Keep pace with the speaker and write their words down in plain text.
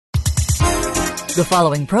The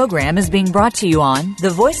following program is being brought to you on the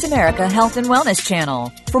Voice America Health and Wellness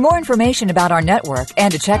Channel. For more information about our network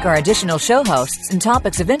and to check our additional show hosts and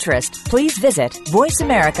topics of interest, please visit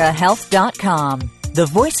voiceamericahealth.com. The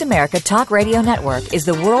Voice America Talk Radio Network is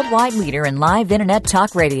the worldwide leader in live Internet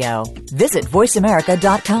talk radio. Visit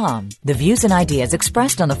voiceamerica.com. The views and ideas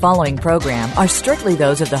expressed on the following program are strictly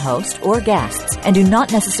those of the host or guests and do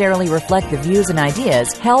not necessarily reflect the views and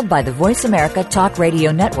ideas held by the Voice America Talk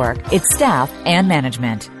Radio Network, its staff, and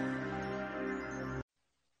management.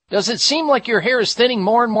 Does it seem like your hair is thinning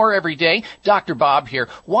more and more every day? Dr. Bob here.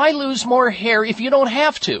 Why lose more hair if you don't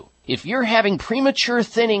have to? If you're having premature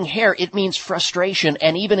thinning hair, it means frustration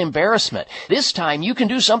and even embarrassment. This time, you can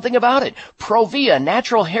do something about it. Provia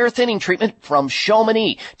natural hair thinning treatment from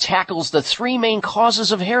Chamonix tackles the three main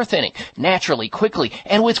causes of hair thinning naturally, quickly,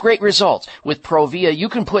 and with great results. With Provia, you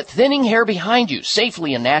can put thinning hair behind you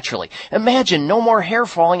safely and naturally. Imagine no more hair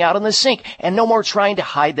falling out in the sink and no more trying to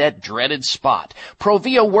hide that dreaded spot.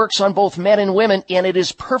 Provia works on both men and women, and it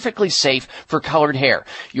is perfectly safe for colored hair.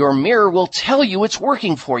 Your mirror will tell you it's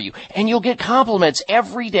working for you, and you'll get compliments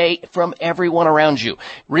every day from everyone around you.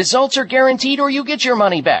 Results are guaranteed or you get your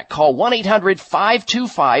money back. Call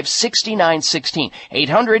 1-800-525-6916.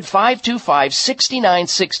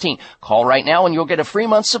 800-525-6916. Call right now and you'll get a free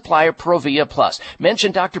month supply of Provia Plus.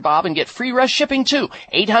 Mention Dr. Bob and get free rush shipping too.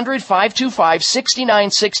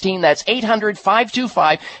 800-525-6916. That's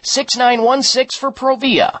 800-525-6916 for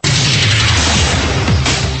Provia.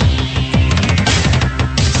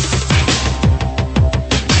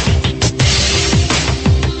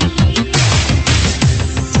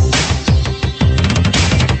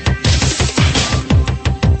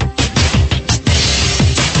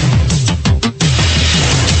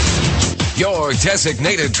 Your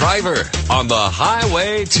designated driver on the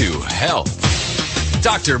highway to health.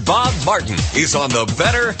 Dr. Bob Martin is on the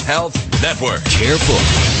Better Health Network. Careful.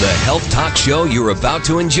 The health talk show you're about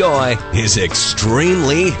to enjoy is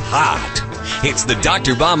extremely hot. It's the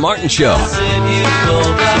Dr. Bob Martin Show. Day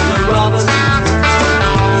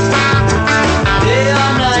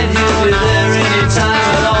or night, he'll be there anytime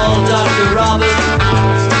at all. Dr. Robert.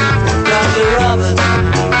 Dr. Robert.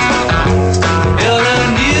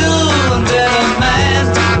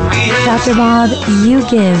 Dr. Bob, you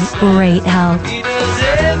give great help. He does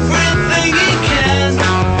everything he can.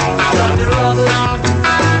 Dr. Robert.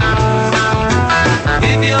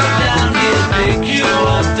 If you're down, he'll pick you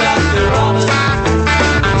up. Dr. Robert.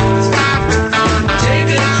 Take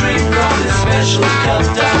a drink from his special cup.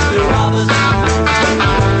 Dr. Robert.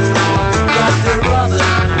 Dr. Robert.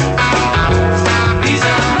 He's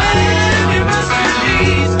a man you must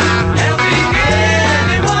believe, helping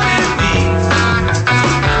anyone in need.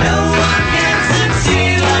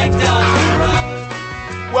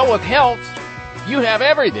 Well, with health, you have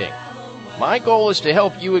everything. My goal is to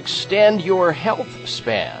help you extend your health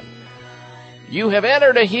span. You have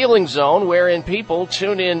entered a healing zone wherein people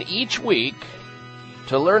tune in each week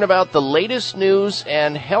to learn about the latest news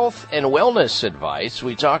and health and wellness advice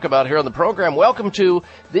we talk about here on the program. Welcome to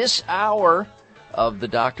this hour of the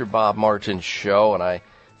Dr. Bob Martin Show, and I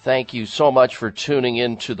thank you so much for tuning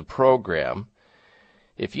into the program.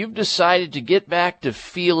 If you've decided to get back to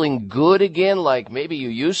feeling good again like maybe you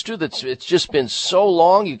used to, it's just been so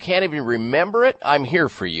long you can't even remember it, I'm here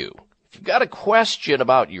for you. If you've got a question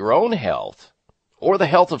about your own health or the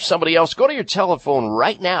health of somebody else, go to your telephone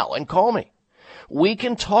right now and call me. We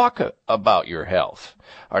can talk about your health.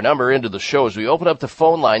 Our number into the show as we open up the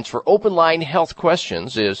phone lines for open line health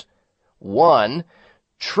questions is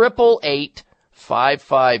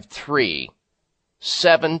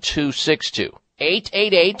 1-888-553-7262.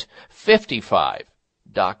 888-55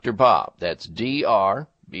 Dr. Bob. That's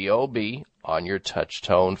D-R-B-O-B on your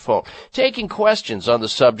touch-tone phone. Taking questions on the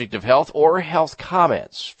subject of health or health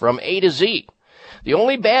comments from A to Z. The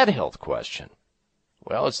only bad health question,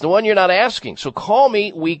 well, it's the one you're not asking. So call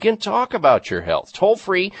me. We can talk about your health. Toll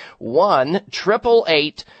free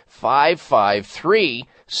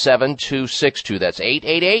 1-888-553-7262. That's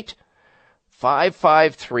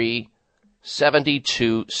 888-553-7262.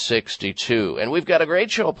 7262. And we've got a great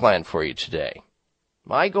show planned for you today.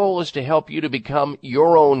 My goal is to help you to become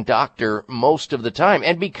your own doctor most of the time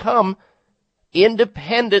and become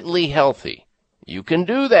independently healthy. You can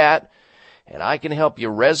do that, and I can help you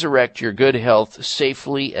resurrect your good health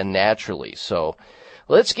safely and naturally. So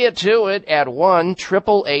let's get to it at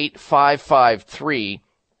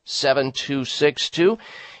 1-888-553-7262.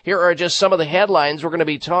 Here are just some of the headlines we're going to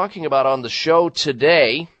be talking about on the show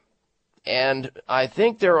today. And I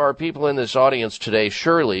think there are people in this audience today,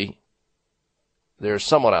 surely there's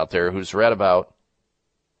someone out there who's read about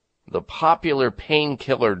the popular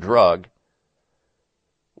painkiller drug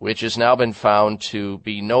which has now been found to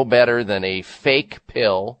be no better than a fake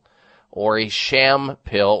pill or a sham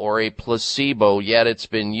pill or a placebo, yet it's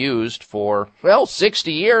been used for,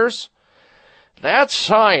 60 years. That's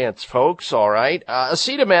science, folks, all right.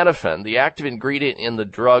 Acetaminophen, the active ingredient in the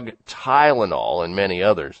drug Tylenol and many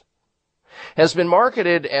others, has been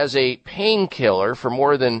marketed as a painkiller for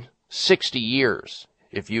more than 60 years,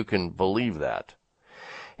 if you can believe that.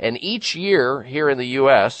 And each year here in the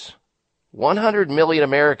U.S., 100 million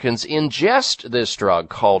Americans ingest this drug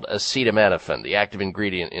called acetaminophen, the active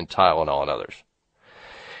ingredient in Tylenol and others.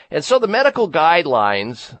 And so the medical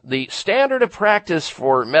guidelines, the standard of practice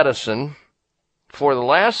for medicine for the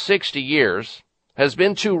last 60 years has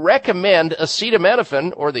been to recommend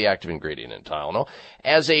acetaminophen, or the active ingredient in Tylenol,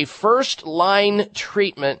 as a first-line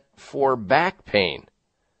treatment for back pain.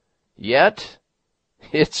 Yet,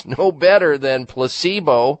 it's no better than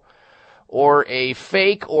placebo or a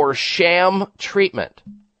fake or sham treatment.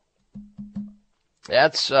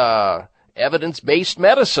 That's evidence-based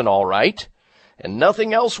medicine, all right, and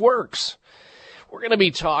nothing else works. We're going to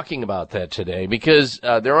be talking about that today because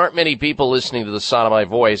there aren't many people listening to the sound of my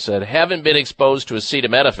voice that haven't been exposed to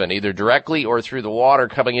acetaminophen, either directly or through the water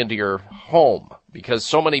coming into your home, because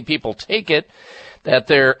so many people take it that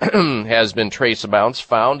there has been trace amounts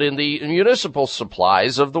found in the municipal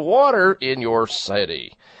supplies of the water in your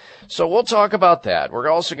city. So we'll talk about that. We're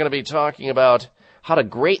also going to be talking about how to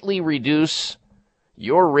greatly reduce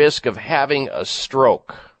your risk of having a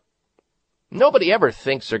stroke. Nobody ever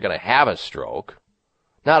thinks they're going to have a stroke.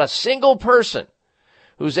 Not a single person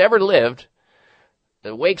who's ever lived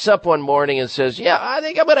that wakes up one morning and says, yeah, I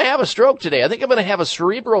think I'm going to have a stroke today. I think I'm going to have a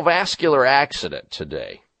cerebral vascular accident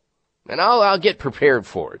today. And I'll get prepared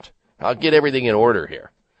for it. I'll get everything in order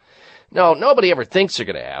here. No, nobody ever thinks they're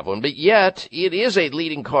going to have one, but yet it is a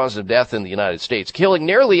leading cause of death in the United States, killing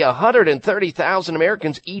nearly 130,000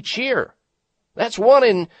 Americans each year. That's one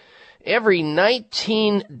in every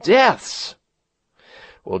 19 deaths.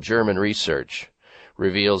 Well, German research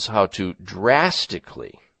reveals how to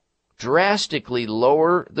drastically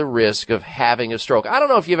lower the risk of having a stroke. I don't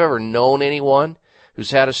know if you've ever known anyone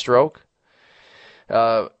who's had a stroke.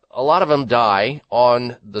 A lot of them die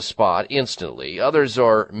on the spot instantly. Others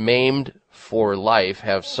are maimed for life,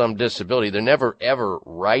 have some disability. They're never, ever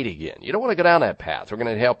right again. You don't want to go down that path. We're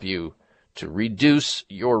going to help you to reduce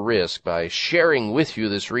your risk by sharing with you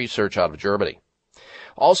this research out of Germany.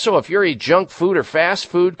 Also, if you're a junk food or fast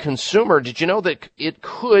food consumer, did you know that it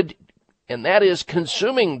could, and that is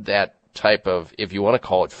consuming that type of, if you want to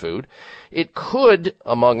call it food, it could,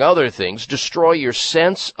 among other things, destroy your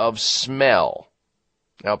sense of smell.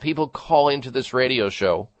 Now, people call into this radio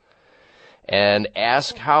show and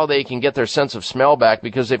ask how they can get their sense of smell back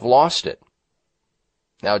because they've lost it.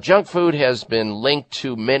 Now, junk food has been linked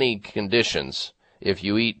to many conditions if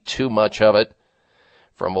you eat too much of it,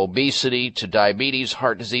 from obesity to diabetes,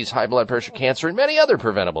 heart disease, high blood pressure, cancer, and many other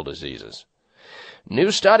preventable diseases.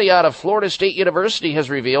 New study out of Florida State University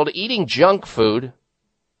has revealed eating junk food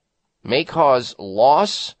may cause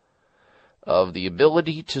loss of the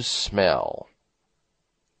ability to smell.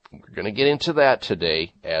 We're going to get into that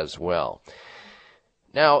today as well.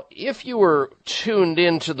 Now, if you were tuned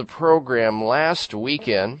into the program last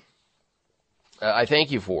weekend, I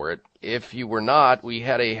thank you for it. If you were not, we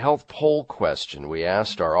had a health poll question we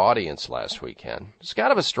asked our audience last weekend. It's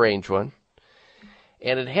kind of a strange one,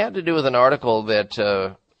 and it had to do with an article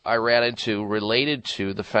that I ran into related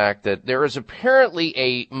to the fact that there is apparently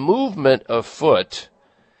a movement afoot,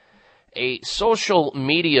 a social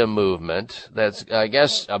media movement that's, I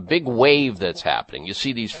guess, a big wave that's happening. You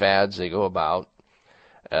see these fads, they go about,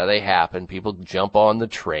 they happen, people jump on the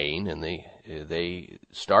train, and they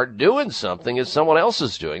start doing something that someone else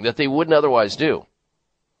is doing that they wouldn't otherwise do.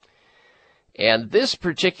 And this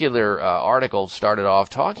particular article started off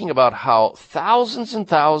talking about how thousands and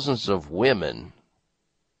thousands of women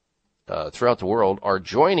throughout the world are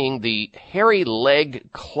joining the Hairy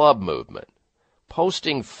Leg Club movement,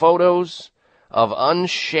 posting photos of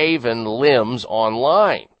unshaven limbs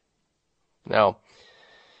online. Now,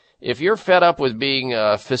 if you're fed up with being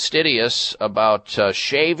fastidious about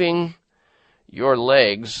shaving your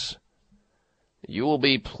legs, you will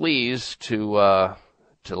be pleased to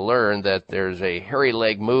learn that there's a hairy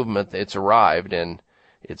leg movement that's arrived, and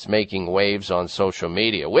it's making waves on social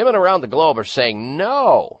media. Women around the globe are saying,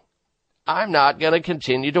 no, I'm not going to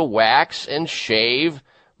continue to wax and shave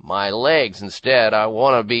my legs. Instead, I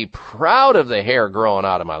want to be proud of the hair growing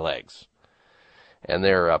out of my legs. And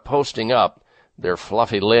they're posting up their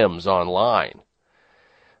fluffy limbs online.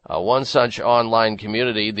 One such online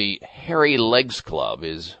community, the Hairy Legs Club,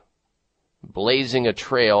 is blazing a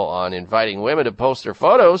trail on inviting women to post their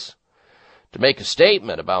photos to make a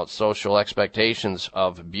statement about social expectations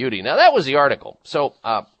of beauty. Now, that was the article. So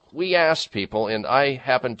we asked people, and I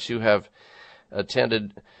happen to have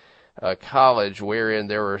attended a college wherein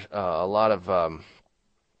there were a lot of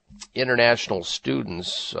international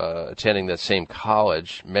students attending that same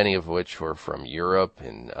college, many of which were from Europe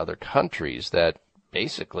and other countries, that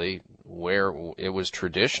basically where it was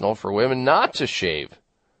traditional for women not to shave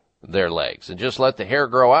their legs and just let the hair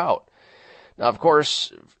grow out. Now, of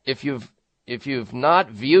course, if you've not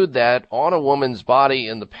viewed that on a woman's body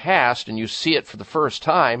in the past and you see it for the first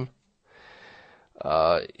time,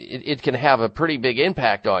 it can have a pretty big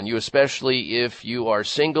impact on you, especially if you are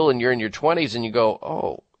single and you're in your 20s and you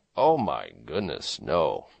go, oh my goodness,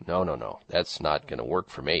 no, that's not going to work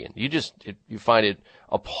for me. And you find it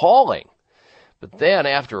appalling. But then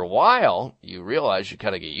after a while, you realize you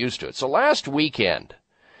kind of get used to it. So last weekend,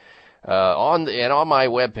 on my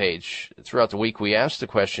webpage throughout the week, we asked the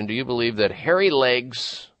question, do you believe that hairy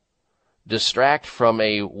legs distract from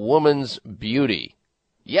a woman's beauty?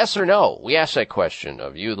 Yes or no? We asked that question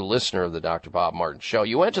of you, the listener of the Dr. Bob Martin Show.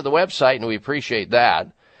 You went to the website, and we appreciate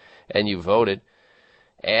that, and you voted.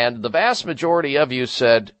 And the vast majority of you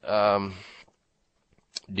said,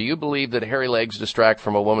 do you believe that hairy legs distract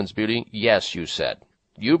from a woman's beauty? Yes, you said.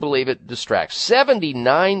 You believe it distracts.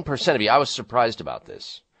 79% of you. I was surprised about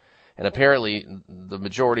this. And apparently the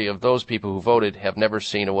majority of those people who voted have never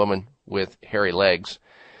seen a woman with hairy legs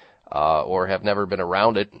or have never been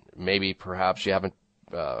around it. Maybe perhaps you haven't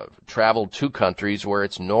traveled to countries where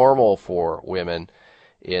it's normal for women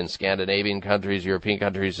in Scandinavian countries, European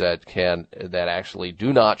countries that actually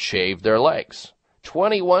do not shave their legs.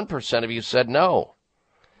 21% of you said no.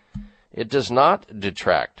 It does not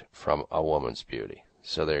detract from a woman's beauty.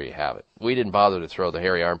 So there you have it. We didn't bother to throw the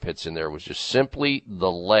hairy armpits in there. It was just simply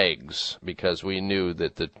the legs, because we knew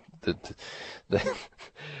that the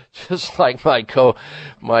just like my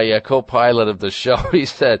co-pilot of the show, he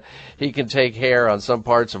said he can take hair on some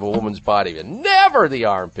parts of a woman's body, but never the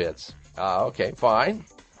armpits. Okay, fine.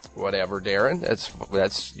 Whatever, Darren.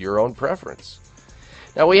 That's your own preference.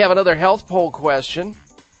 Now we have another health poll question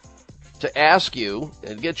to ask you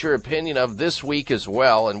and get your opinion of this week as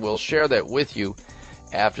well, and we'll share that with you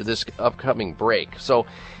after this upcoming break. So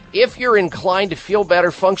if you're inclined to feel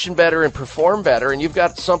better, function better, and perform better, and you've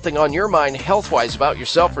got something on your mind health-wise about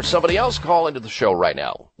yourself or somebody else, call into the show right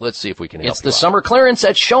now. Let's see if we can help you. It's the summer clearance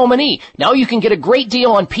at Chamonix. Now you can get a great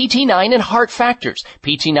deal on PT9 and Heart Factors.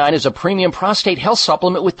 PT9 is a premium prostate health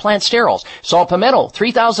supplement with plant sterols, saw palmetto,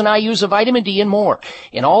 3,000 IUs of vitamin D, and more.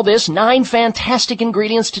 In all this, 9 fantastic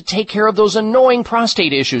ingredients to take care of those annoying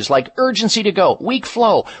prostate issues like urgency to go, weak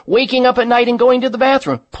flow, waking up at night and going to the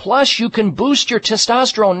bathroom. Plus, you can boost your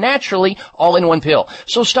testosterone naturally, all in one pill.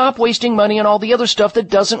 So stop wasting money on all the other stuff that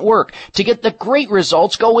doesn't work. To get the great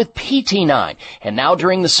results, go with PT9. And now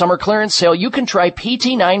during the summer clearance sale, you can try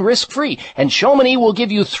PT9 risk-free, and Chamonix will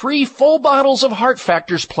give you 3 full bottles of Heart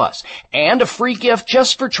Factors Plus and a free gift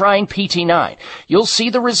just for trying PT9. You'll see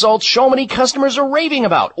the results Chamonix customers are raving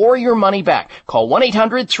about, or your money back. Call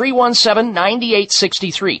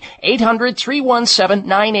 1-800-317-9863.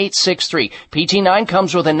 800-317-9863. PT9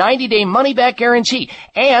 comes with a 90-day money-back guarantee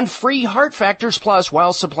and free Heart Factors Plus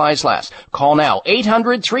while supplies last. Call now,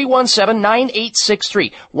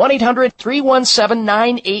 800-317-9863.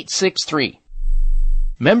 1-800-317-9863.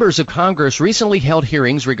 Members of Congress recently held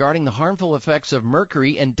hearings regarding the harmful effects of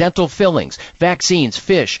mercury in dental fillings, vaccines,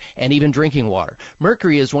 fish, and even drinking water.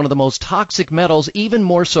 Mercury is one of the most toxic metals, even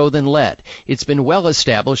more so than lead. It's been well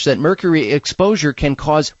established that mercury exposure can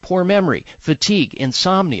cause poor memory, fatigue,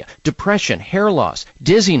 insomnia, depression, hair loss,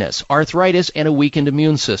 dizziness, arthritis, and a weakened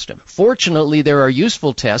immune system. Fortunately, there are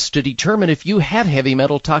useful tests to determine if you have heavy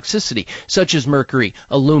metal toxicity, such as mercury,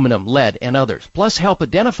 aluminum, lead, and others. Plus, help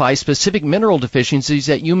identify specific mineral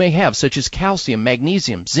deficiencies that you may have, such as calcium,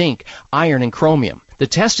 magnesium, zinc, iron, and chromium. The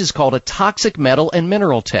test is called a toxic metal and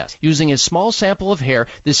mineral test. Using a small sample of hair,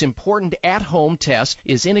 this important at-home test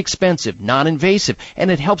is inexpensive, non-invasive,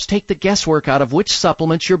 and it helps take the guesswork out of which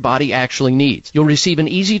supplements your body actually needs. You'll receive an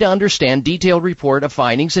easy-to-understand detailed report of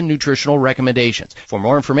findings and nutritional recommendations. For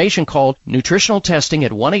more information, call Nutritional Testing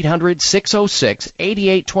at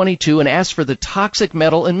 1-800-606-8822 and ask for the toxic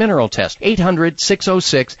metal and mineral test,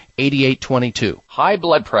 800-606-8822. High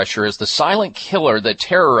blood pressure is the silent killer that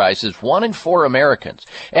terrorizes 1 in 4 Americans.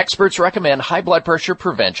 Experts recommend high blood pressure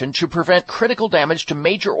prevention to prevent critical damage to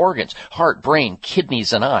major organs, heart, brain,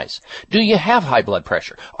 kidneys, and eyes. Do you have high blood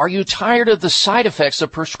pressure? Are you tired of the side effects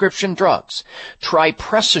of prescription drugs? Try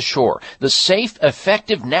PressAssure, the safe,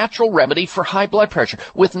 effective, natural remedy for high blood pressure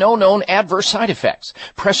with no known adverse side effects.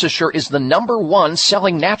 PressAssure is the #1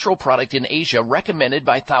 selling natural product in Asia, recommended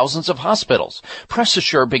by thousands of hospitals.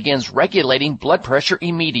 PressAssure begins regulating blood pressure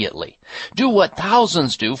immediately. Do what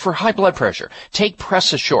thousands do for high blood pressure. Take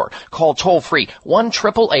PressAssure. Call toll-free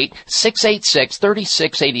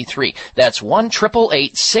 1-888-686-3683. That's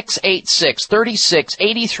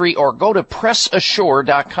 1-888-686-3683, or go to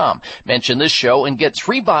PressAssure.com. Mention this show and get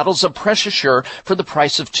 3 bottles of PressAssure for the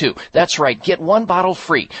price of 2. That's right, get 1 bottle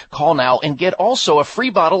free. Call now and get also a free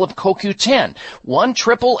bottle of CoQ10.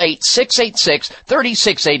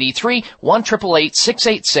 1-888-686-3683,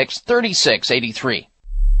 1-888-686-3683.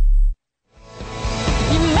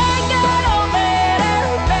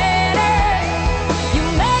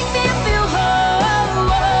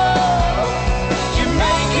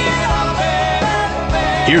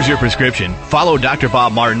 Here's your prescription. Follow Dr.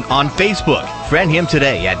 Bob Martin on Facebook. Friend him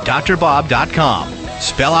today at drbob.com.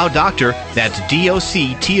 Spell out doctor, that's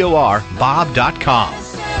DOCTOR, Bob.com.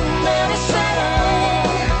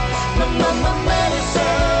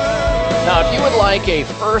 Now, if you would like a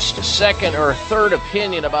first, second, or third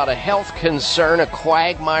opinion about a health concern, a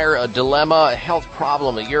quagmire, a dilemma, a health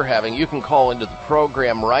problem that you're having, you can call into the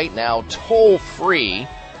program right now, toll-free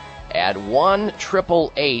at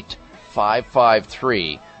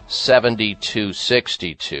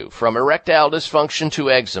 1-888-553-7262. From erectile dysfunction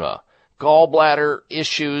to eczema, gallbladder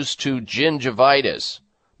issues to gingivitis,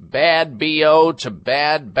 bad BO to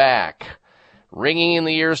bad back, ringing in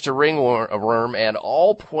the ears to ringworm, and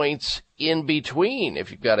all points in between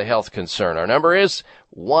if you've got a health concern. Our number is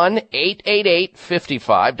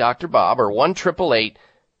 1-888-55-Dr. Bob or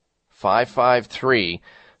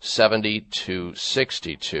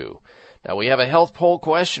 1-888-553-7262. Now, we have a health poll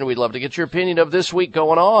question we'd love to get your opinion of this week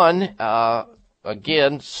going on.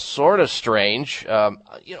 Again, sort of strange.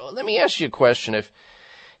 Let me ask you a question.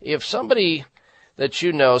 If somebody that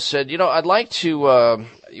you know said, I'd like to,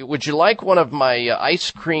 would you like one of my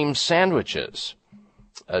ice cream sandwiches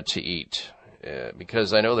to eat?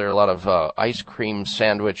 Because I know there are a lot of ice cream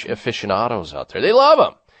sandwich aficionados out there. They love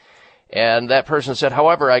them. And that person said,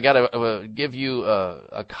 however, I got to give you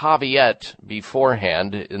a caveat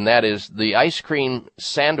beforehand, and that is the ice cream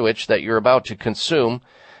sandwich that you're about to consume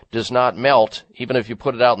does not melt, even if you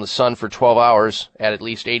put it out in the sun for 12 hours at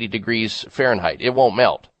least 80 degrees Fahrenheit. It won't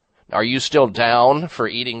melt. Are you still down for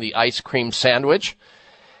eating the ice cream sandwich?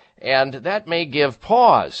 And that may give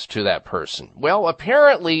pause to that person. Well,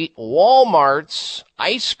 apparently Walmart's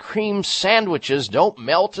ice cream sandwiches don't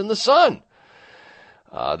melt in the sun.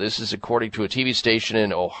 This is according to a TV station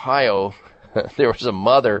in Ohio. There was a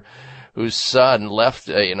mother whose son left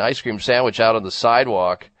an ice cream sandwich out on the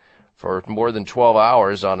sidewalk for more than 12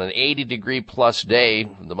 hours on an 80-degree plus day.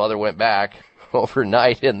 The mother went back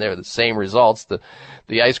overnight, and they're the same results.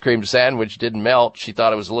 The ice cream sandwich didn't melt. She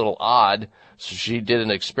thought it was a little odd, so she did an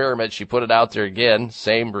experiment. She put it out there again,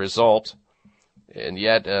 same result. And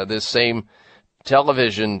yet this same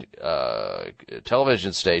television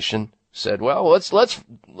station said, well, let's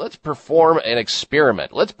perform an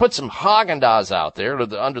experiment. Let's put some Haagen-Dazs out there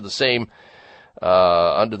under the same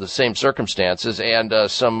circumstances,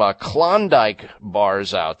 and some Klondike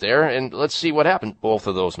bars out there, and let's see what happened. Both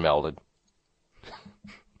of those melted.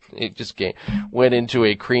 It just went into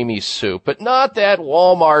a creamy soup, but not that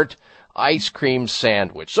Walmart ice cream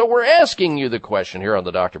sandwich. So we're asking you the question here on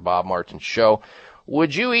the Dr. Bob Martin Show.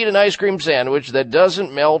 Would you eat an ice cream sandwich that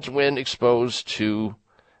doesn't melt when exposed to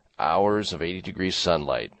hours of 80-degree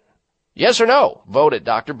sunlight? Yes or no? Vote at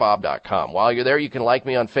drbob.com. While you're there, you can like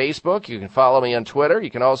me on Facebook. You can follow me on Twitter.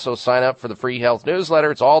 You can also sign up for the free health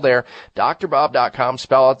newsletter. It's all there. drbob.com.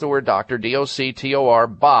 Spell out the word doctor, D-O-C-T-O-R,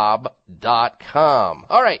 bob.com.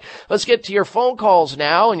 All right, let's get to your phone calls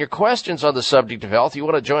now and your questions on the subject of health. You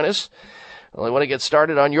want to join us? Well, you want to get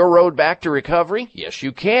started on your road back to recovery? Yes,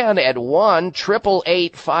 you can at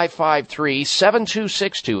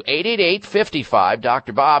 1-888-553-7262,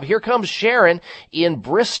 888-55, Bob. Here comes Sharon in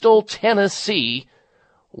Bristol, Tennessee.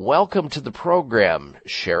 Welcome to the program,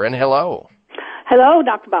 Sharon. Hello. Hello,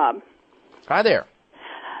 Dr. Bob. Hi there.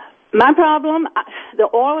 My problem, the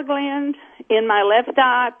oil gland in my left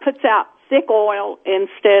eye puts out thick oil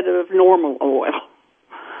instead of normal oil.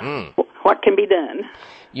 What can be done?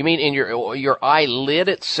 You mean in your eyelid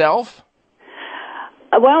itself?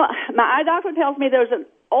 Well, my eye doctor tells me there's an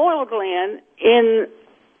oil gland in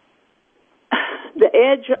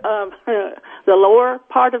edge of the lower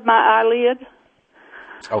part of my eyelid,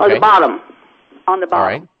 Okay. or the bottom, on the All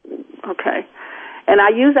bottom. right. Okay. And I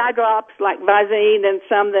use eye drops like Visine and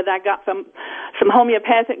some that I got from some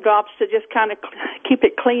homeopathic drops to just kind of keep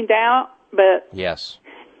it cleaned out, but Yes.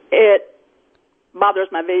 it bothers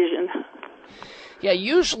my vision. Yeah,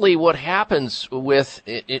 usually what happens with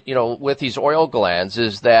with these oil glands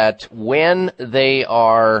is that when they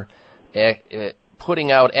are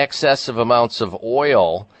putting out excessive amounts of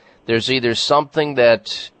oil, there's either something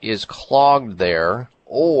that is clogged there,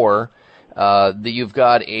 or you've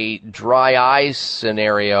got a dry eye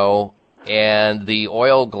scenario, and the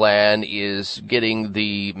oil gland is getting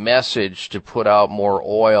the message to put out more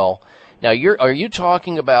oil. Now, are you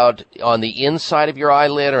talking about on the inside of your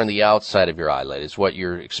eyelid or on the outside of your eyelid is what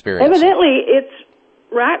you're experiencing? Evidently, it's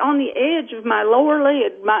right on the edge of my lower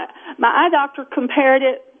lid. My eye doctor compared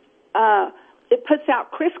it. It puts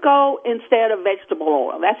out Crisco instead of vegetable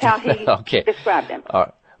oil. That's how he described them.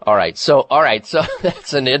 All right. So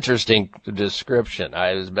that's an interesting description.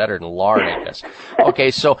 It was better than lard, I guess.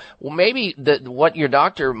 Okay. So maybe what your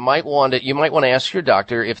doctor you might want to ask your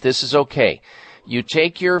doctor if this is okay. You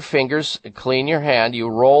take your fingers, clean your hand, you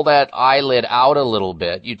roll that eyelid out a little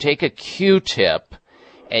bit, you take a Q-tip,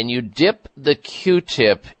 and you dip the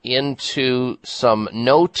Q-tip into some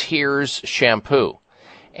No Tears shampoo,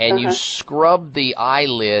 and you scrub the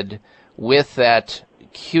eyelid with that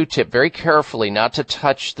Q-tip very carefully, not to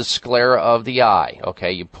touch the sclera of the eye.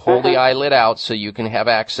 Okay, you pull the eyelid out so you can have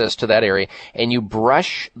access to that area, and you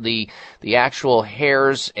brush the actual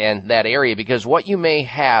hairs and that area, because what you may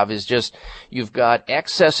have is just you've got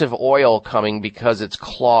excessive oil coming because it's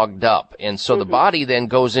clogged up, and so the body then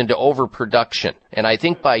goes into overproduction. And I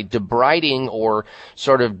think by debriding or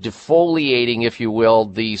sort of defoliating, if you will,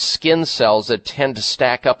 the skin cells that tend to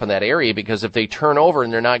stack up in that area, because if they turn over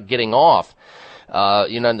and they're not getting off,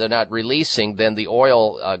 they're not releasing, then the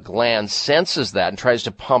oil gland senses that and tries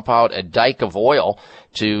to pump out a dike of oil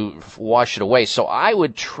to wash it away. So I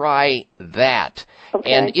would try that.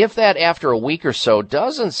 Okay. And if that after a week or so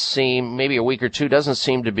maybe a week or two doesn't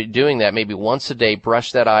seem to be doing that, maybe once a day,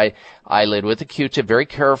 brush that eyelid with a Q-tip very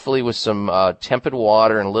carefully with some tepid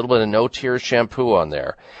water and a little bit of No Tears shampoo on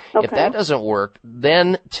there. Okay. If that doesn't work,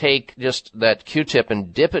 then take just that Q-tip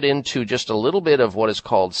and dip it into just a little bit of what is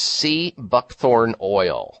called sea buckthorn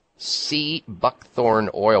oil. Sea buckthorn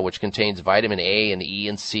oil, which contains vitamin A and E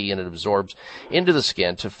and C, and it absorbs into the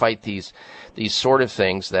skin to fight these sort of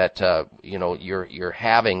things that you're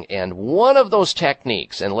having. And one of those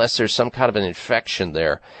techniques, unless there's some kind of an infection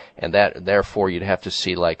there, and that therefore you'd have to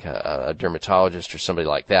see like a dermatologist or somebody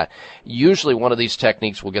like that, usually one of these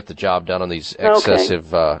techniques will get the job done on these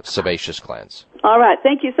excessive sebaceous glands. All right.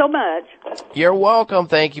 Thank you so much. You're welcome.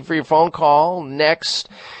 Thank you for your phone call. Next,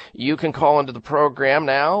 you can call into the program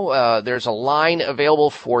now. There's a line available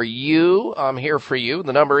for you. I'm here for you.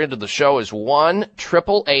 The number into the show is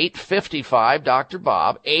 1-888-55 Dr.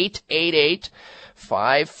 Bob,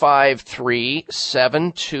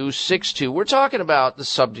 888-553-7262. We're talking about the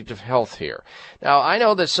subject of health here. Now, I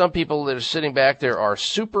know that some people that are sitting back there are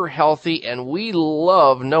super healthy, and we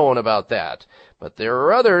love knowing about that. But there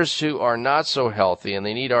are others who are not so healthy, and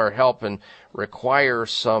they need our help and require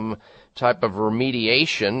some type of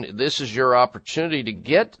remediation. This is your opportunity to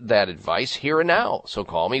get that advice here and now. So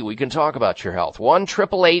call me. We can talk about your health.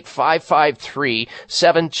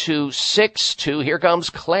 1-888-553-7262. Here comes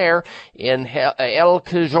Claire in El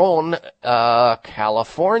Cajon,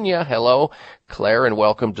 California. Hello, Claire, and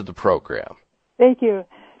welcome to the program. Thank you,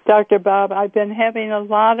 Dr. Bob. I've been having a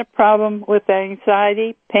lot of problem with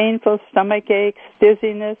anxiety, painful stomach aches,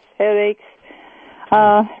 dizziness, headaches,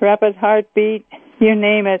 rapid heartbeat, you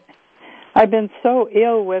name it. I've been so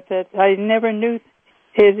ill with it. I never knew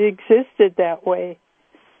it existed that way.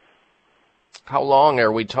 How long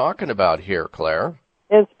are we talking about here, Claire?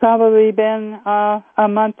 It's probably been a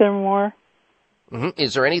month or more. Mm-hmm.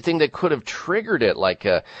 Is there anything that could have triggered it, like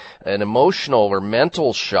an emotional or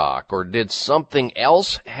mental shock, or did something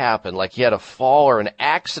else happen, like you had a fall or an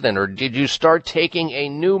accident, or did you start taking a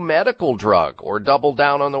new medical drug or double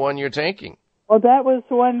down on the one you're taking? Well, that was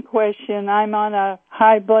one question. I'm on a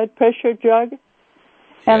high blood pressure drug,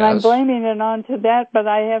 and I'm blaming it onto that, but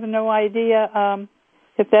I have no idea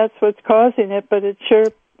if that's what's causing it, but it sure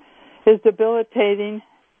is debilitating.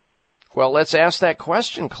 Well, let's ask that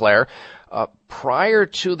question, Claire. Prior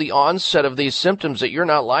to the onset of these symptoms that you're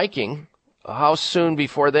not liking, how soon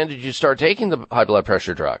before then did you start taking the high blood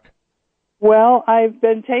pressure drug? Well, I've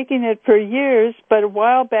been taking it for years, but a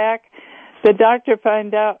while back, the doctor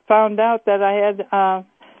found out that I had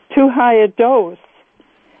too high a dose,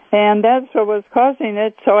 And that's what was causing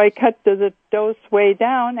it, so I cut the dose way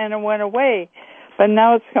down, and it went away. But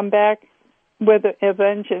now it's come back with a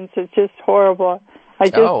vengeance. It's just horrible.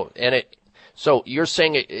 So you're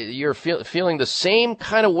saying you're feeling the same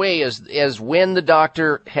kind of way as when the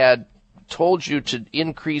doctor had told you to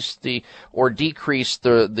increase or decrease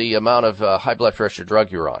the amount of high blood pressure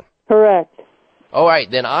drug you're on? Correct. All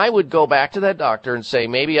right, then I would go back to that doctor and say,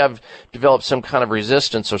 maybe I've developed some kind of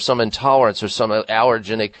resistance or some intolerance or some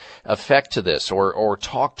allergenic effect to this, or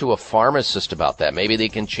talk to a pharmacist about that. Maybe they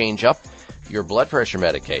can change up your blood pressure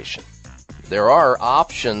medication. There are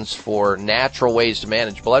options for natural ways to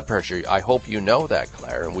manage blood pressure. I hope you know that,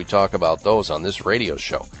 Claire, and we talk about those on this radio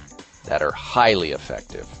show that are highly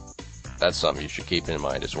effective. That's something you should keep in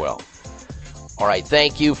mind as well. All right,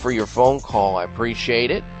 thank you for your phone call. I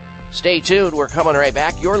appreciate it. Stay tuned. We're coming right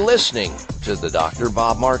back. You're listening to the Dr.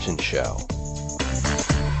 Bob Martin Show.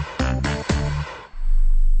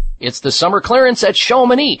 It's the summer clearance at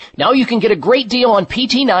Chamonix. Now you can get a great deal on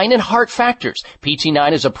PT9 and Heart Factors.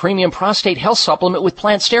 PT9 is a premium prostate health supplement with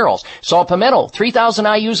plant sterols, saw palmetto, 3,000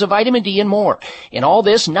 IUs of vitamin D, and more. In all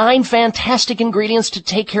this, 9 fantastic ingredients to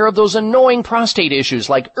take care of those annoying prostate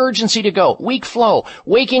issues like urgency to go, weak flow,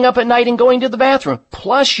 waking up at night and going to the bathroom.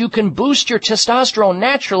 Plus, you can boost your testosterone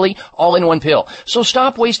naturally all in one pill. So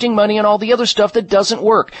stop wasting money on all the other stuff that doesn't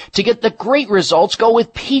work. To get the great results, go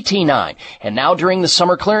with PT9. And now during the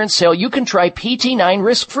summer clearance sale, you can try PT9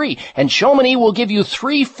 risk-free, and Chamonix will give you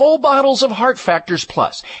 3 full bottles of Heart Factors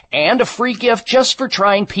Plus and a free gift just for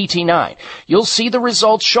trying PT9. You'll see the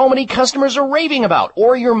results Chamonix customers are raving about,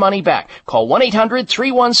 or your money back. Call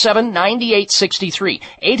 1-800-317-9863.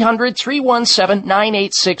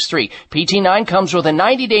 800-317-9863. PT9 comes with a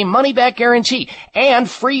 90-day money-back guarantee and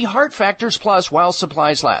free Heart Factors Plus while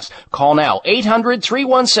supplies last. Call now,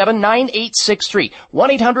 800-317-9863.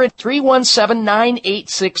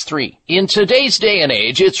 1-800-317-9863. In today's day and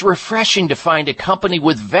age, it's refreshing to find a company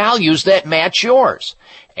with values that match yours.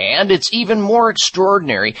 And it's even more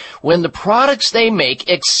extraordinary when the products they make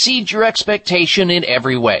exceed your expectation in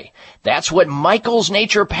every way. That's what Michael's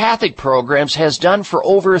Naturopathic Programs has done for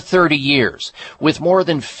over 30 years. With more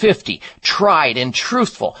than 50 tried and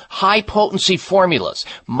truthful, high-potency formulas,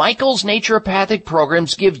 Michael's Naturopathic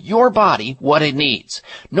Programs give your body what it needs.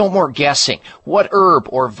 No more guessing what herb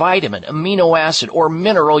or vitamin, amino acid, or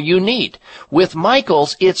mineral you need. With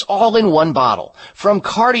Michael's, it's all in one bottle. From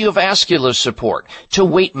cardiovascular support to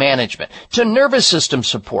weight management to nervous system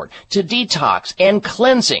support to detox and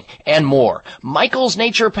cleansing and more. Michael's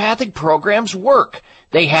Naturopathic Programs work.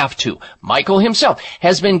 They have to. Michael himself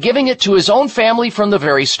has been giving it to his own family from the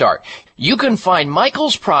very start. You can find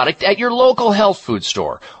Michael's product at your local health food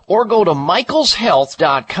store or go to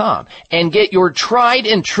michaelshealth.com and get your tried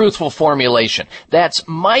and truthful formulation. That's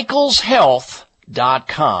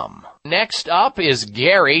michaelshealth.com. Next up is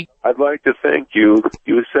Gary. I'd like to thank you.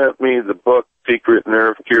 You sent me the book, Secret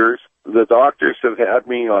Nerve Cures. The doctors have had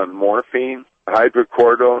me on morphine,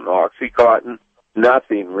 hydrocodone, Oxycontin.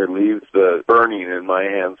 Nothing relieves the burning in my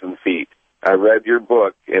hands and feet. I read your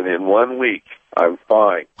book, and in 1 week, I'm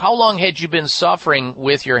fine. How long had you been suffering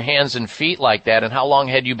with your hands and feet like that, and how long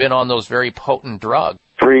had you been on those very potent drugs?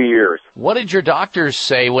 3 years. What did your doctors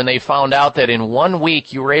say when they found out that in 1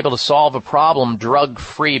 week you were able to solve a problem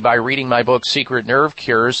drug-free by reading my book, Secret Nerve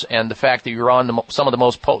Cures, and the fact that you're on some of the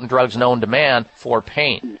most potent drugs known to man for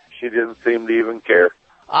pain? She didn't seem to even care.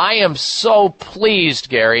 I am so pleased,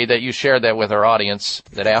 Gary, that you shared that with our audience,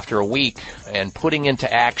 that after a week and putting into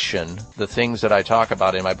action the things that I talk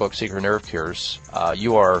about in my book, Secret Nerve Cures,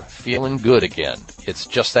 you are feeling good again. It's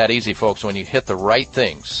just that easy, folks. When you hit the right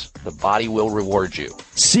things, the body will reward you.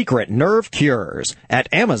 Secret Nerve Cures at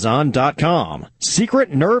Amazon.com.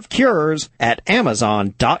 Secret Nerve Cures at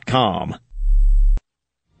Amazon.com.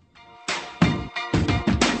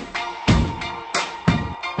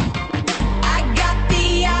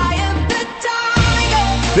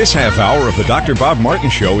 This half hour of the Dr. Bob Martin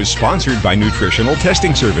Show is sponsored by Nutritional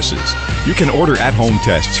Testing Services. You can order at-home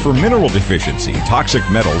tests for mineral deficiency, toxic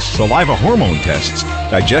metals, saliva hormone tests,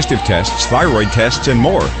 digestive tests, thyroid tests, and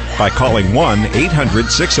more by calling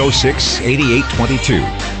 1-800-606-8822.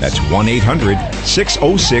 That's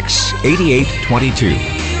 1-800-606-8822.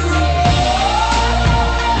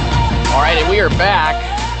 All right, and we are back.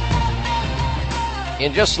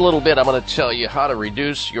 In just a little bit, I'm going to tell you how to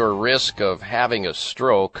reduce your risk of having a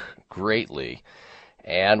stroke greatly.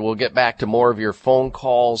 And we'll get back to more of your phone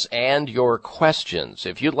calls and your questions.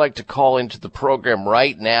 If you'd like to call into the program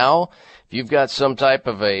right now, if you've got some type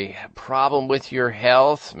of a problem with your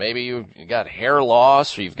health, maybe you've got hair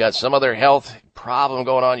loss or you've got some other health problem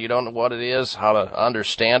going on, you don't know what it is, how to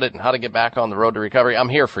understand it, and how to get back on the road to recovery, I'm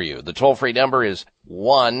here for you. The toll-free number is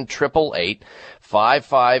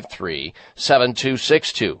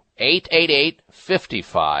 1-888-553-7262,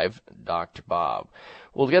 888-55 Dr. Bob.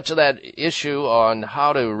 We'll get to that issue on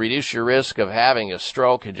how to reduce your risk of having a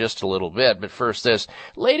stroke in just a little bit, but first this.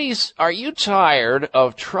 Ladies, are you tired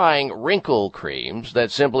of trying wrinkle creams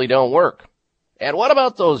that simply don't work? And what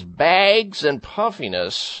about those bags and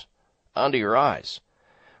puffiness under your eyes?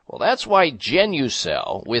 Well, that's why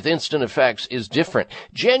Genucel with Instant Effects is different.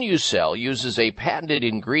 Genucel uses a patented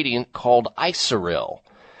ingredient called Isoril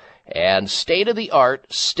and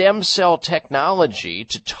state-of-the-art stem cell technology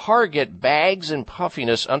to target bags and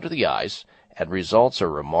puffiness under the eyes, and results are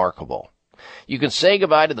remarkable. You can say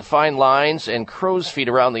goodbye to the fine lines and crow's feet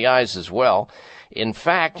around the eyes as well. In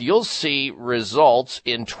fact, you'll see results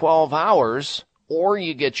in 12 hours, or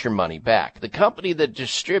you get your money back. The company that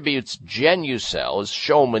distributes Genucel is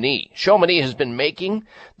Chamonix. Chamonix has been making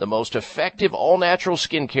the most effective all-natural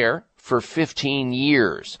skincare for 15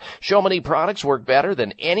 years. Chamonix products work better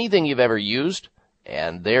than anything you've ever used,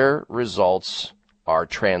 and their results are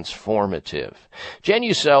transformative.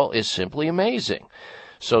 Genucel is simply amazing.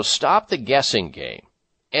 So stop the guessing game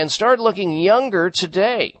and start looking younger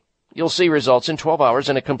today. You'll see results in 12 hours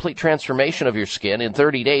and a complete transformation of your skin in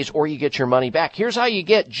 30 days, or you get your money back. Here's how you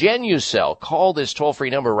get Genucel. Call this toll-free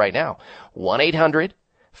number right now,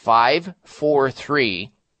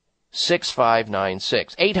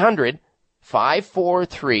 1-800-543-6596.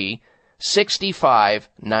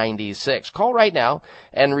 800-543-6596. Call right now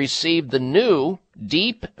and receive the new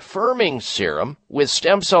Deep Firming Serum with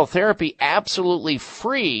stem cell therapy absolutely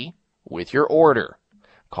free with your order.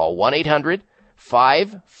 Call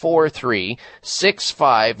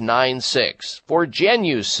 1-800-543-6596 for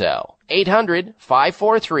Genucel.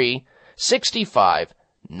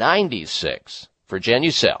 800-543-6596 for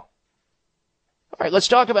Genucel. All right, let's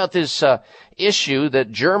talk about this issue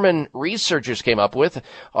that German researchers came up with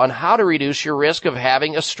on how to reduce your risk of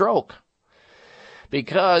having a stroke.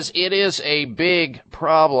 Because it is a big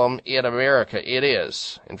problem in America. It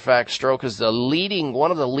is. In fact, stroke is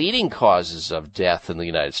one of the leading causes of death in the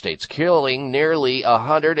United States, killing nearly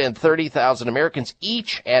 130,000 Americans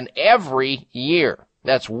each and every year.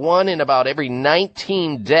 That's one in about every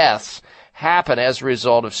 19 deaths happen as a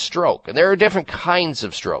result of stroke. And there are different kinds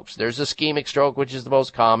of strokes. There's ischemic stroke, which is the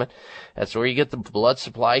most common. That's where you get the blood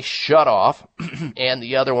supply shut off. And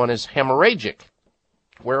the other one is hemorrhagic,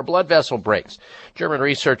 where a blood vessel breaks. German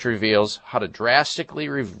research reveals how to drastically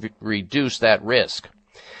reduce that risk.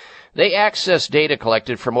 They access data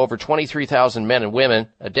collected from over 23,000 men and women,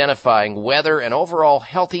 identifying whether an overall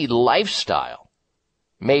healthy lifestyle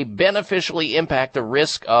may beneficially impact the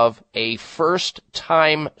risk of a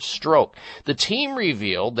first-time stroke. The team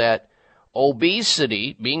revealed that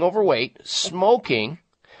obesity, being overweight, smoking,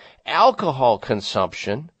 alcohol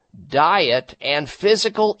consumption, diet, and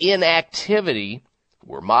physical inactivity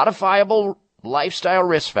were modifiable lifestyle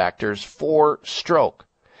risk factors for stroke.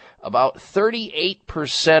 About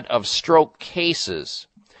 38% of stroke cases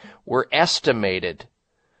were estimated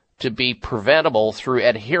to be preventable through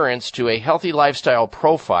adherence to a healthy lifestyle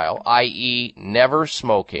profile, i.e. never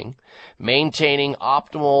smoking, maintaining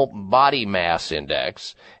optimal body mass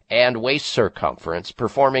index and waist circumference,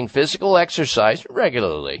 performing physical exercise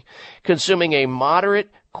regularly, consuming a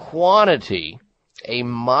moderate quantity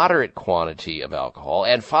of alcohol,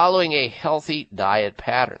 and following a healthy diet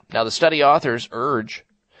pattern. Now, the study authors urge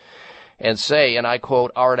and say, and I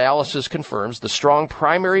quote, "Our analysis confirms the strong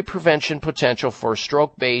primary prevention potential for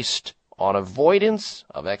stroke based on avoidance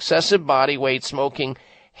of excessive body weight, smoking,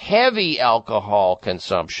 heavy alcohol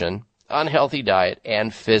consumption, unhealthy diet,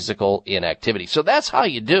 and physical inactivity." So that's how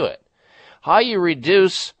you do it. How you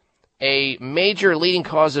reduce a major leading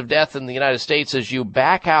cause of death in the United States is you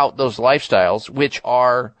back out those lifestyles which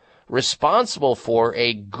are responsible for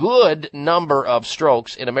a good number of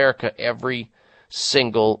strokes in America every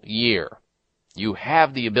single year. You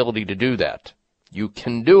have the ability to do that. You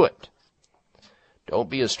can do it. Don't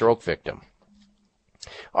be a stroke victim.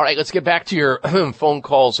 All right, let's get back to your phone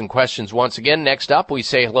calls and questions once again. Next up, we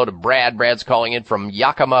say hello to Brad. Brad's calling in from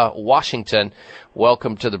Yakima, Washington.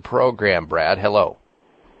 Welcome to the program, Brad. Hello.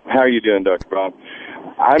 How are you doing, Dr. Bob?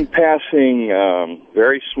 I'm passing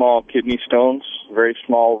very small kidney stones, very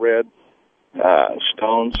small red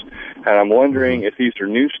stones, and I'm wondering if these are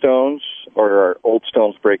new stones or are old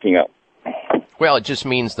stones breaking up. Well, it just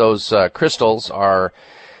means those crystals are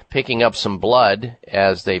picking up some blood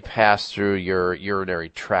as they pass through your urinary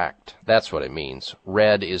tract. That's what it means.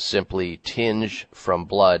 Red is simply tinge from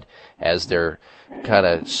blood as they're kind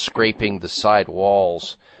of scraping the side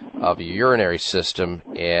walls of your urinary system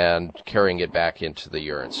and carrying it back into the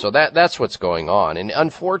urine. So that's what's going on. And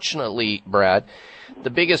unfortunately, Brad, the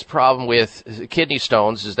biggest problem with kidney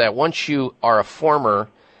stones is that once you are a former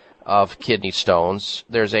of kidney stones,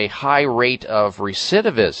 there's a high rate of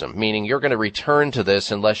recidivism, meaning you're going to return to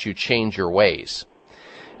this unless you change your ways.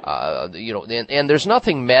 And there's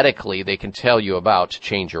nothing medically they can tell you about to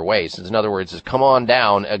change your ways. In other words, is come on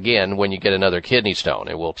down again when you get another kidney stone,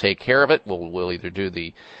 and we'll take care of it. We'll either do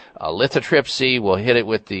the lithotripsy, we'll hit it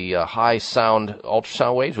with the high sound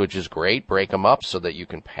ultrasound waves, which is great, break them up so that you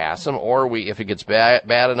can pass them, or if it gets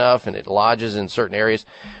bad enough and it lodges in certain areas,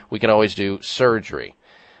 we can always do surgery.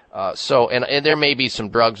 And there may be some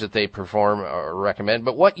drugs that they perform or recommend,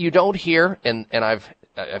 but what you don't hear, and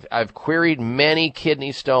I've queried many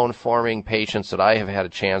kidney stone forming patients that I have had a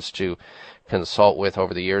chance to consult with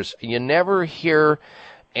over the years, you never hear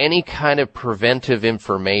any kind of preventive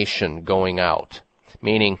information going out.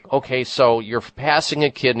 Meaning, okay, so you're passing a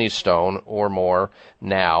kidney stone or more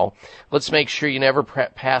now. Let's make sure you never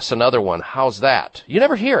pass another one. How's that? You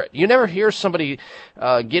never hear it. You never hear somebody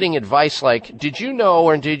getting advice like, did you know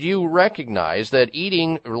or did you recognize that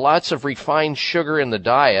eating lots of refined sugar in the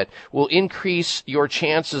diet will increase your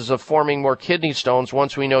chances of forming more kidney stones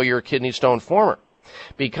once we know you're a kidney stone former?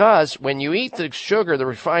 Because when you eat the sugar, the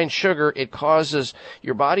refined sugar, it causes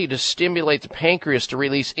your body to stimulate the pancreas to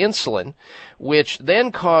release insulin, which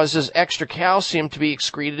then causes extra calcium to be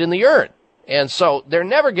excreted in the urine. And so they're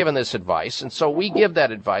never given this advice, and so we give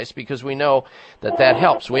that advice because we know that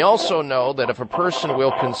helps. We also know that if a person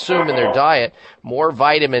will consume in their diet more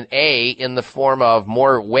vitamin A in the form of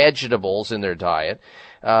more vegetables in their diet,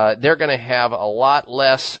 they're going to have a lot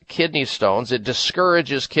less kidney stones. It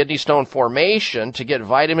discourages kidney stone formation to get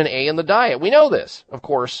vitamin A in the diet. We know this. Of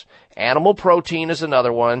course, animal protein is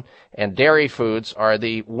another one, and dairy foods are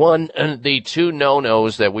the two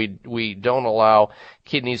no-nos that we don't allow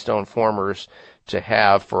kidney stone formers to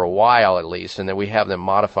have for a while at least, and then we have them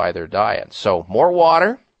modify their diet. So more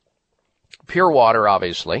water, pure water,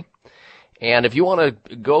 obviously. And if you want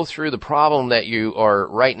to go through the problem that you are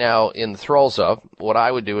right now in the throes of, what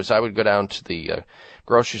I would do is I would go down to the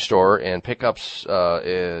grocery store and pick up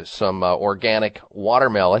some organic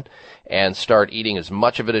watermelon and start eating as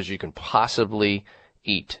much of it as you can possibly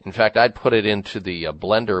eat. In fact, I'd put it into the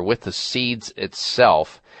blender with the seeds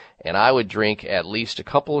itself, and I would drink at least a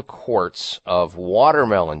couple of quarts of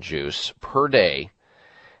watermelon juice per day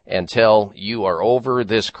until you are over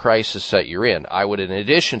this crisis that you're in. I would, in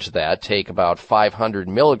addition to that, take about 500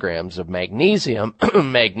 milligrams of magnesium,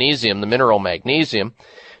 the mineral magnesium,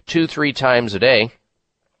 2-3 times a day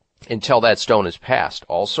until that stone is passed.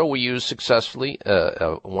 Also, we use successfully,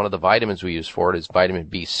 one of the vitamins we use for it is vitamin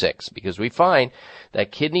B6, because we find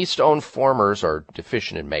that kidney stone formers are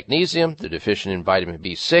deficient in magnesium, they're deficient in vitamin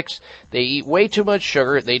B6, they eat way too much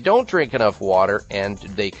sugar, they don't drink enough water, and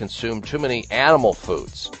they consume too many animal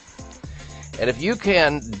foods. And if you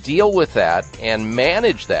can deal with that and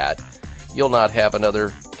manage that, you'll not have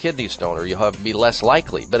another kidney stone, or you'll be less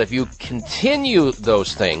likely. But if you continue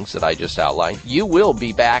those things that I just outlined, you will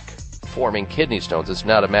be back forming kidney stones. It's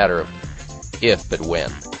not a matter of if, but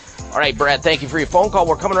when. All right, Brad, thank you for your phone call.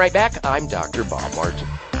 We're coming right back. I'm Dr. Bob Martin.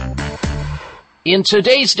 In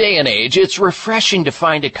today's day and age, it's refreshing to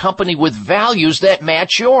find a company with values that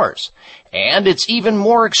match yours. And it's even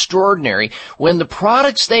more extraordinary when the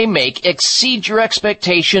products they make exceed your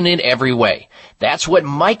expectation in every way. That's what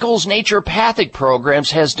Michael's Naturopathic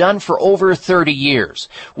Programs has done for over 30 years.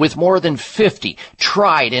 With more than 50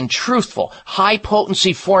 tried and truthful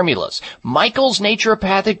high-potency formulas, Michael's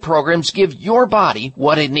Naturopathic Programs give your body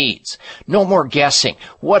what it needs. No more guessing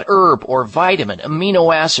what herb or vitamin,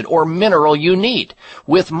 amino acid, or mineral you need.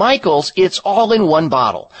 With Michael's, it's all in one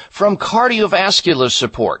bottle. From cardiovascular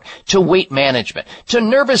support to weight management to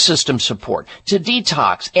nervous system support to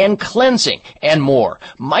detox and cleansing and more.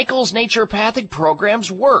 Michael's Naturopathic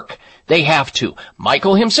Programs work. They have to.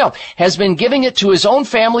 Michael himself has been giving it to his own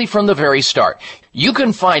family from the very start. You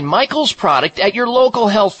can find Michael's product at your local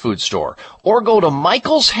health food store or go to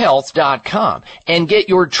michaelshealth.com and get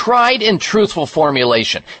your tried and truthful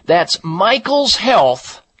formulation. That's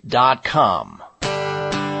michaelshealth.com.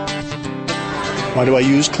 Why do I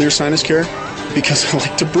use Clear Sinus Care? Because I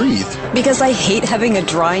like to breathe. Because I hate having a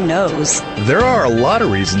dry nose. There are a lot of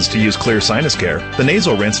reasons to use Clear Sinus Care, the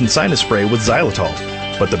nasal rinse and sinus spray with xylitol.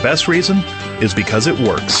 But the best reason? is because it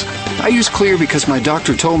works. I use Xlear because my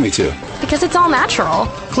doctor told me to. Because it's all natural.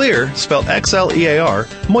 Xlear, spelled Xlear,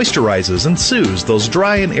 moisturizes and soothes those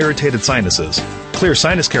dry and irritated sinuses. Xlear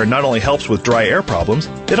Sinus Care not only helps with dry air problems,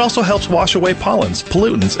 it also helps wash away pollens,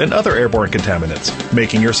 pollutants, and other airborne contaminants,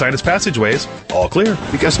 making your sinus passageways all clear.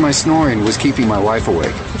 Because my snoring was keeping my wife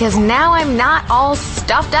awake. Because now I'm not all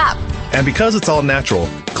stuffed up. And because it's all natural,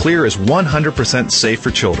 Xlear is 100% safe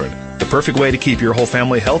for children. The perfect way to keep your whole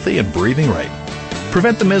family healthy and breathing right.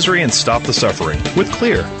 Prevent the misery and stop the suffering with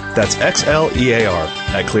Xlear. That's Xlear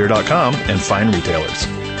at Xlear.com and fine retailers.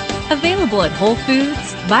 Available at Whole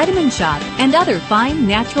Foods, Vitamin Shop, and other fine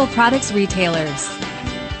natural products retailers.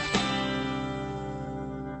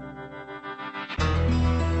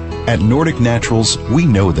 At Nordic Naturals, we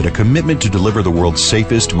know that a commitment to deliver the world's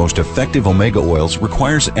safest, most effective omega oils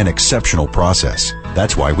requires an exceptional process.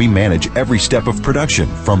 That's why we manage every step of production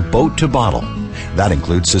from boat to bottle. That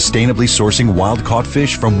includes sustainably sourcing wild-caught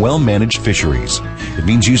fish from well-managed fisheries. It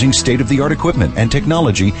means using state-of-the-art equipment and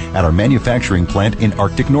technology at our manufacturing plant in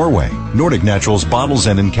Arctic Norway. Nordic Naturals bottles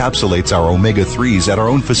and encapsulates our omega-3s at our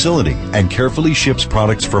own facility and carefully ships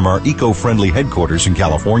products from our eco-friendly headquarters in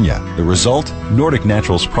California. The result? Nordic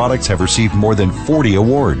Naturals products have received more than 40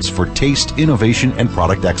 awards for taste, innovation, and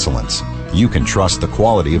product excellence. You can trust the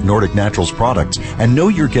quality of Nordic Naturals products and know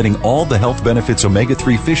you're getting all the health benefits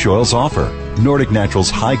omega-3 fish oils offer. Nordic Naturals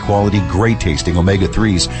high-quality, great-tasting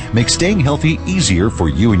omega-3s make staying healthy easier for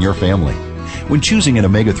you and your family. When choosing an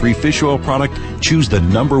omega-3 fish oil product, choose the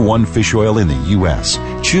 #1 fish oil in the U.S.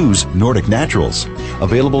 Choose Nordic Naturals.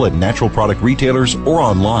 Available at natural product retailers or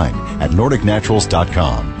online at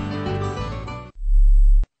NordicNaturals.com.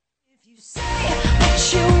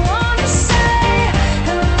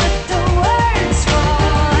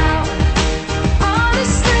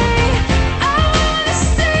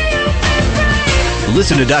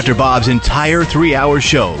 Listen to Dr. Bob's entire 3-hour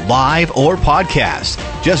show, live or podcast.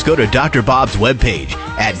 Just go to Dr. Bob's webpage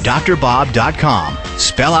at drbob.com.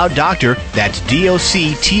 Spell out doctor, that's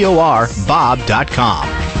DOCTOR, Bob.com.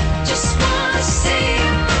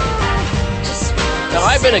 Now,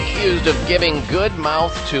 I've been accused of giving good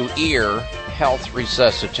mouth-to-ear health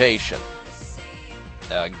resuscitation.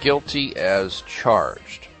 Guilty as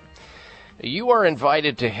charged. You are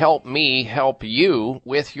invited to help me help you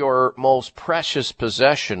with your most precious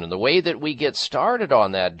possession. And the way that we get started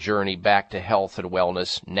on that journey back to health and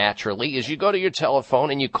wellness naturally is you go to your telephone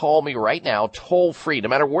and you call me right now, toll free. No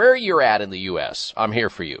matter where you're at in the U.S., I'm here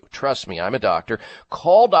for you. Trust me, I'm a doctor.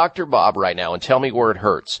 Call Dr. Bob right now and tell me where it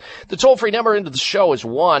hurts. The toll-free number into the show is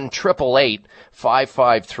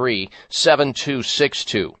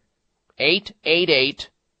 1-888-553-7262.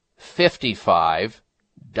 888-55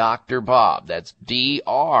 Dr. Bob. That's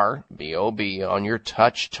D-R-B-O-B on your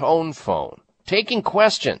touch tone phone. Taking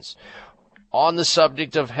questions on the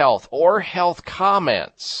subject of health or health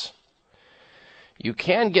comments. You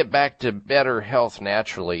can get back to better health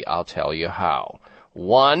naturally. I'll tell you how.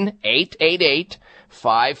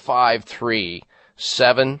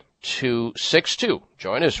 1-888-553-7262.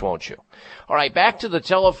 Join us, won't you? All right, back to the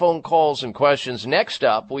telephone calls and questions. Next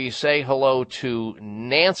up, we say hello to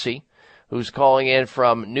Nancy, who's calling in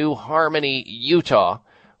from New Harmony, Utah.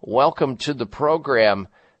 Welcome to the program,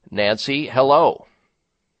 Nancy. Hello.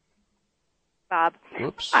 Bob.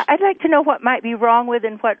 Oops. I'd like to know what might be wrong with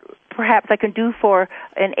and what perhaps I can do for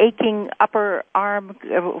an aching upper arm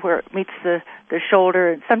where it meets the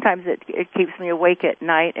shoulder. And sometimes it keeps me awake at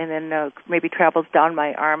night and then maybe travels down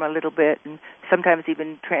my arm a little bit and sometimes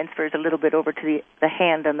even transfers a little bit over to the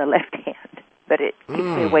hand on the left hand. But it keeps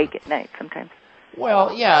me awake at night sometimes.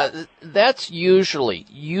 Well, yeah, that's usually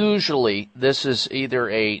this is either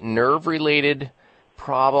a nerve-related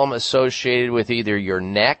problem associated with either your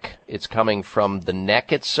neck, it's coming from the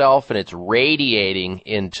neck itself and it's radiating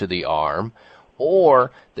into the arm,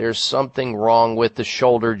 or there's something wrong with the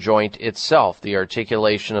shoulder joint itself, the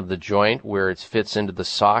articulation of the joint where it fits into the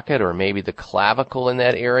socket or maybe the clavicle in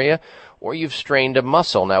that area, or you've strained a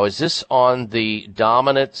muscle. Now, is this on the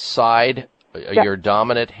dominant side? Your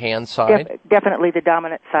dominant hand side? Definitely the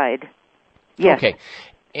dominant side. Yes. Okay.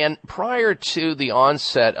 And prior to the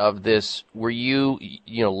onset of this, were you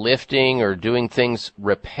lifting or doing things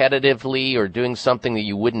repetitively or doing something that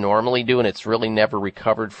you wouldn't normally do and it's really never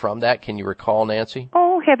recovered from that? Can you recall, Nancy?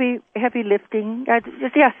 Oh, heavy lifting.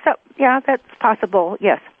 Yes, that's possible,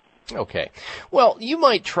 yes. Okay. Well, you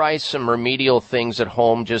might try some remedial things at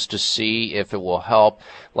home just to see if it will help,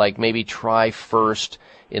 like maybe try first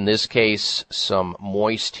In this case, some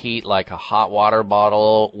moist heat, like a hot water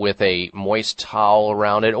bottle with a moist towel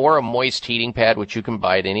around it, or a moist heating pad, which you can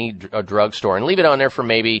buy at any drugstore, and leave it on there for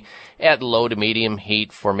maybe at low to medium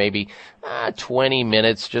heat for maybe 20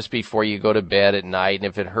 minutes just before you go to bed at night. And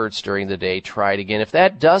if it hurts during the day, try it again. If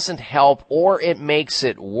that doesn't help or it makes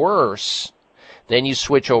it worse, then you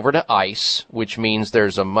switch over to ice, which means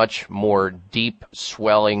there's a much more deep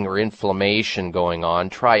swelling or inflammation going on.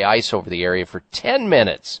 Try ice over the area for 10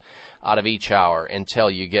 minutes out of each hour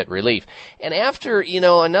until you get relief. And after,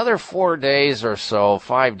 another 4 days or so,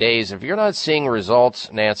 5 days, if you're not seeing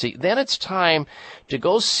results, Nancy, then it's time to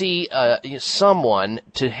go see someone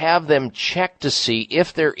to have them check to see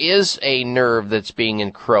if there is a nerve that's being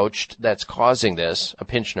encroached that's causing this, a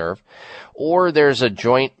pinched nerve, or there's a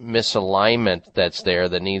joint misalignment that's there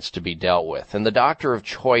that needs to be dealt with. And the doctor of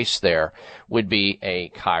choice there would be a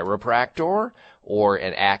chiropractor or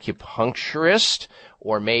an acupuncturist,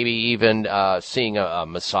 or maybe even seeing a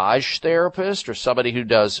massage therapist or somebody who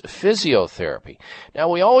does physiotherapy. Now,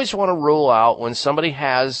 we always want to rule out when somebody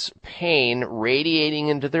has pain radiating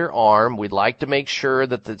into their arm. We'd like to make sure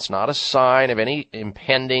that it's not a sign of any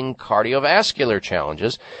impending cardiovascular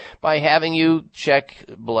challenges by having you check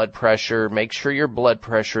blood pressure, make sure your blood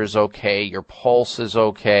pressure is okay, your pulse is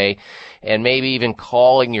okay, and maybe even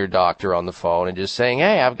calling your doctor on the phone and just saying,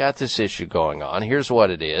 hey, I've got this issue going on. Here's what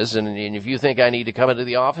it is. And if you think I need to come into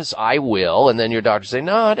the office, I will. And then your doctor say,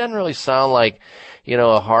 no, it doesn't really sound like,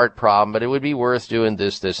 a heart problem, but it would be worth doing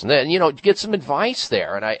this, and that. Get some advice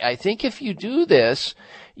there. And I think if you do this,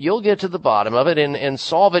 you'll get to the bottom of it and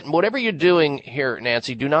solve it. And whatever you're doing here,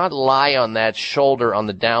 Nancy, do not lie on that shoulder on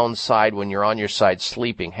the downside when you're on your side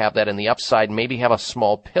sleeping. Have that in the upside. Maybe have a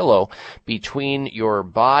small pillow between your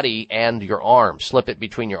body and your arm. Slip it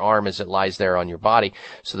between your arm as it lies there on your body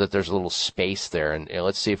so that there's a little space there. And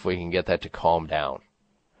let's see if we can get that to calm down.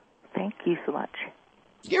 Thank you so much.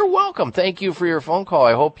 You're welcome. Thank you for your phone call.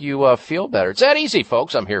 I hope you feel better. It's that easy,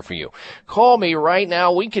 folks. I'm here for you. Call me right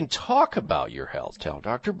now. We can talk about your health. Tell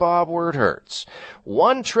Dr. Bob where it hurts.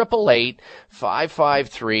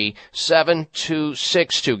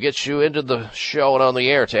 1-888-553-7262 gets you into the show and on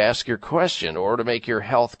the air to ask your question or to make your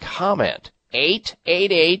health comment.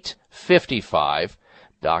 888-55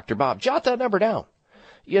 Dr. Bob. Jot that number down.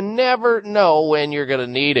 You never know when you're going to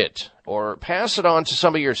need it. Or pass it on to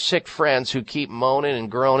some of your sick friends who keep moaning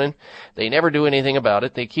and groaning. They never do anything about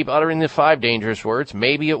it. They keep uttering the 5 dangerous words.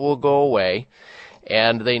 Maybe it will go away.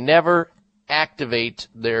 And they never activate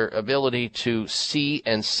their ability to see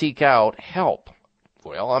and seek out help.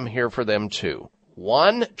 Well, I'm here for them too.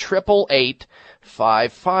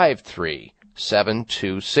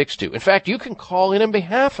 1-888-553-7262. In fact, you can call in on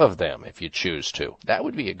behalf of them if you choose to. That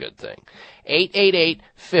would be a good thing.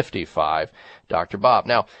 888-55 Dr. Bob.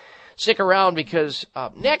 Now, stick around because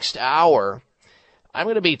next hour, I'm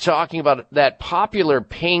going to be talking about that popular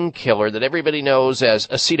painkiller that everybody knows as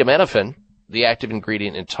acetaminophen, the active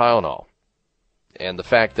ingredient in Tylenol, and the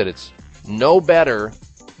fact that it's no better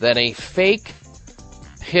than a fake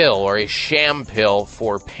pill or a sham pill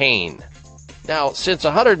for pain. Now, since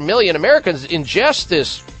 100 million Americans ingest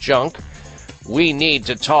this junk, we need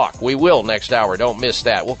to talk. We will next hour. Don't miss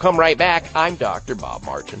that. We'll come right back. I'm Dr. Bob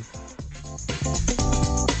Martin.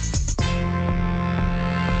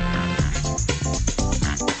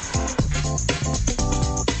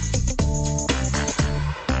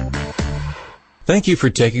 Thank you for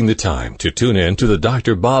taking the time to tune in to the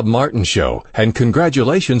Dr. Bob Martin Show, and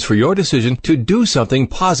congratulations for your decision to do something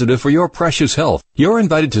positive for your precious health. You're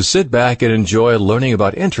invited to sit back and enjoy learning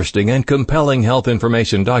about interesting and compelling health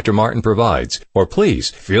information Dr. Martin provides. Or please,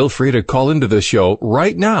 feel free to call into the show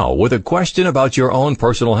right now with a question about your own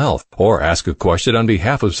personal health, or ask a question on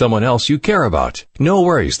behalf of someone else you care about. No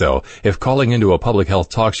worries, though. If calling into a public health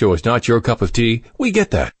talk show is not your cup of tea, we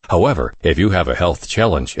get that. However, if you have a health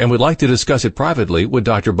challenge and would like to discuss it privately with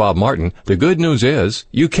Dr. Bob Martin, the good news is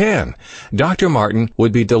you can. Dr. Martin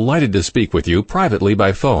would be delighted to speak with you privately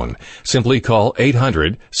by phone. Simply call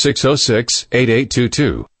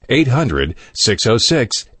 800-606-8822.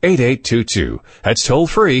 800-606-8822. That's toll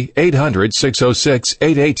free,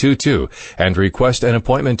 800-606-8822, and request an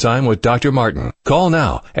appointment time with Dr. Martin. Call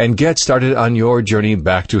now and get started on your journey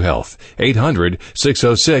back to health.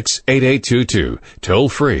 800-606-8822. Toll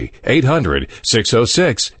free,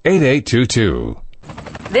 800-606-8822.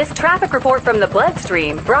 This traffic report from the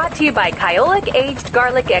bloodstream brought to you by Kyolic Aged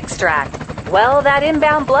Garlic Extract. Well, that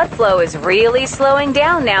inbound blood flow is really slowing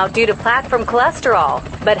down now due to plaque from cholesterol,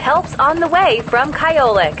 but help's on the way from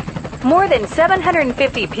Kyolic. More than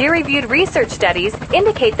 750 peer-reviewed research studies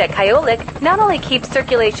indicate that Kyolic not only keeps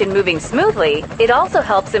circulation moving smoothly, it also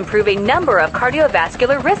helps improve a number of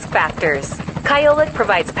cardiovascular risk factors. Kyolic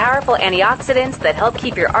provides powerful antioxidants that help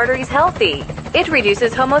keep your arteries healthy. It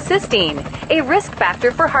reduces homocysteine, a risk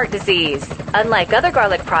factor for heart disease. Unlike other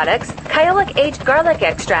garlic products, Kyolic aged garlic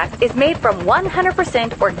extract is made from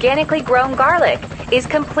 100% organically grown garlic, is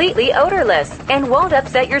completely odorless, and won't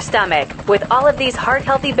upset your stomach. With all of these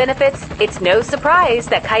heart-healthy benefits, it's no surprise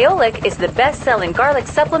that Kyolic is the best-selling garlic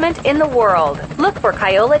supplement in the world. Look for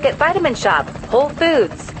Kyolic at Vitamin Shop, Whole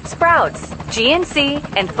Foods, Sprouts,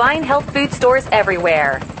 GNC, and fine health food stores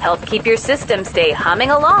everywhere. Help keep your system stay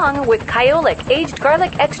humming along with Kyolic aged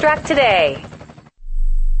garlic extract today.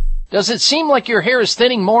 Does it seem like your hair is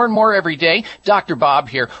thinning more and more every day? Dr. Bob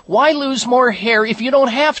here. Why lose more hair if you don't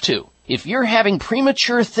have to? If you're having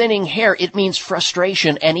premature thinning hair, it means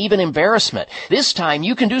frustration and even embarrassment. This time,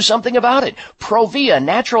 you can do something about it. Provia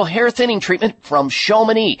natural hair thinning treatment from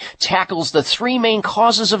Chamonix tackles the 3 main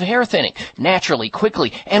causes of hair thinning naturally,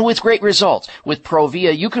 quickly, and with great results. With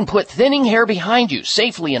Provia, you can put thinning hair behind you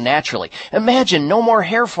safely and naturally. Imagine no more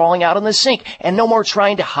hair falling out in the sink and no more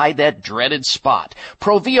trying to hide that dreaded spot.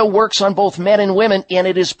 Provia works on both men and women, and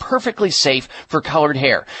it is perfectly safe for colored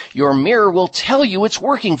hair. Your mirror will tell you it's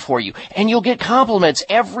working for you, and you'll get compliments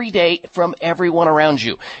every day from everyone around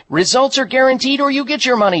you. Results are guaranteed or you get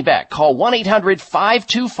your money back. Call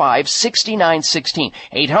 1-800-525-6916.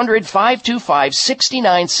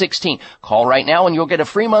 800-525-6916. Call right now and you'll get a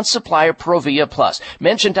free month supply of Provia Plus.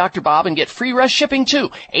 Mention Dr. Bob and get free rush shipping too.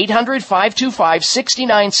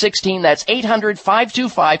 800-525-6916. That's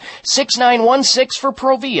 800-525-6916 for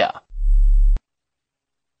Provia.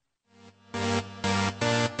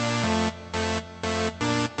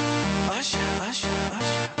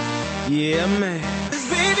 Yeah, man.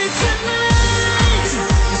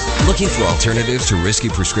 Looking for alternatives to risky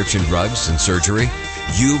prescription drugs and surgery?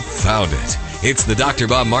 You found it. It's the Dr.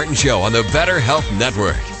 Bob Martin Show on the Better Health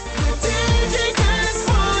Network.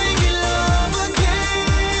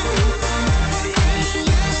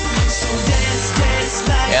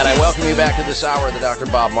 And I welcome you back to this hour of the Dr.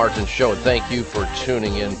 Bob Martin Show, and thank you for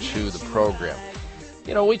tuning into the program.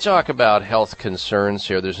 You know, we talk about health concerns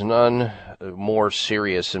here. There's none more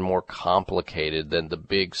serious and more complicated than the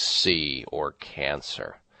big C, or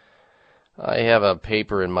cancer. I have a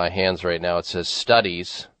paper in my hands right now. It says,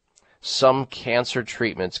 studies, some cancer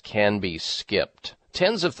treatments can be skipped.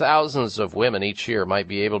 Tens of thousands of women each year might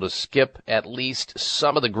be able to skip at least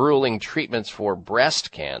some of the grueling treatments for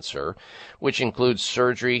breast cancer, which includes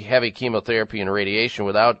surgery, heavy chemotherapy, and radiation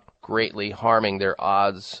without greatly harming their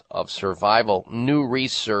odds of survival, new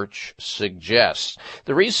research suggests.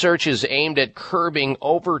 The research is aimed at curbing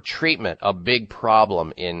over-treatment, a big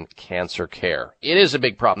problem in cancer care. It is a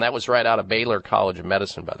big problem. That was right out of Baylor College of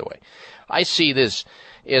Medicine, by the way. I see this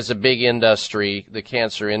as a big industry, the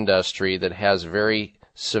cancer industry, that has very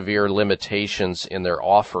severe limitations in their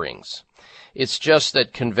offerings. It's just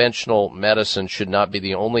that conventional medicine should not be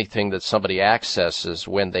the only thing that somebody accesses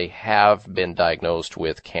when they have been diagnosed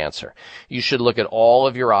with cancer. You should look at all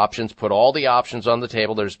of your options, put all the options on the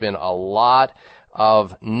table. There's been a lot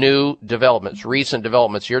of new developments, recent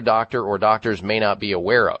developments your doctor or doctors may not be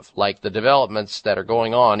aware of, like the developments that are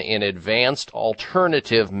going on in advanced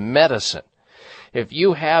alternative medicine. If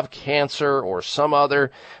you have cancer or some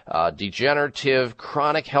other degenerative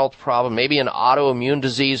chronic health problem, maybe an autoimmune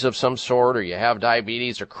disease of some sort, or you have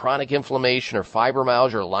diabetes or chronic inflammation or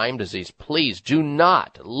fibromyalgia or Lyme disease, please do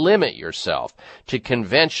not limit yourself to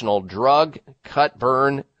conventional drug, cut,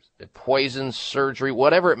 burn, poison, surgery,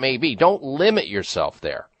 whatever it may be. Don't limit yourself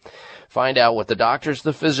there. Find out what the doctors,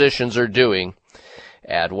 the physicians are doing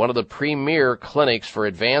at one of the premier clinics for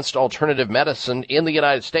advanced alternative medicine in the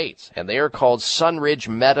United States, and they are called Sunridge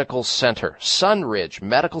Medical Center. Sunridge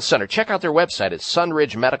Medical Center. Check out their website at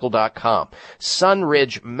sunridgemedical.com,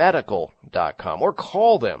 sunridgemedical.com, or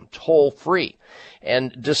call them toll free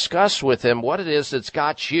and discuss with them what it is that's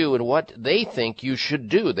got you and what they think you should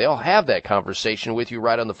do. They'll have that conversation with you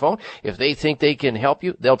right on the phone. If they think they can help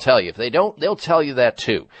you, they'll tell you. If they don't, they'll tell you that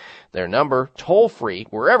too. Their number, toll-free,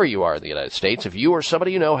 wherever you are in the United States. If you or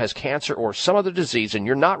somebody you know has cancer or some other disease and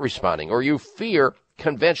you're not responding, or you fear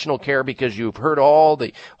conventional care because you've heard all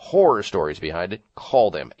the horror stories behind it, call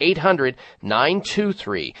them.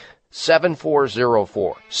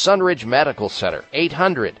 800-923-7404. Sunridge Medical Center.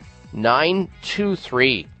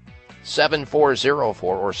 800-923-7404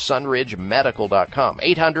 or sunridgemedical.com.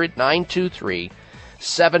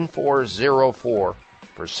 800-923-7404 for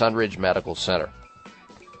Sunridge Medical Center.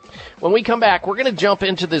 When we come back, we're going to jump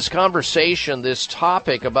into this conversation, this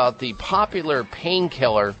topic about the popular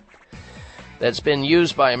painkiller that's been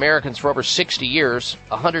used by Americans for over 60 years.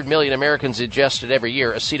 100 million Americans ingest it every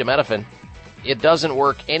year, acetaminophen. It doesn't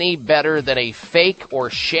work any better than a fake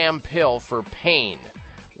or sham pill for pain.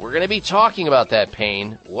 We're going to be talking about that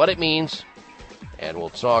pain, what it means, and we'll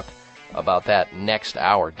talk about that next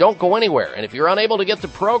hour. Don't go anywhere. And if you're unable to get the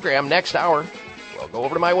program next hour, well, go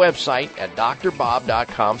over to my website at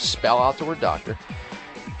drbob.com, spell out the word doctor.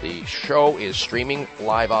 The show is streaming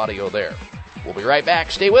live audio there. We'll be right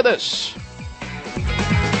back. Stay with us.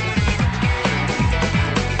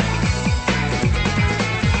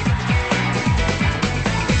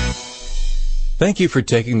 Thank you for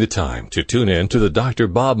taking the time to tune in to the Dr.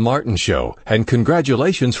 Bob Martin Show, and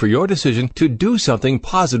congratulations for your decision to do something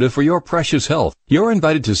positive for your precious health. You're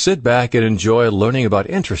invited to sit back and enjoy learning about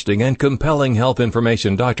interesting and compelling health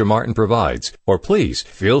information Dr. Martin provides. Or please,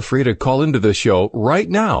 feel free to call into the show right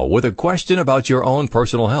now with a question about your own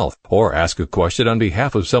personal health, or ask a question on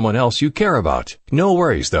behalf of someone else you care about. No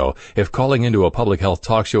worries, though. If calling into a public health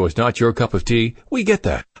talk show is not your cup of tea, we get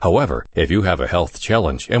that. However, if you have a health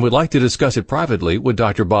challenge and would like to discuss it privately with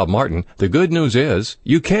Dr. Bob Martin, the good news is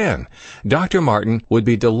you can. Dr. Martin would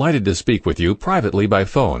be delighted to speak with you privately by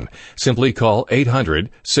phone. Simply call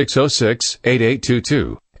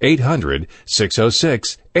 800-606-8822.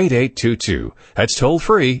 800-606-8822. That's toll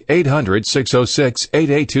free,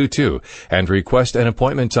 800-606-8822, and request an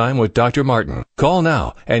appointment time with Dr. Martin. Call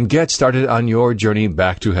now and get started on your journey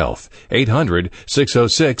back to health.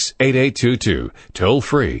 800-606-8822. Toll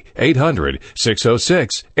free,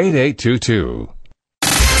 800-606-8822.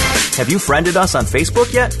 Have you friended us on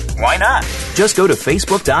Facebook yet? Why not? Just go to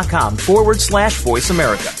facebook.com/Voice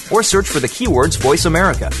America or search for the keywords Voice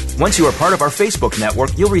America. Once you are part of our Facebook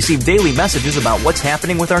network, you'll receive daily messages about what's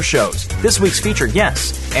happening with our shows, this week's featured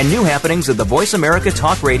guests, and new happenings at the Voice America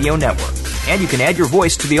Talk Radio Network. And you can add your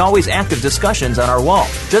voice to the always active discussions on our wall.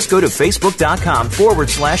 Just go to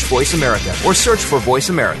facebook.com/Voice America or search for Voice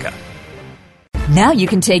America. Now you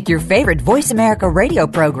can take your favorite Voice America radio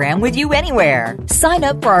program with you anywhere. Sign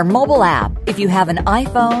up for our mobile app if you have an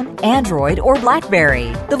iPhone, Android, or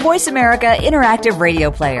BlackBerry. The Voice America Interactive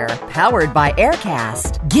Radio Player, powered by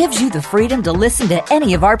Aircast, gives you the freedom to listen to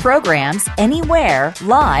any of our programs, anywhere,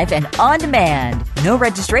 live and on demand. No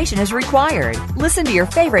registration is required. Listen to your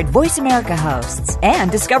favorite Voice America hosts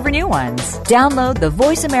and discover new ones. Download the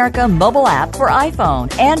Voice America mobile app for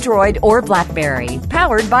iPhone, Android, or BlackBerry,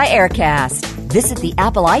 powered by Aircast. Visit the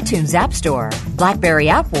Apple iTunes App Store, BlackBerry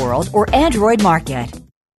App World, or Android Market.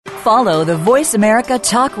 Follow the Voice America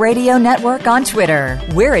Talk Radio Network on Twitter.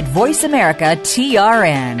 We're at Voice America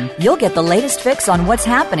TRN. You'll get the latest fix on what's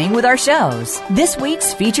happening with our shows, this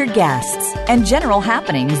week's featured guests, and general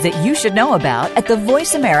happenings that you should know about at the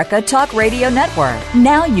Voice America Talk Radio Network.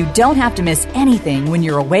 Now you don't have to miss anything when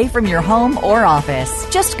you're away from your home or office.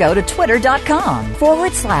 Just go to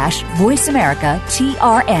twitter.com/Voice America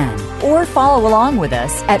TRN or follow along with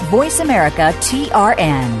us at Voice America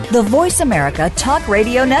TRN, the Voice America Talk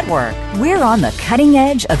Radio Network. We're on the cutting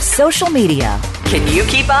edge of social media. Can you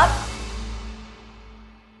keep up?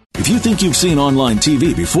 If you think you've seen online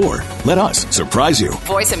TV before, let us surprise you.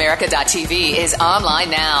 VoiceAmerica.tv is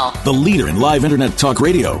online now. The leader in live internet talk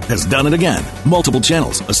radio has done it again. Multiple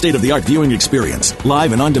channels, a state-of-the-art viewing experience,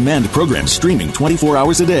 live and on-demand programs streaming 24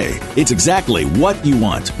 hours a day. It's exactly what you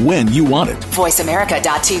want, when you want it.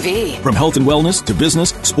 VoiceAmerica.tv. From health and wellness to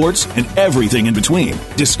business, sports, and everything in between.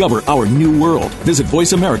 Discover our new world. Visit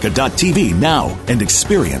VoiceAmerica.tv now and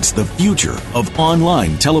experience the future of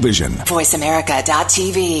online television.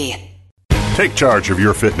 VoiceAmerica.tv. Take charge of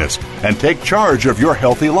your fitness and take charge of your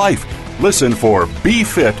healthy life. Listen for Be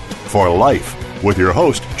Fit for Life with your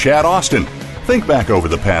host, Chad Austin. Think back over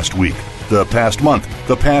the past week, the past month,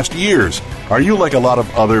 the past years. Are you like a lot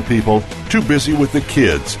of other people? Too busy with the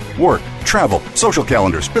kids, work, travel, social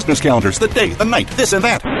calendars, business calendars, the day, the night, this and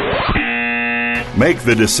that. Make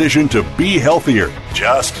the decision to be healthier.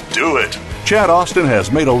 Just do it. Chad Austin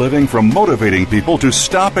has made a living from motivating people to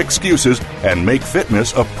stop excuses and make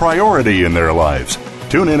fitness a priority in their lives.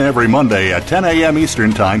 Tune in every Monday at 10 a.m.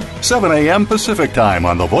 Eastern Time, 7 a.m. Pacific Time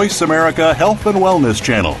on the Voice America Health and Wellness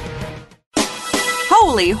Channel.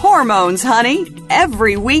 Holy hormones, honey!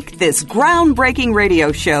 Every week, this groundbreaking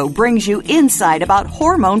radio show brings you insight about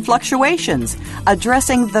hormone fluctuations,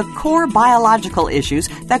 addressing the core biological issues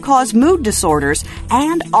that cause mood disorders,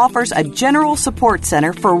 and offers a general support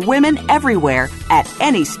center for women everywhere at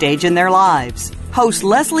any stage in their lives. Host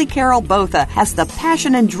Leslie Carol Botha has the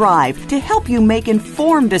passion and drive to help you make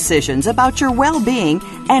informed decisions about your well-being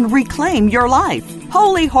and reclaim your life.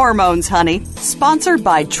 Holy Hormones, honey, sponsored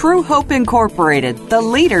by True Hope Incorporated, the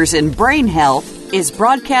leaders in brain health, is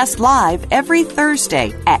broadcast live every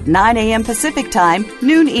Thursday at 9 a.m. Pacific Time,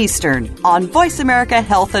 noon Eastern, on Voice America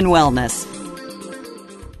Health and Wellness.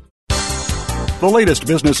 The latest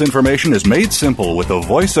business information is made simple with the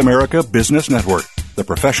Voice America Business Network. The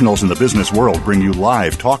professionals in the business world bring you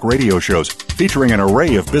live talk radio shows featuring an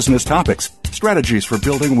array of business topics, strategies for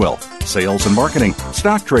building wealth, sales and marketing,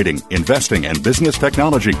 stock trading, investing, and business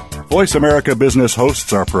technology. Voice America Business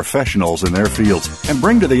hosts are professionals in their fields and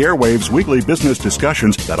bring to the airwaves weekly business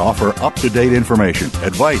discussions that offer up-to-date information,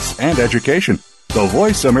 advice, and education. The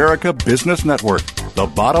Voice America Business Network, the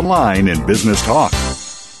bottom line in business talk.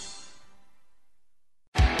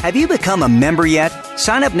 Have you become a member yet?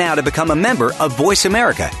 Sign up now to become a member of Voice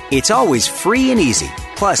America. It's always free and easy.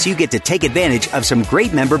 Plus, you get to take advantage of some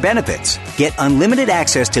great member benefits. Get unlimited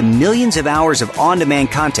access to millions of hours of on-demand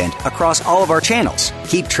content across all of our channels.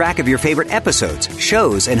 Keep track of your favorite episodes,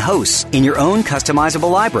 shows, and hosts in your own customizable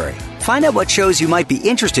library. Find out what shows you might be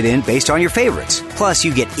interested in based on your favorites. Plus,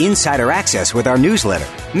 you get insider access with our newsletter.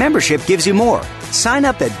 Membership gives you more. Sign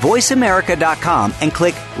up at voiceamerica.com and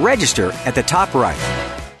click Register at the top right.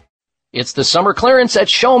 It's the summer clearance at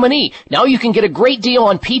Chamonix. Now you can get a great deal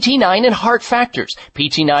on PT9 and Heart Factors.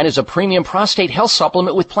 PT9 is a premium prostate health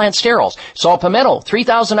supplement with plant sterols, saw palmetto,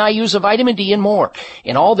 3,000 IUs of vitamin D, and more.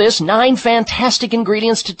 In all this, 9 fantastic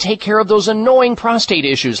ingredients to take care of those annoying prostate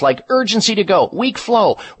issues like urgency to go, weak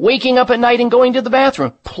flow, waking up at night and going to the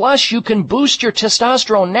bathroom. Plus, you can boost your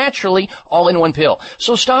testosterone naturally all in one pill.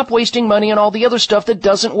 So stop wasting money on all the other stuff that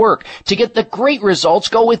doesn't work. To get the great results,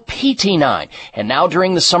 go with PT9. And now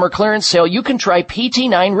during the summer clearance sale, you can try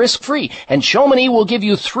PT9 risk-free, and Chamonix will give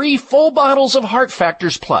you 3 full bottles of Heart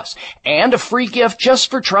Factors Plus and a free gift just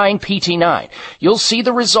for trying PT9. You'll see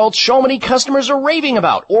the results Chamonix customers are raving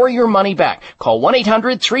about, or your money back. Call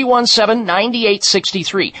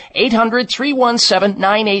 1-800-317-9863.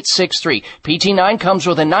 800-317-9863. PT9 comes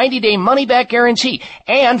with a 90-day money-back guarantee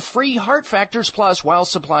and free Heart Factors Plus while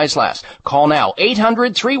supplies last. Call now,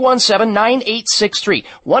 800-317-9863.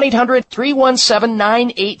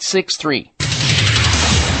 1-800-317-9863.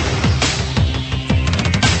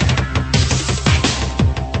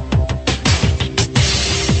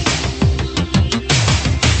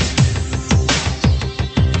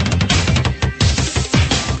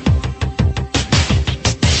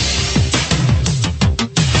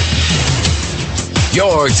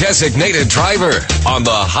 Your designated driver on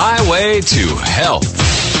the highway to health.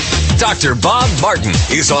 Dr. Bob Martin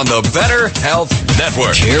is on the Better Health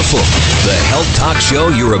Network. Careful. The health talk show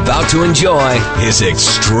you're about to enjoy is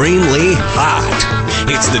extremely hot.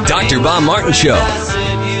 It's the Dr. Bob Martin Show.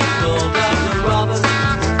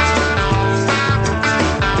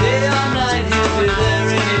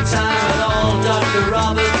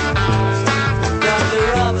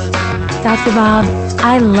 Dr. Bob,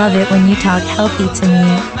 I love it when you talk healthy to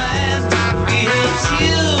me.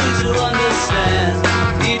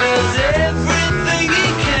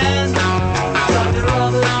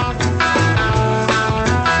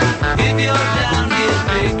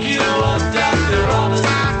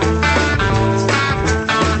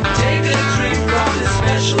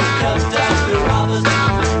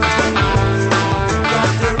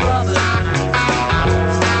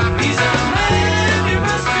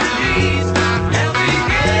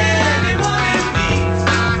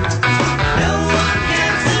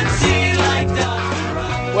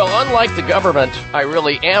 Unlike the government, I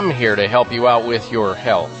really am here to help you out with your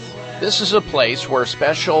health. This is a place where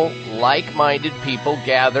special, like-minded people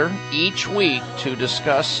gather each week to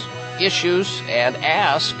discuss issues and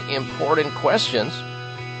ask important questions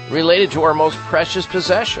related to our most precious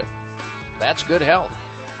possession. That's good health.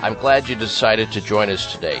 I'm glad you decided to join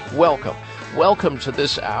us today. Welcome. Welcome to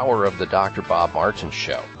this hour of the Dr. Bob Martin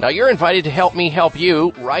Show. Now, you're invited to help me help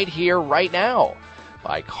you right here, right now,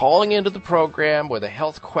 by calling into the program with a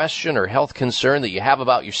health question or health concern that you have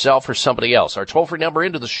about yourself or somebody else. Our toll-free number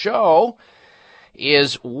into the show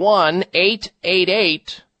is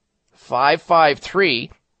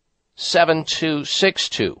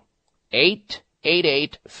 1-888-553-7262.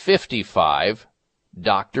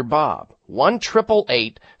 888-55-Dr. Bob.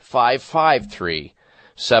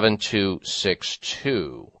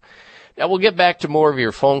 1-888-553-7262. Now, we'll get back to more of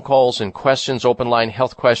your phone calls and questions, open line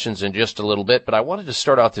health questions in just a little bit, but I wanted to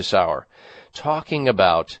start out this hour talking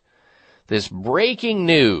about this breaking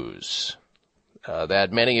news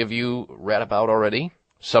that many of you read about already.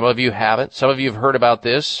 Some of you haven't. Some of you have heard about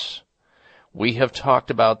this. We have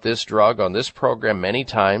talked about this drug on this program many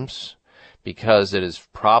times because it is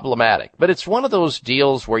problematic. But it's one of those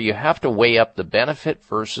deals where you have to weigh up the benefit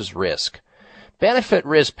versus risk.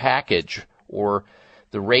 Benefit-risk package, or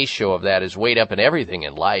the ratio of that is weighed up in everything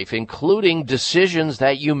in life, including decisions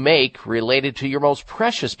that you make related to your most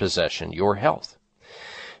precious possession, your health.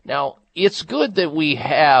 Now, it's good that we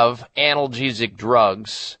have analgesic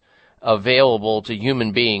drugs available to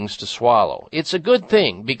human beings to swallow. It's a good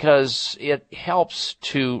thing because it helps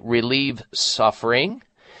to relieve suffering.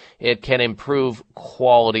 It can improve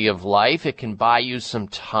quality of life. It can buy you some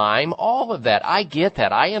time. All of that. I get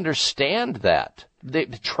that. I understand that. The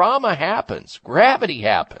trauma happens. Gravity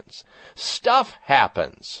happens. Stuff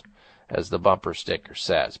happens, as the bumper sticker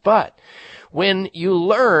says. But when you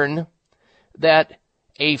learn that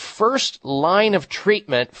a first line of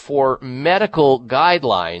treatment for medical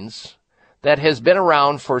guidelines that has been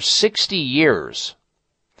around for 60 years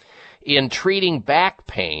in treating back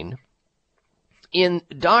pain, in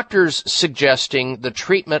doctors suggesting the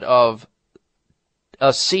treatment of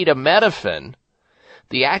acetaminophen,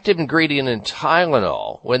 the active ingredient in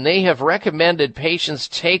Tylenol, when they have recommended patients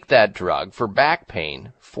take that drug for back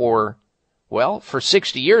pain for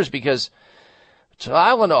 60 years, because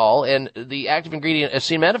Tylenol and the active ingredient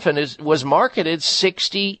acetaminophen was marketed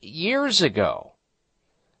 60 years ago.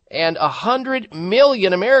 And 100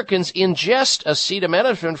 million Americans ingest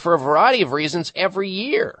acetaminophen for a variety of reasons every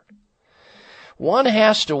year. One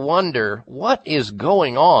has to wonder what is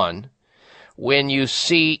going on when you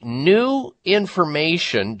see new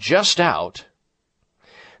information just out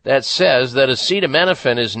that says that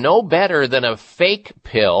acetaminophen is no better than a fake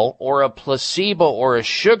pill or a placebo or a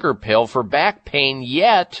sugar pill for back pain,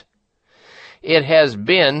 yet it has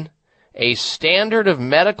been a standard of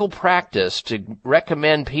medical practice to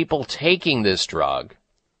recommend people taking this drug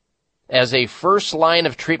as a first line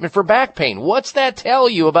of treatment for back pain. What's that tell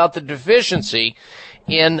you about the deficiency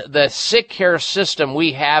in the sick care system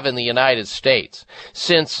we have in the United States?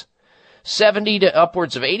 Since 70 to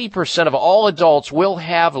upwards of 80% of all adults will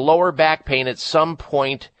have lower back pain at some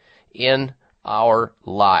point in our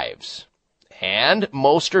lives. And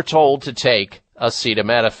most are told to take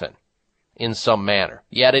acetaminophen in some manner.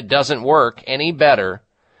 Yet it doesn't work any better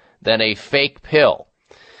than a fake pill.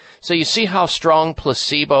 So you see how strong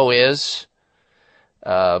placebo is?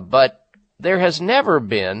 But there has never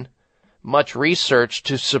been much research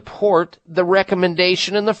to support the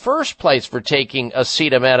recommendation in the first place for taking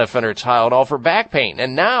acetaminophen or Tylenol for back pain.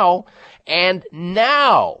 And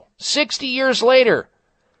now, 60 years later,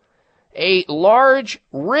 a large,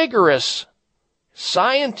 rigorous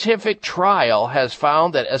scientific trial has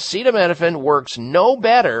found that acetaminophen works no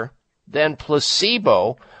better than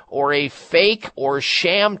placebo or a fake or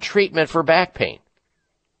sham treatment for back pain.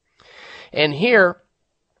 And here,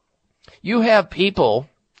 you have people,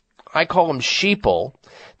 I call them sheeple,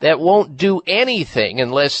 that won't do anything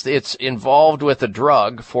unless it's involved with a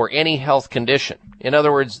drug for any health condition. In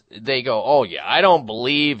other words, they go, oh yeah, I don't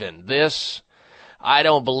believe in this, I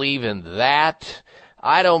don't believe in that,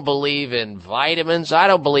 I don't believe in vitamins, I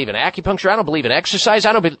don't believe in acupuncture, I don't believe in exercise,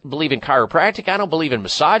 I don't believe in chiropractic, I don't believe in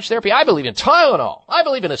massage therapy, I believe in Tylenol, I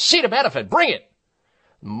believe in acetaminophen, bring it.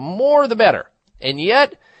 More the better. And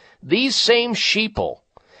yet, these same sheeple,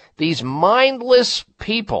 these mindless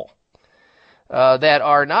people that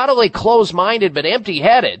are not only closed-minded but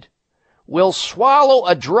empty-headed, will swallow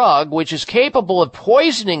a drug which is capable of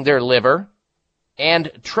poisoning their liver.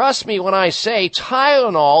 And trust me when I say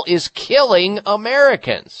Tylenol is killing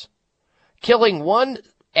Americans, killing one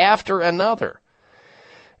after another.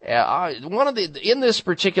 In this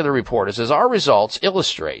particular report, it says our results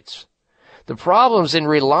illustrates the problems in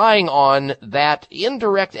relying on that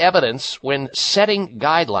indirect evidence when setting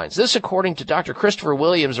guidelines. This, according to Dr. Christopher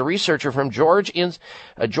Williams, a researcher from George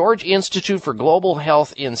Institute for Global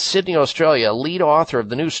Health in Sydney, Australia, lead author of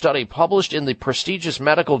the new study published in the prestigious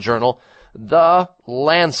medical journal The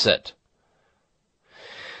Lancet.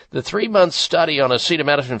 The 3-month study on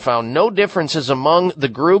acetaminophen found no differences among the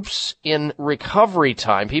groups in recovery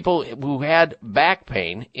time, people who had back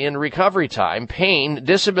pain in recovery time, pain,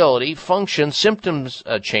 disability, function, symptoms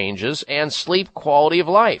changes, and sleep quality of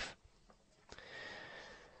life.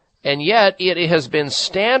 And yet it has been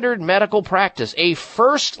standard medical practice, a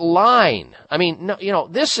first line. I mean, no,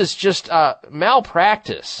 this is just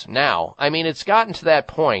malpractice now. I mean, it's gotten to that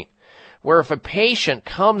point where if a patient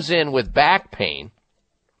comes in with back pain,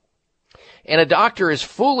 and a doctor is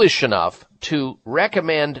foolish enough to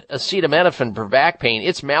recommend acetaminophen for back pain,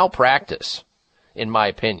 it's malpractice, in my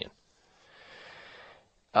opinion.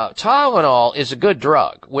 Tylenol is a good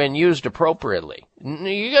drug when used appropriately.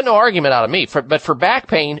 You get no argument out of me, but for back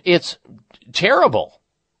pain, it's terrible.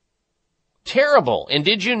 Terrible. And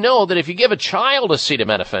did you know that if you give a child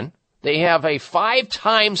acetaminophen, they have a 5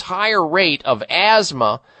 times higher rate of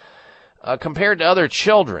asthma compared to other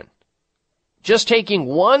children? Just taking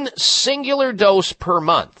one singular dose per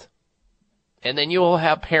month. And then you will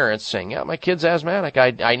have parents saying, yeah, my kid's asthmatic.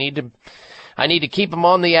 I need to keep him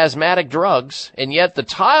on the asthmatic drugs. And yet the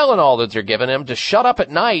Tylenol that they're giving him to shut up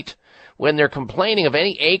at night when they're complaining of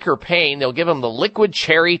any ache or pain, they'll give them the liquid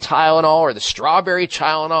cherry Tylenol or the strawberry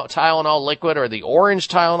Tylenol liquid or the orange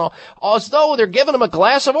Tylenol, as though they're giving them a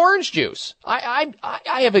glass of orange juice. I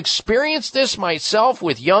have experienced this myself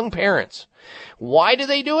with young parents. Why do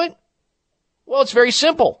they do it? Well, it's very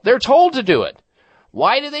simple. They're told to do it.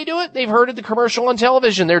 Why do they do it? They've heard of the commercial on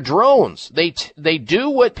television. They're drones. They do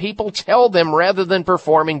what people tell them rather than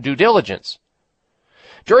performing due diligence.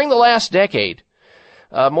 During the last decade,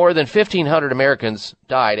 more than 1,500 Americans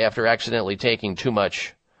died after accidentally taking too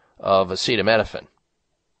much of acetaminophen.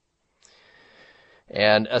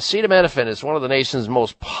 And acetaminophen is one of the nation's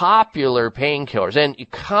most popular painkillers, and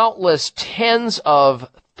countless tens of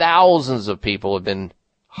thousands of people have been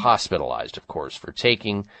hospitalized, of course, for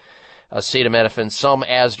taking acetaminophen, some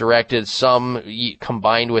as directed, some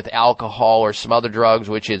combined with alcohol or some other drugs,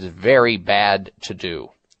 which is very bad to do.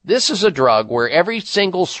 This is a drug where every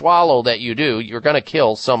single swallow that you do, you're going to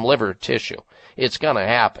kill some liver tissue. It's going to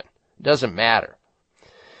happen. It doesn't matter.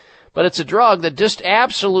 But it's a drug that just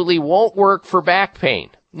absolutely won't work for back pain.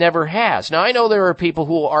 Never has. Now, I know there are people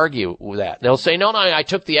who will argue with that. They'll say, no, I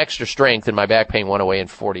took the extra strength and my back pain went away in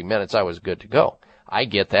 40 minutes. I was good to go. I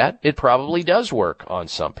get that. It probably does work on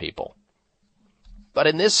some people. But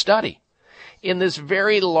in this study, in this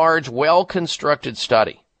very large, well-constructed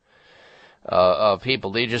study of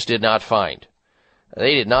people, they just did not find.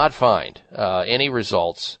 They did not find any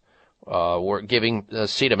results were giving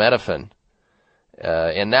acetaminophen.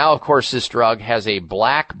 And now, of course, this drug has a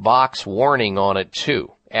black box warning on it,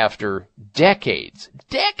 too. After decades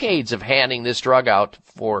of handing this drug out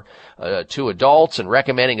to adults and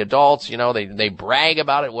recommending adults, they brag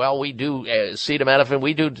about it. Well, we do acetaminophen.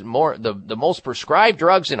 We do more the most prescribed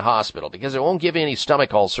drugs in hospital because it won't give you any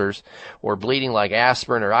stomach ulcers or bleeding like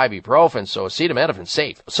aspirin or ibuprofen. So acetaminophen's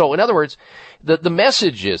safe. So in other words, the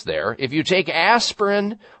message is there. If you take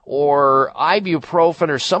aspirin or ibuprofen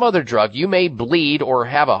or some other drug, you may bleed or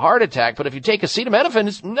have a heart attack. But if you take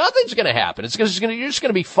acetaminophen, nothing's going to happen. You're just going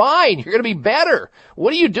to be fine. You're going to be better.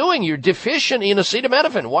 What are you doing? You're deficient in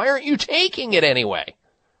acetaminophen. Why aren't you taking it anyway?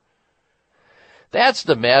 That's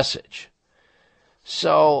the message.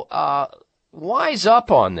 So, wise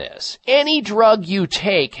up on this. Any drug you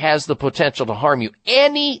take has the potential to harm you.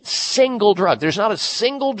 Any single drug. There's not a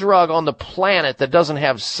single drug on the planet that doesn't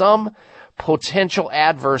have some potential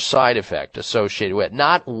adverse side effect associated with it.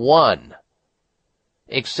 Not one.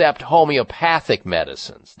 Except homeopathic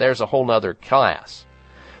medicines. There's a whole nother class.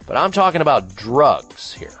 But I'm talking about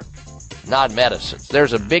drugs here, not medicines.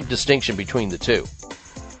 There's a big distinction between the two.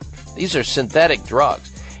 These are synthetic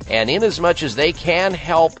drugs. And inasmuch as they can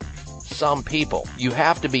help some people, you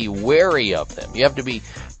have to be wary of them. You have to be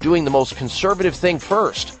doing the most conservative thing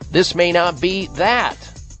first. This may not be that.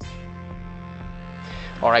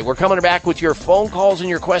 All right, we're coming back with your phone calls and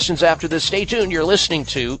your questions after this. Stay tuned. You're listening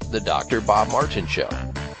to The Dr. Bob Martin Show.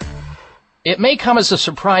 It may come as a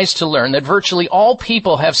surprise to learn that virtually all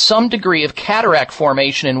people have some degree of cataract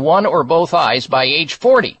formation in one or both eyes by age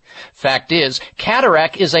 40. Fact is,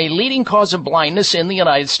 cataract is a leading cause of blindness in the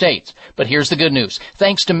United States. But here's the good news.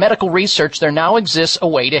 Thanks to medical research, there now exists a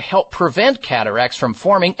way to help prevent cataracts from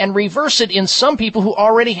forming and reverse it in some people who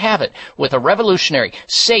already have it with a revolutionary,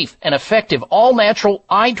 safe, and effective all-natural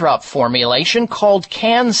eye drop formulation called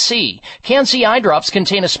Can-C. Can-C eye drops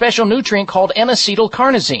contain a special nutrient called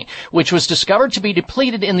N-acetylcarnosine, which was discovered to be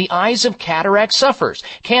depleted in the eyes of cataract sufferers.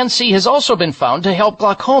 Can-C has also been found to help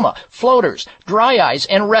glaucoma, floaters, dry eyes,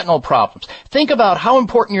 and retinal problems. Think about how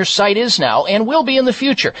important your sight is now and will be in the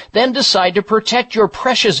future. Then decide to protect your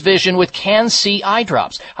precious vision with Can-C eye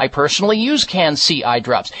drops. I personally use Can-C eye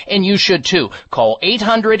drops, and you should too. Call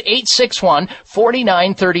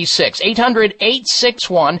 800-861-4936.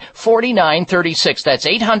 800-861-4936. That's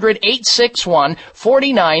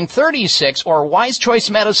 800-861-4936 or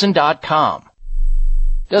wisechoicemedicine.com.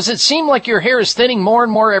 Does it seem like your hair is thinning more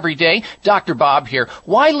and more every day? Dr. Bob here.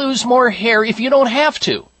 Why lose more hair if you don't have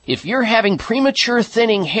to? If you're having premature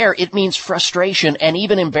thinning hair, it means frustration and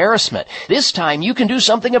even embarrassment. This time, you can do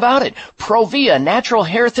something about it. Provia natural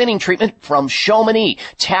hair thinning treatment from Chamonix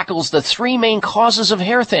tackles the three main causes of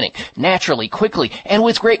hair thinning naturally, quickly, and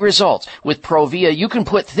with great results. With Provia, you can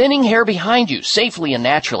put thinning hair behind you safely and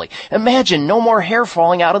naturally. Imagine no more hair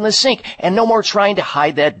falling out in the sink and no more trying to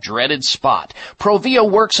hide that dreaded spot. Provia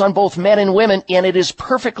works on both men and women, and it is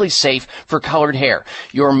perfectly safe for colored hair.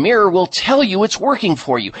 Your mirror will tell you it's working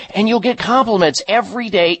for you. and you'll get compliments every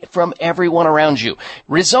day from everyone around you.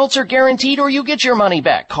 Results are guaranteed or you get your money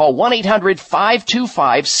back. Call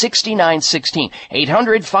 1-800-525-6916.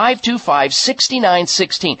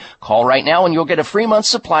 800-525-6916. Call right now and you'll get a free month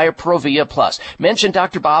supply of Provia Plus. Mention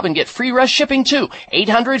Dr. Bob and get free rush shipping too.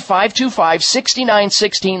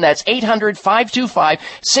 800-525-6916. That's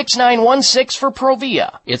 800-525-6916 for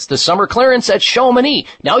Provia. It's the summer clearance at Chamonix.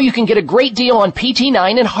 Now you can get a great deal on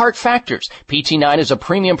PT9 and Heart Factors. PT9 is a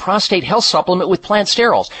premium prostate health supplement with plant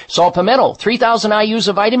sterols, saw palmetto, 3,000 IUs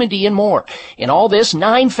of vitamin D, and more. In all this,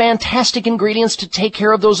 9 fantastic ingredients to take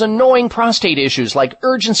care of those annoying prostate issues like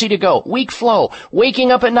urgency to go, weak flow,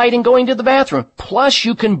 waking up at night and going to the bathroom. Plus,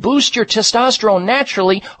 you can boost your testosterone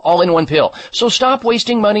naturally all in one pill. So stop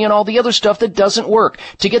wasting money on all the other stuff that doesn't work.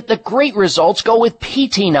 To get the great results, go with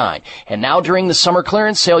PT9. And now during the summer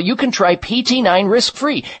clearance sale, you can try PT9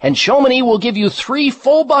 risk-free. And Chamonix will give you 3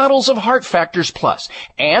 full bottles of Heart Factors Plus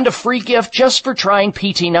and a free gift just for trying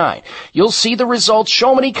PT9. You'll see the results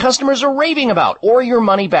Chamonix customers are raving about or your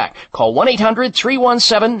money back. Call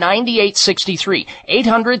 1-800-317-9863.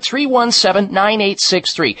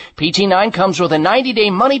 800-317-9863. PT9 comes with a 90-day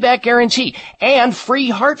money-back guarantee and free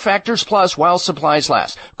Heart Factors Plus while supplies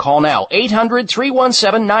last. Call now,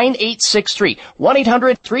 800-317-9863.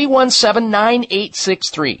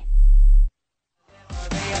 1-800-317-9863.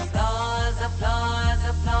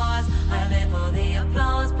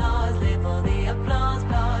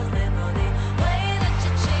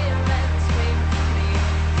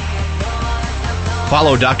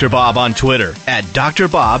 Follow Dr. Bob on Twitter at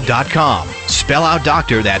drbob.com. Spell out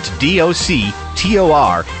doctor, that's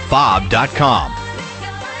DOCTOR, Bob.com.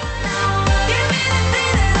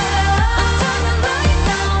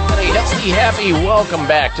 Healthy, happy, welcome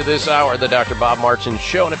back to this hour of the Dr. Bob Martin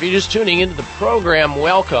Show. And if you're just tuning into the program,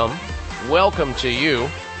 welcome to you.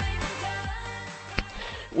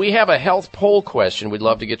 We have a health poll question we'd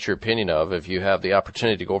love to get your opinion of. If you have the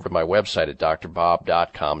opportunity to go over to my website at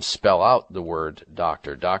drbob.com, spell out the word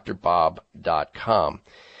doctor, drbob.com.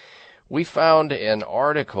 We found an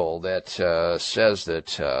article that says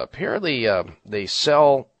that apparently they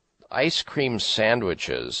sell ice cream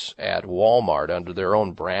sandwiches at Walmart under their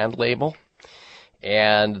own brand label,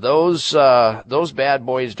 and those bad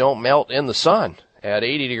boys don't melt in the sun at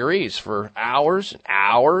 80 degrees for hours and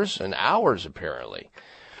hours and hours, apparently.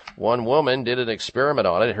 One woman did an experiment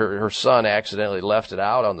on it. Her son accidentally left it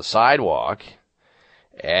out on the sidewalk,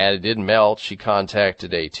 and it didn't melt. She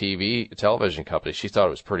contacted a television company. She thought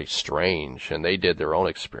it was pretty strange, and they did their own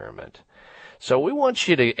experiment. So we want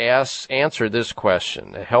you to answer this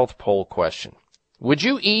question, a health poll question. Would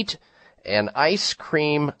you eat an ice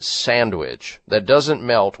cream sandwich that doesn't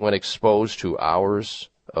melt when exposed to hours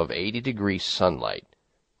of 80-degree sunlight?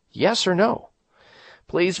 Yes or no?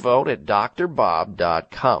 Please vote at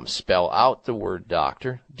drbob.com. Spell out the word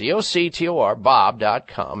doctor, D-O-C-T-O-R,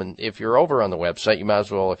 bob.com. And if you're over on the website, you might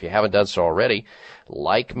as well, if you haven't done so already,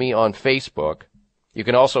 like me on Facebook. You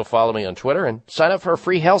can also follow me on Twitter and sign up for a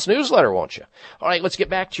free health newsletter, won't you? All right, let's get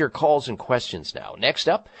back to your calls and questions now. Next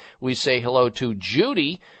up, we say hello to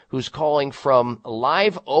Judy, who's calling from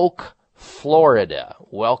Live Oak, Florida.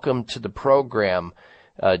 Welcome to the program,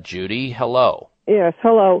 Judy. Hello. Yes,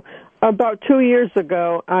 hello. About 2 years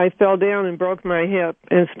ago, I fell down and broke my hip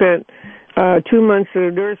and spent 2 months at a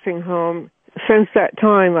nursing home. Since that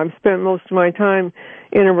time, I've spent most of my time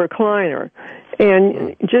in a recliner.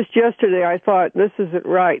 And just yesterday, I thought, this isn't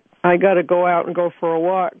right. I got to go out and go for a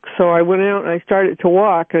walk. So I went out and I started to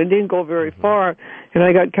walk, and I didn't go very far. And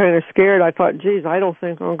I got kind of scared. I thought, geez, I don't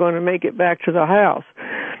think I'm going to make it back to the house.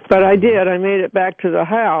 But I did. I made it back to the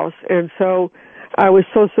house. And so I was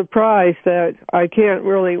so surprised that I can't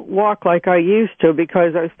really walk like I used to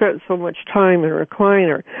because I spent so much time in a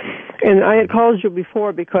recliner. And I had called you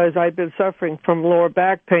before because I've been suffering from lower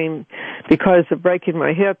back pain because of breaking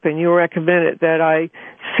my hip, and you recommended that I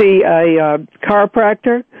see a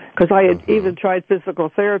chiropractor because I had even tried physical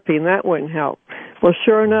therapy, and that wouldn't help. Well,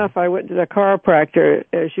 sure enough, I went to the chiropractor,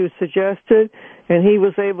 as you suggested, and he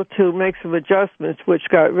was able to make some adjustments which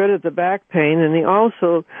got rid of the back pain, and he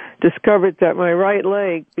also discovered that my right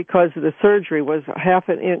leg, because of the surgery, was half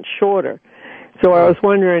an inch shorter. So I was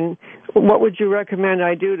wondering, what would you recommend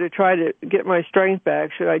I do to try to get my strength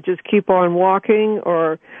back? Should I just keep on walking,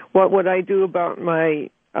 or what would I do about my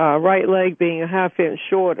right leg being a half inch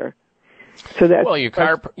shorter? So that's, well, your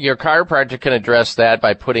chiropractor can address that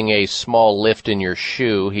by putting a small lift in your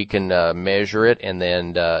shoe. He can measure it, and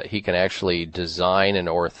then he can actually design an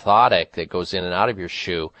orthotic that goes in and out of your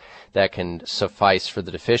shoe that can suffice for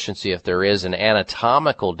the deficiency if there is an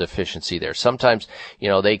anatomical deficiency there. Sometimes,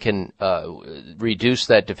 they can reduce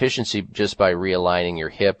that deficiency just by realigning your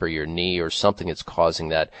hip or your knee or something that's causing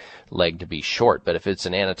that leg to be short. But if it's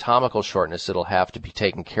an anatomical shortness, it'll have to be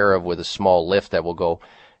taken care of with a small lift that will go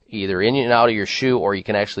either in and out of your shoe, or you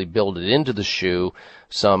can actually build it into the shoe,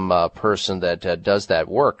 some person that does that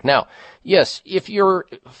work. Now, yes, if you're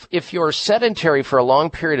sedentary for a long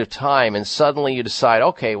period of time and suddenly you decide,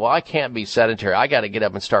 okay, well, I can't be sedentary, I got to get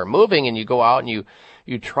up and start moving, and you go out and you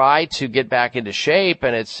try to get back into shape,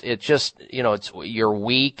 and it's you're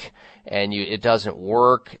weak and it doesn't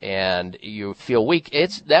work and you feel weak.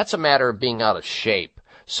 That's a matter of being out of shape.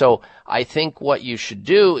 So I think what you should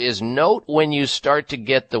do is note when you start to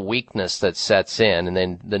get the weakness that sets in, and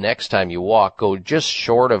then the next time you walk, go just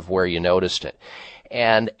short of where you noticed it.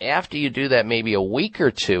 And after you do that maybe a week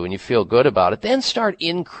or two and you feel good about it, then start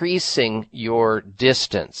increasing your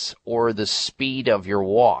distance or the speed of your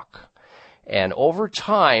walk. And over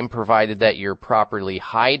time, provided that you're properly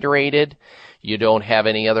hydrated, you don't have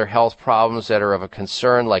any other health problems that are of a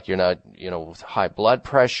concern, like you're not, with high blood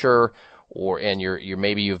pressure, and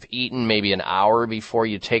you've eaten maybe an hour before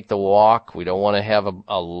you take the walk. We don't want to have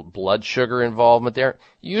a blood sugar involvement there.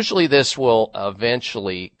 Usually this will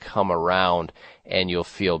eventually come around and you'll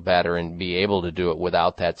feel better and be able to do it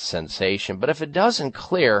without that sensation. But if it doesn't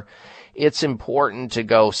clear, it's important to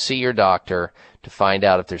go see your doctor to find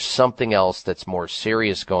out if there's something else that's more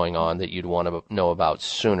serious going on that you'd want to know about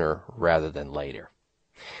sooner rather than later.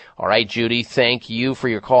 All right, Judy, thank you for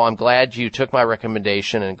your call. I'm glad you took my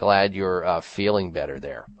recommendation and glad you're feeling better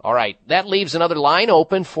there. All right, that leaves another line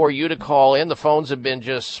open for you to call in. The phones have been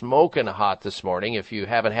just smoking hot this morning. If you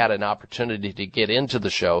haven't had an opportunity to get into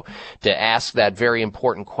the show to ask that very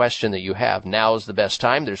important question that you have, now is the best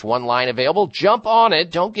time. There's one line available. Jump on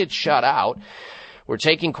it. Don't get shut out. We're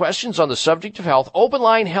taking questions on the subject of health, open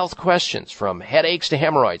line health questions, from headaches to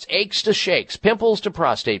hemorrhoids, aches to shakes, pimples to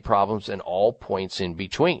prostate problems, and all points in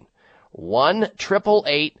between.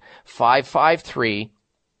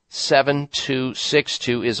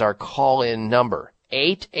 1-888-553-7262 is our call-in number.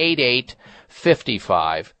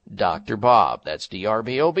 888-55-Dr. Bob. That's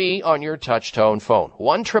DRBOB on your touch-tone phone.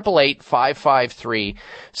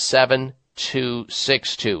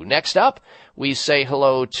 1-888-553-7262. Next up, we say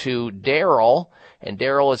hello to Daryl, and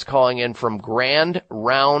Daryl is calling in from Grand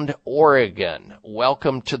Round, Oregon.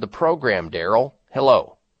 Welcome to the program, Daryl.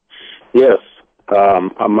 Hello. Yes.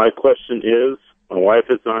 My question is, my wife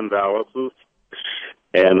is on dialysis,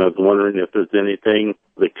 and I was wondering if there's anything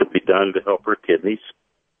that could be done to help her kidneys.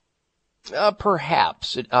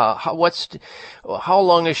 Perhaps. How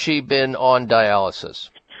long has she been on dialysis?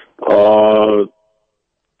 Probably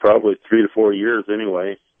 3 to 4 years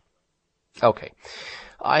anyway. Okay.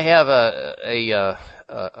 I have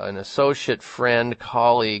an associate friend,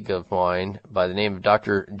 colleague of mine by the name of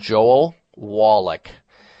Dr. Joel Wallach,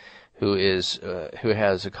 who has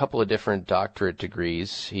a couple of different doctorate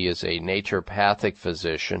degrees. He is a naturopathic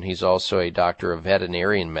physician. He's also a doctor of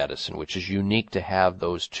veterinarian medicine, which is unique to have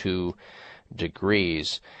those two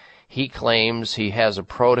degrees. He claims he has a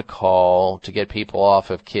protocol to get people off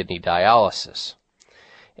of kidney dialysis.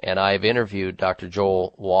 And I've interviewed Dr.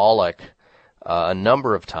 Joel Wallach a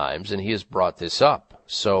number of times, and he has brought this up.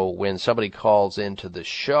 So when somebody calls into the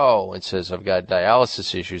show and says, I've got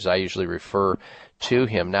dialysis issues, I usually refer to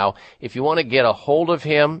him. Now, if you want to get a hold of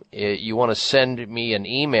him, you want to send me an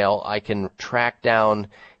email, I can track down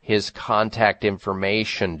his contact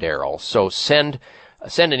information, Daryl. So send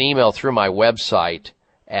an email through my website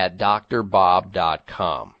at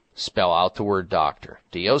drbob.com. Spell out the word doctor.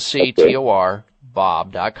 DOCTOR,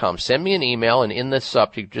 bob.com. Send me an email, and in the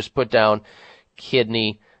subject, just put down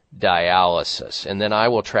kidney dialysis, and then I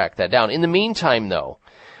will track that down. In the meantime, though,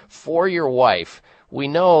 for your wife, we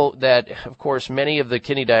know that, of course, many of the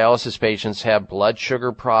kidney dialysis patients have blood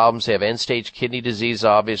sugar problems. They have end-stage kidney disease,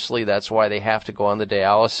 obviously. That's why they have to go on the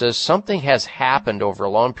dialysis. Something has happened over a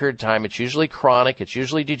long period of time. It's usually chronic. It's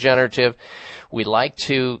usually degenerative. We like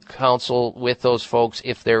to counsel with those folks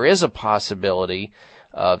if there is a possibility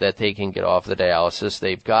that they can get off the dialysis.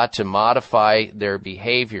 They've got to modify their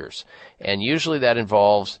behaviors. And usually that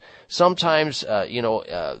involves sometimes,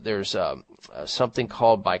 there's something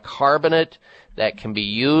called bicarbonate that can be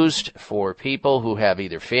used for people who have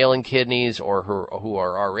either failing kidneys or who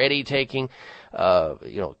are already taking,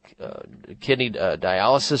 kidney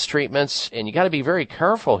dialysis treatments. And you got to be very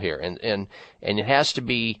careful here. And it has to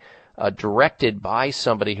be directed by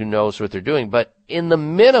somebody who knows what they're doing. But in the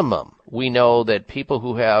minimum, we know that people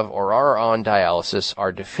who have or are on dialysis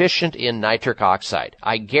are deficient in nitric oxide.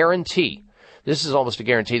 I guarantee, this is almost a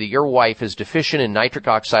guarantee, that your wife is deficient in nitric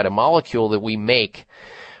oxide, a molecule that we make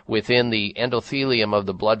within the endothelium of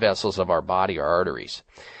the blood vessels of our body, our arteries.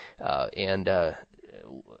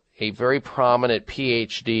 A very prominent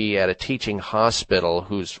PhD at a teaching hospital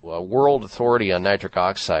who's a world authority on nitric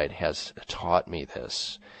oxide has taught me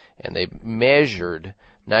this. And they measured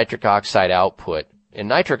nitric oxide output. And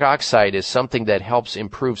nitric oxide is something that helps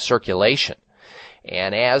improve circulation.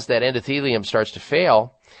 And as that endothelium starts to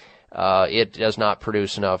fail, it does not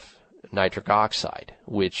produce enough nitric oxide,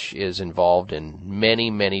 which is involved in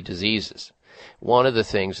many, many diseases. One of the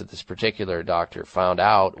things that this particular doctor found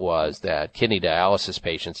out was that kidney dialysis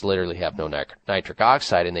patients literally have no nitric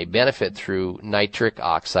oxide, and they benefit through nitric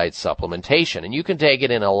oxide supplementation. And you can take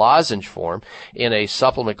it in a lozenge form in a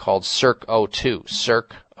supplement called CircO2.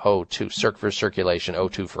 Circ for circulation,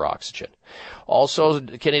 O2 for oxygen. Also,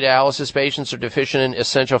 kidney dialysis patients are deficient in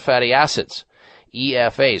essential fatty acids,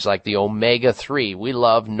 EFAs, like the omega-3. We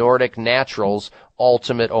love Nordic Naturals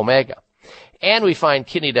Ultimate Omega. And we find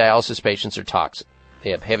kidney dialysis patients are toxic.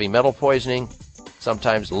 They have heavy metal poisoning,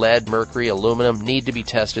 sometimes lead, mercury, aluminum, need to be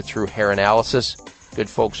tested through hair analysis. Good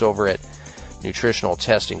folks over at Nutritional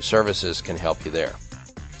Testing Services can help you there.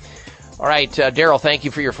 All right, Daryl, thank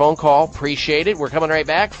you for your phone call. Appreciate it. We're coming right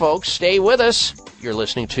back, folks. Stay with us. You're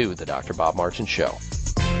listening to The Dr. Bob Martin Show.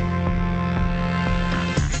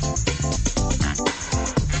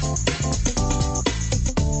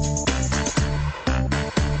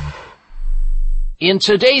 In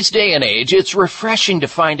today's day and age, it's refreshing to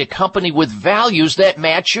find a company with values that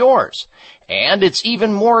match yours. And it's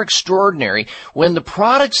even more extraordinary when the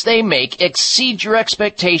products they make exceed your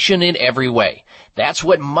expectation in every way. That's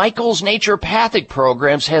what Michael's Naturopathic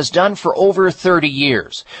Programs has done for over 30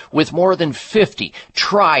 years. With more than 50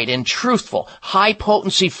 tried and truthful,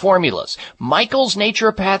 high-potency formulas, Michael's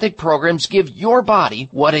Naturopathic Programs give your body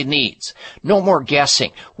what it needs. No more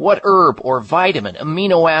guessing what herb or vitamin,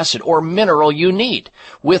 amino acid, or mineral you need.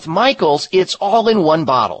 With Michael's, it's all in one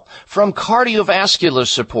bottle. From cardiovascular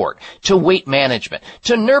support, to weight management,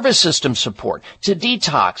 to nervous system support, to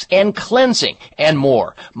detox and cleansing, and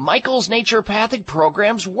more. Michael's Naturopathic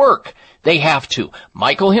Programs work. They have to.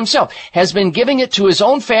 Michael himself has been giving it to his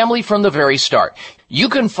own family from the very start. You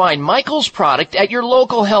can find Michael's product at your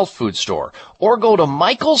local health food store or go to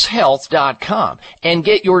michaelshealth.com and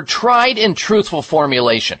get your tried and truthful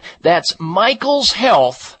formulation. That's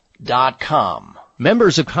michaelshealth.com.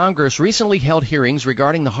 Members of Congress recently held hearings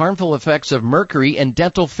regarding the harmful effects of mercury in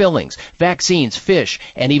dental fillings, vaccines, fish,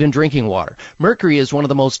 and even drinking water. Mercury is one of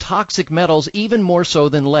the most toxic metals, even more so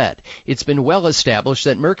than lead. It's been well established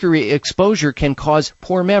that mercury exposure can cause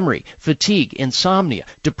poor memory, fatigue, insomnia,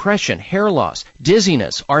 depression, hair loss,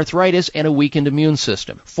 dizziness, arthritis, and a weakened immune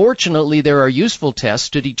system. Fortunately, there are useful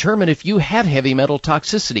tests to determine if you have heavy metal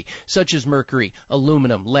toxicity, such as mercury,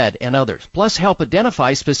 aluminum, lead, and others. Plus, help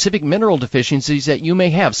identify specific mineral deficiencies that you may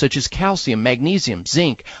have, such as calcium, magnesium,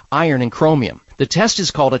 zinc, iron, and chromium. The test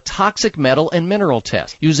is called a toxic metal and mineral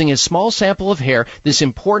test. Using a small sample of hair, this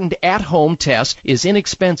important at-home test is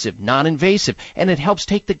inexpensive, non-invasive, and it helps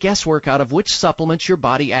take the guesswork out of which supplements your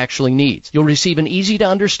body actually needs. You'll receive an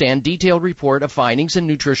easy-to-understand, detailed report of findings and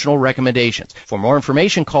nutritional recommendations. For more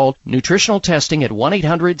information, call Nutritional Testing at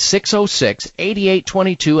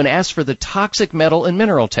 1-800-606-8822 and ask for the toxic metal and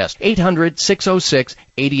mineral test.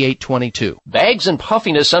 800-606-8822. Bags and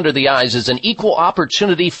puffiness under the eyes is an equal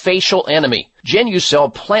opportunity facial enemy.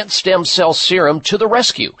 Genucell Plant Stem Cell Serum to the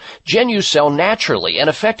rescue. Genucell naturally and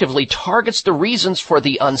effectively targets the reasons for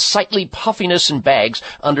the unsightly puffiness and bags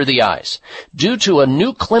under the eyes. Due to a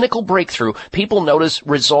new clinical breakthrough, people notice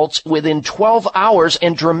results within 12 hours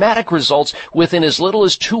and dramatic results within as little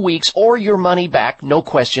as 2 weeks or your money back, no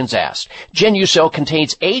questions asked. Genucell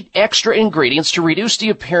contains 8 extra ingredients to reduce the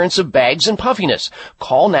appearance of bags and puffiness.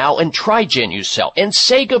 Call now and try Genucell and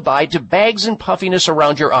say goodbye to bags and puffiness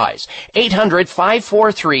around your eyes. 800-543-6596.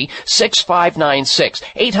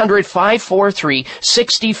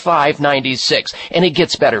 800-543-6596. And it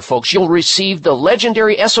gets better, folks. You'll receive the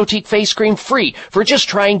legendary Esotique face cream free for just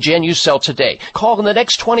trying Genucell today. Call in the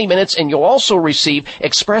next 20 minutes and you'll also receive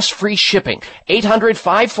express free shipping.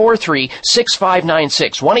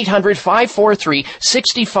 800-543-6596.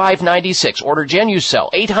 1-800-543-6596. Order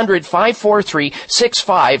Genucell.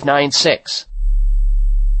 800-543-6596.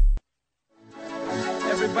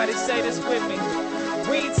 Everybody say this with me.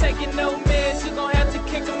 We ain't taking no meds, you gon' have to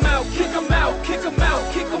kick 'em out, kick 'em out, kick 'em out.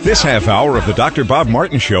 This half hour of the Dr. Bob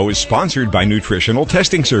Martin Show is sponsored by Nutritional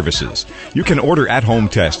Testing Services. You can order at-home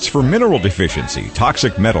tests for mineral deficiency,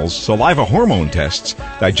 toxic metals, saliva hormone tests,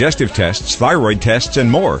 digestive tests, thyroid tests, and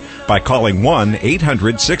more by calling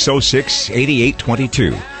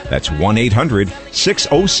 1-800-606-8822. That's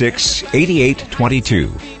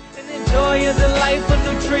 1-800-606-8822. Enjoy the life of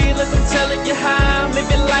Nutrilus, I'm telling you how.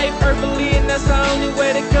 Living life herbally, and that's the only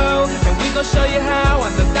way to go. And we gon' show you how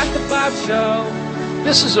on the Dr. Bob Show.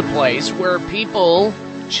 This is a place where people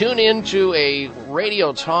tune into a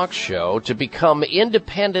radio talk show to become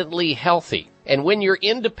independently healthy. And when you're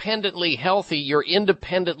independently healthy, you're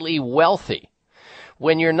independently wealthy.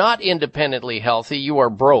 When you're not independently healthy, you are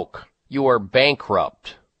broke. You are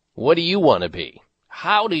bankrupt. What do you want to be?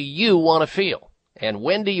 How do you want to feel? And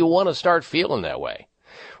when do you want to start feeling that way?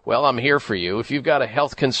 Well, I'm here for you. If you've got a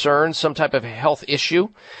health concern, some type of health issue,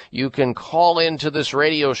 you can call into this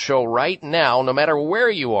radio show right now, no matter where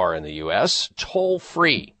you are in the U.S., toll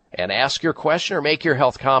free, and ask your question or make your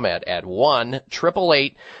health comment at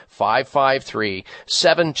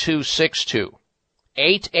 1-888-553-7262.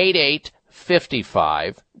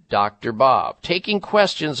 888-55 Dr. Bob. Taking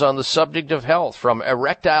questions on the subject of health, from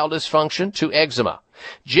erectile dysfunction to eczema,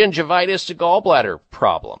 gingivitis to gallbladder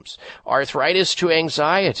problems, arthritis to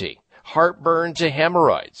anxiety, heartburn to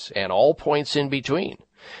hemorrhoids, and all points in between.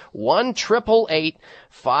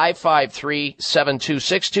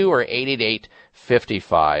 1-888-553-7262 or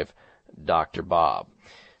 888-55 Dr. Bob.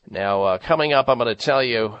 Now, coming up, I'm going to tell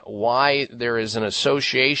you why there is an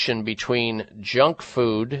association between junk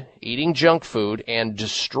food, eating junk food, and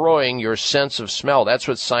destroying your sense of smell. That's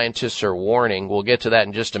what scientists are warning. We'll get to that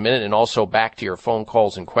in just a minute, and also back to your phone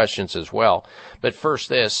calls and questions as well. But first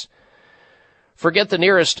this, forget the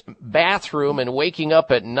nearest bathroom and waking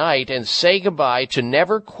up at night and say goodbye to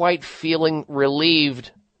never quite feeling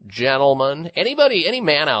relieved, gentlemen. Any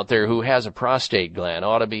man out there who has a prostate gland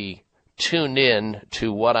ought to be tuned in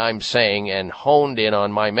to what I'm saying and honed in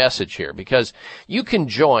on my message here, because you can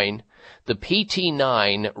join the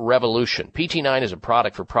PT9 revolution. PT9 is a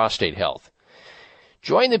product for prostate health.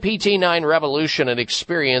 Join the PT9 revolution and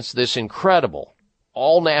experience this incredible,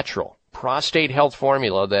 all-natural prostate health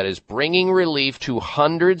formula that is bringing relief to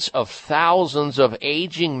hundreds of thousands of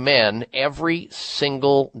aging men every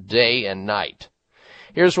single day and night.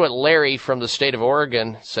 Here's what Larry from the state of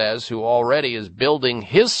Oregon says, who already is building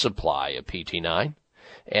his supply of PT9.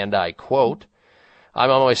 And I quote,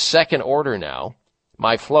 "I'm on my second order now.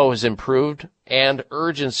 My flow has improved and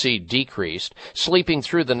urgency decreased. Sleeping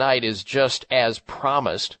through the night is just as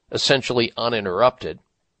promised, essentially uninterrupted.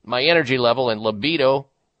 My energy level and libido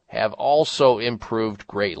have also improved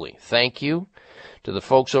greatly. Thank you to the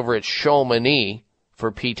folks over at Chamonix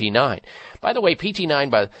for PT9. By the way,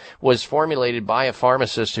 PT9 was formulated by a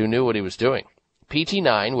pharmacist who knew what he was doing.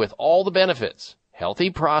 PT9 with all the benefits: healthy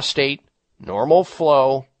prostate, normal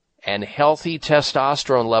flow, and healthy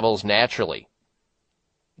testosterone levels naturally.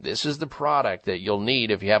 This is the product that you'll need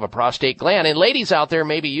if you have a prostate gland. And ladies out there,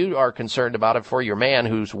 maybe you are concerned about it for your man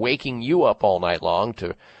who's waking you up all night long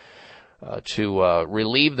to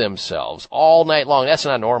relieve themselves all night long. That's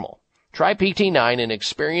not normal. Try PT9 and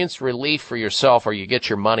experience relief for yourself, or you get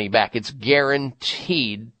your money back. It's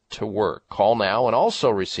guaranteed to work. Call now and also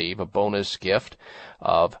receive a bonus gift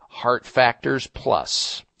of Heart Factors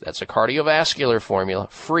Plus. That's a cardiovascular formula,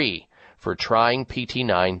 free for trying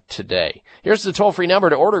PT9 today. Here's the toll-free number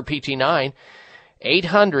to order PT9,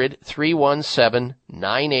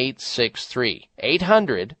 800-317-9863.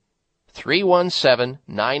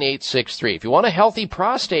 800-317-9863. If you want a healthy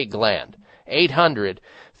prostate gland,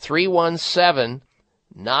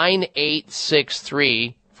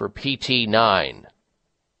 800-317-9863 for PT9.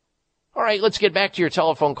 All right, let's get back to your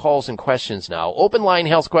telephone calls and questions now. Open line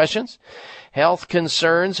health questions, health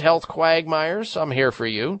concerns, health quagmires. I'm here for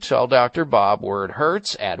you. Tell Dr. Bob where it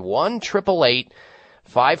hurts at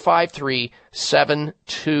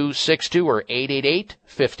 1-888-553-7262 or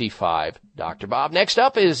 888-55 Dr. Bob. Next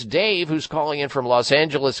up is Dave, who's calling in from Los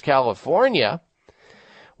Angeles, California.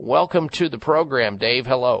 Welcome to the program, Dave.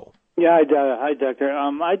 Hello. Yeah, hi, Doctor.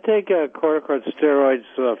 I take corticosteroids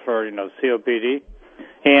for COPD,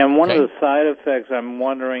 and one of the side effects I'm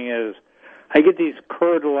wondering is I get these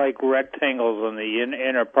curd-like rectangles on the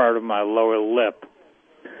inner part of my lower lip,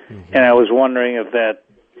 and I was wondering if that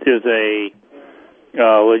is a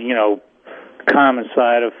common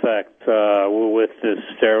side effect with this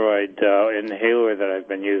steroid inhaler that I've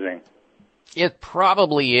been using. It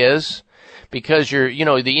probably is, because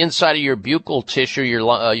the inside of your buccal tissue, your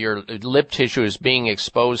lip tissue is being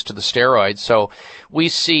exposed to the steroids. So we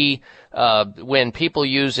see when people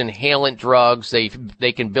use inhalant drugs,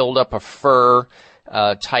 they can build up a fur,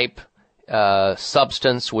 type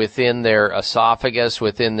substance within their esophagus,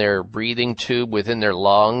 within their breathing tube, within their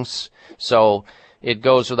lungs. So it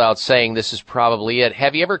goes without saying this is probably it.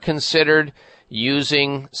 Have you ever considered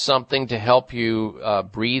using something to help you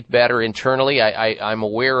breathe better internally? I'm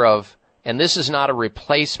aware of, and this is not a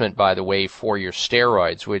replacement, by the way, for your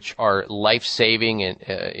steroids, which are life-saving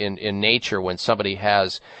in nature when somebody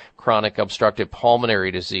has chronic obstructive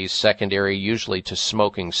pulmonary disease secondary usually to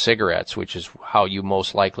smoking cigarettes, which is how you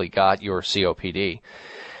most likely got your COPD.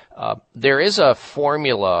 There is a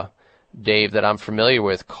formula, Dave, that I'm familiar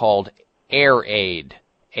with called AirAid,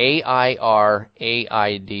 AIRAIDE.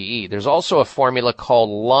 There's also a formula called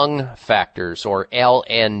lung factors, or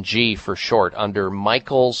LNG for short, under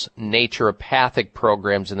Michael's naturopathic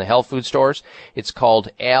programs in the health food stores. It's called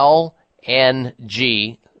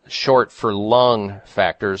LNG, short for lung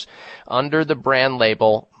factors, under the brand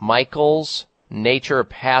label Michael's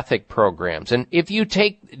naturopathic programs. And if you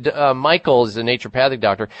take, Michael is a naturopathic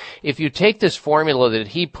doctor, if you take this formula that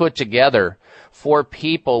he put together for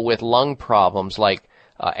people with lung problems like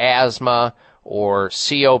asthma or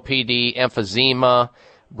COPD, emphysema,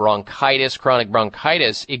 bronchitis, chronic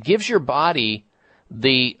bronchitis, it gives your body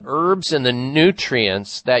the herbs and the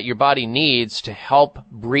nutrients that your body needs to help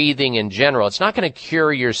breathing in general. It's not going to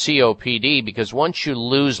cure your COPD, because once you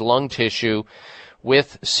lose lung tissue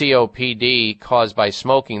with COPD caused by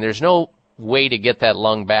smoking, there's no way to get that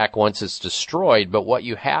lung back once it's destroyed. But what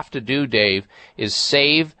you have to do, Dave, is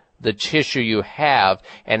save the tissue you have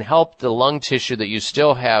and help the lung tissue that you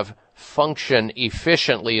still have function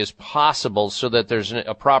efficiently as possible, so that there's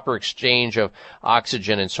a proper exchange of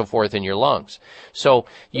oxygen and so forth in your lungs. So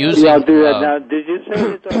using... Yeah, I'll do that. Now, did you say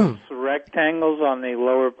that those rectangles on the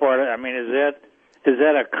lower part, I mean, is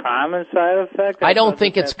that a common side effect? I don't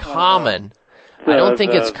think it's common. I don't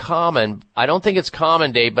think it's common. I don't think it's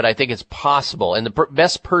common, Dave, but I think it's possible. And the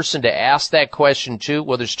best person to ask that question to,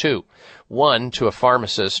 well, there's two. One, to a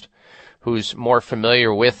pharmacist who's more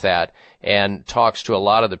familiar with that and talks to a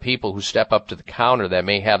lot of the people who step up to the counter that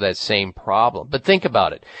may have that same problem. But think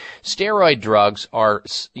about it. Steroid drugs are,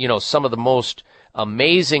 some of the most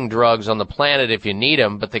amazing drugs on the planet if you need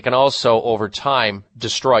them, but they can also, over time,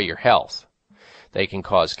 destroy your health. They can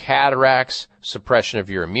cause cataracts, suppression of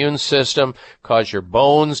your immune system, cause your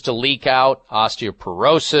bones to leak out,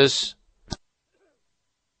 osteoporosis.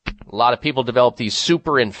 A lot of people develop these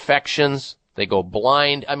super infections. They go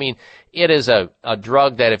blind. I mean, it is a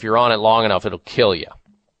drug that if you're on it long enough, it'll kill you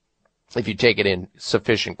if you take it in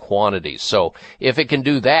sufficient quantities. So if it can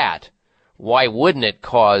do that, why wouldn't it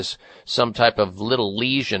cause some type of little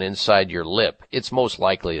lesion inside your lip? It's most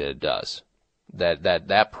likely that it does.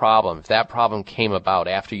 That problem, if that problem came about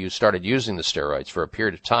after you started using the steroids for a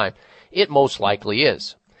period of time, it most likely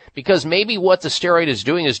is. Because maybe what the steroid is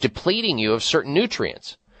doing is depleting you of certain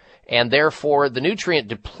nutrients. And therefore, the nutrient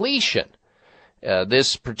depletion,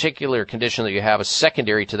 this particular condition that you have, is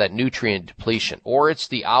secondary to that nutrient depletion. Or it's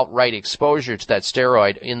the outright exposure to that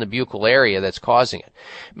steroid in the buccal area that's causing it.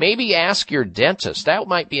 Maybe ask your dentist. That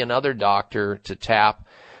might be another doctor to tap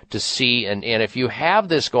to see, and if you have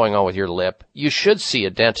this going on with your lip, you should see a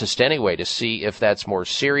dentist anyway to see if that's more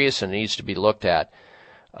serious and needs to be looked at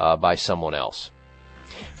by someone else.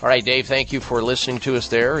 All right, Dave, thank you for listening to us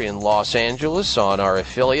there in Los Angeles on our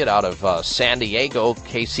affiliate out of San Diego,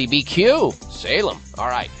 KCBQ, Salem. All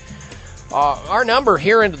right. Our number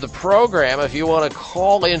here into the program, if you want to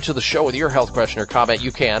call into the show with your health question or comment, you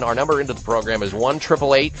can. Our number into the program is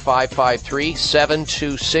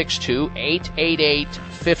 1-888-553-7262,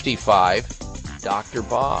 888-55, Dr.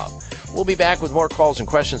 Bob. We'll be back with more calls and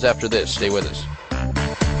questions after this. Stay with us.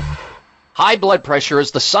 High blood pressure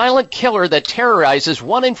is the silent killer that terrorizes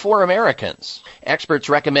 1 in 4 Americans. Experts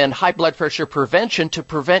recommend high blood pressure prevention to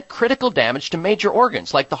prevent critical damage to major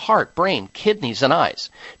organs like the heart, brain, kidneys, and eyes.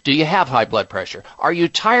 Do you have high blood pressure? Are you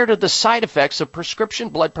tired of the side effects of prescription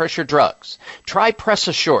blood pressure drugs? Try Press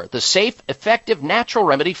Assure, the safe, effective, natural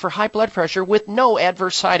remedy for high blood pressure with no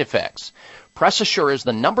adverse side effects. Press Assure is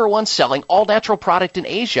the #1 selling all-natural product in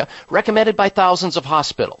Asia, recommended by thousands of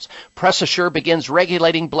hospitals. Press Assure begins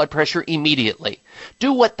regulating blood pressure immediately.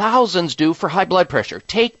 Do what thousands do for high blood pressure.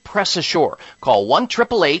 Take Press Assure. Call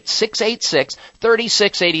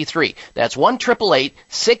 1-888-686-3683. That's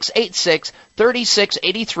 1-888-686-3683.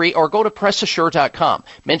 3683, or go to PressAssure.com.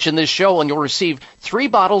 Mention this show and you'll receive 3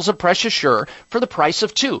 bottles of Press Assure for the price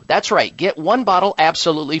of 2. That's right. Get 1 bottle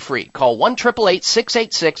absolutely free. Call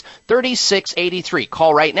 1-888-686-3683.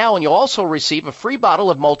 Call right now and you'll also receive a free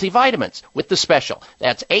bottle of multivitamins with the special.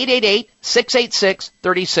 That's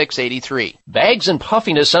 888-686-3683. Bags and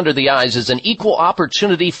puffiness under the eyes is an equal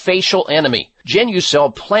opportunity facial enemy.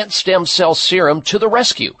 Genucell Plant Stem Cell Serum to the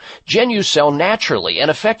rescue. Genucell naturally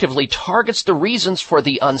and effectively targets the reasons for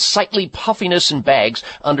the unsightly puffiness and bags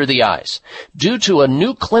under the eyes. Due to a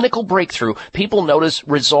new clinical breakthrough, people notice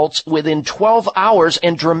results within 12 hours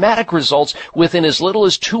and dramatic results within as little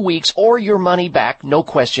as 2 weeks, or your money back, no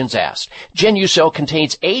questions asked. Genucell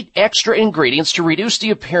contains 8 extra ingredients to reduce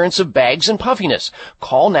the appearance of bags and puffiness.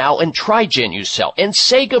 Call now and try Genucell and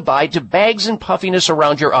say goodbye to bags and puffiness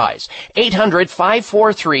around your eyes. 800-543-6596.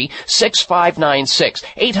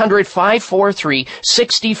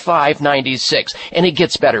 800-543-6596. And it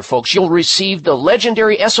gets better, folks. You'll receive the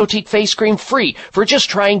legendary Esotique face cream free for just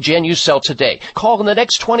trying Genucell today. Call in the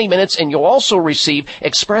next 20 minutes and you'll also receive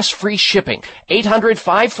express free shipping.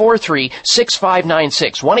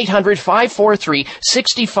 800-543-6596.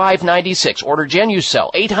 1-800-543-6596. Order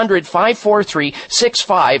Genucell.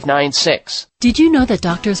 800-543-6596. Did you know that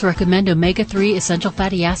doctors recommend omega-3 essential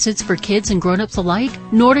fatty acids for kids and grown-ups alike?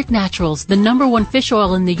 Nordic Naturals, the #1 fish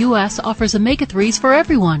oil in the U.S., offers omega-3s for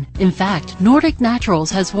everyone. In fact, Nordic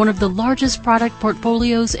Naturals has one of the largest product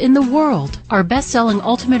portfolios in the world. Our best-selling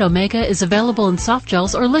Ultimate Omega is available in soft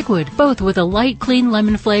gels or liquid, both with a light, clean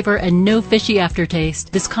lemon flavor and no fishy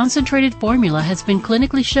aftertaste. This concentrated formula has been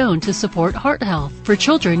clinically shown to support heart health. For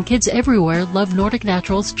children, kids everywhere love Nordic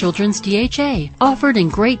Naturals Children's DHA, offered in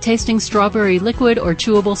great-tasting strawberry liquid or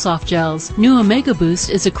chewable soft gels. New Omega Boost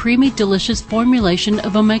is a creamy, delicious formulation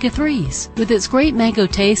of omega-3s. With its great mango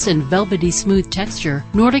taste and velvety smooth texture,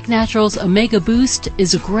 Nordic Naturals Omega Boost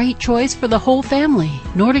is a great choice for the whole family.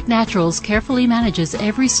 Nordic Naturals carefully manages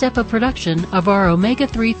every step of production of our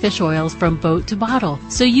omega-3 fish oils from boat to bottle,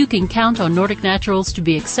 so you can count on Nordic Naturals to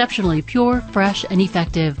be exceptionally pure, fresh, and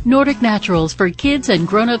effective. Nordic Naturals for kids and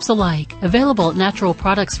grown-ups alike. Available at natural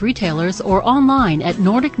products retailers or online at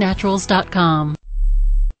nordicnaturals.com.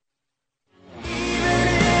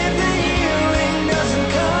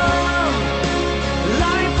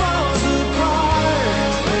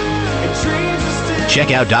 Check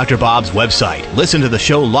out Dr. Bob's website. Listen to the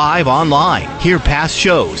show live online. Hear past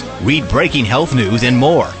shows. Read breaking health news and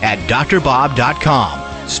more at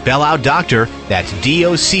drbob.com. Spell out doctor, that's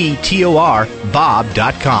D-O-C-T-O-R,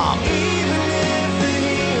 Bob.com.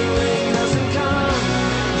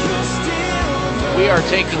 We are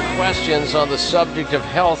taking questions on the subject of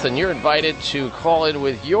health, and you're invited to call in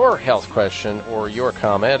with your health question or your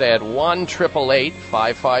comment at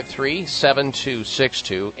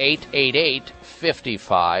 1-888-553-7262,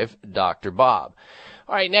 888-55-Dr. Bob.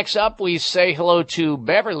 All right, next up, we say hello to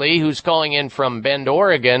Beverly, who's calling in from Bend,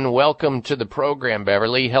 Oregon. Welcome to the program,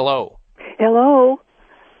 Beverly. Hello. Hello.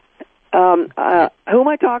 Who am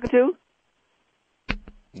I talking to?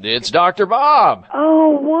 It's Dr. Bob.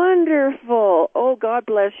 Oh, wonderful. Oh, God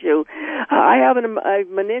bless you. I have a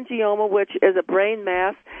meningioma, which is a brain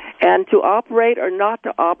mass, and to operate or not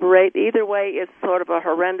to operate, either way, is sort of a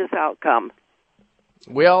horrendous outcome.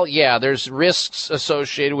 Well, yeah, there's risks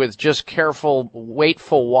associated with just careful,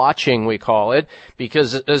 waitful watching, we call it,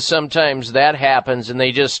 because sometimes that happens and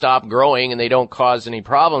they just stop growing and they don't cause any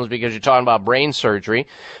problems because you're talking about brain surgery.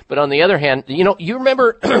 But on the other hand, you know, you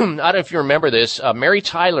remember, I don't know if you remember this, Mary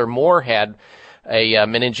Tyler Moore had a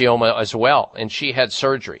meningioma as well, and she had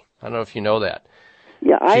surgery. I don't know if you know that.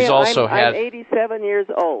 Yeah, I'm 87 years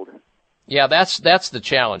old. Yeah, that's the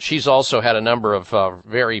challenge. She's also had a number of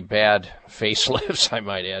very bad facelifts, I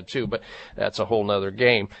might add, too, but that's a whole nother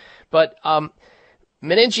game. But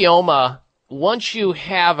meningioma, once you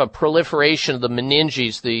have a proliferation of the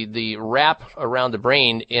meninges, the wrap around the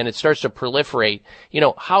brain, and it starts to proliferate, you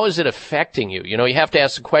know, how is it affecting you? You know, you have to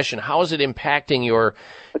ask the question, how is it impacting your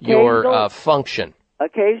function?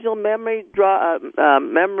 Occasional memory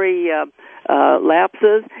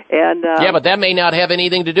lapses, and yeah, but that may not have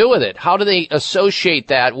anything to do with it. How do they associate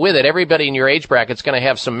that with it? Everybody in your age bracket is going to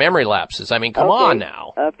have some memory lapses. I mean, come on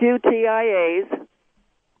now. A few TIAs.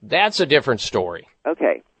 That's a different story.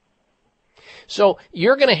 Okay. So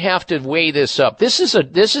you're going to have to weigh this up. This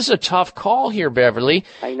is a tough call here, Beverly.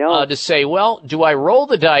 I know. To say, well, do I roll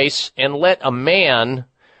the dice and let a man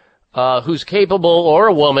who's capable, or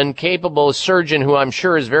a woman, capable, a surgeon who I'm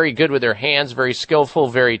sure is very good with their hands, very skillful,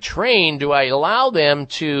 very trained, do I allow them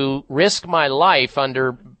to risk my life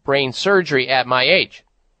under brain surgery at my age?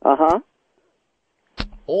 Uh-huh.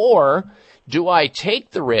 Or do I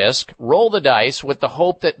take the risk, roll the dice with the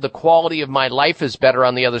hope that the quality of my life is better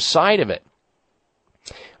on the other side of it?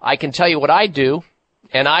 I can tell you what I do,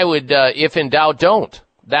 and I would, if in doubt, don't.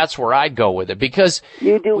 That's where I'd go with it, because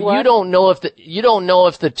you don't know if the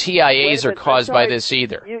TIAs are caused by this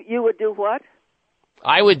either. You would do what?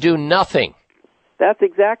 I would do nothing. That's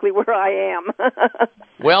exactly where I am.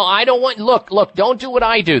 Well, I don't want, look, don't do what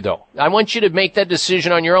I do, though. I want you to make that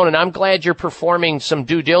decision on your own, and I'm glad you're performing some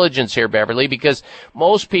due diligence here, Beverly, because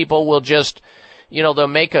most people will just, they'll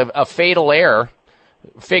make a fatal error,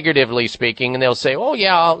 figuratively speaking, and they'll say, oh,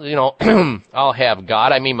 yeah, I'll have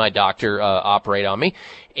God, my doctor, operate on me,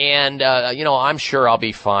 and, I'm sure I'll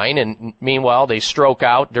be fine, and meanwhile, they stroke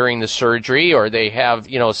out during the surgery, or they have,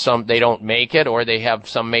 they don't make it, or they have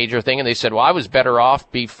some major thing, and they said, well, I was better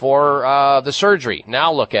off before, the surgery.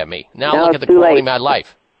 Now look at me. Now look at the quality of my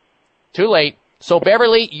life. Too late. So,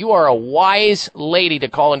 Beverly, you are a wise lady to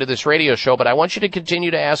call into this radio show, but I want you to continue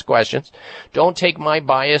to ask questions. Don't take my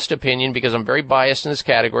biased opinion, because I'm very biased in this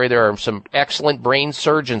category. There are some excellent brain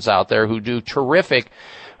surgeons out there who do terrific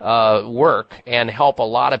work and help a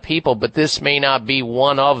lot of people, but this may not be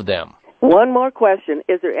one of them. One more question.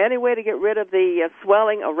 Is there any way to get rid of the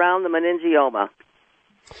swelling around the meningioma?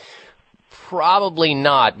 Probably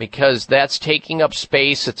not, because that's taking up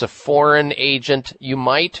space. It's a foreign agent. You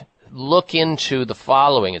might look into the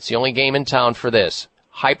following. It's the only game in town for this.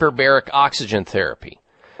 Hyperbaric oxygen therapy.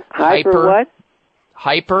 What?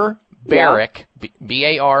 Hyperbaric,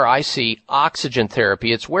 B-A-R-I-C, oxygen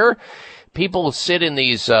therapy. It's where people sit in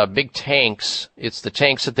these big tanks. It's the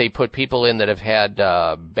tanks that they put people in that have had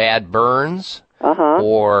bad burns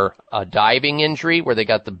or a diving injury where they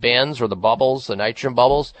got the bends or the bubbles, the nitrogen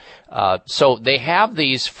bubbles. So they have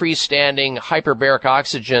these freestanding hyperbaric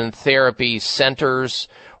oxygen therapy centers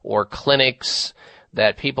or clinics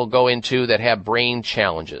that people go into that have brain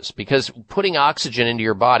challenges, because putting oxygen into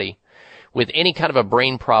your body with any kind of a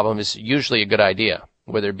brain problem is usually a good idea,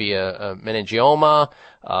 whether it be a meningioma,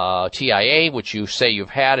 TIA, which you say you've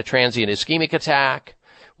had, a transient ischemic attack,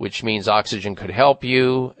 which means oxygen could help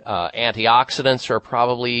you. Antioxidants are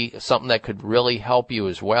probably something that could really help you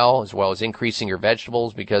as well as increasing your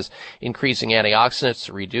vegetables, because increasing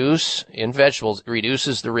antioxidants in vegetables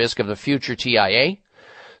reduces the risk of the future TIA.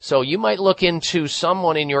 So you might look into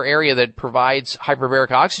someone in your area that provides hyperbaric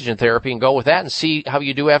oxygen therapy and go with that and see how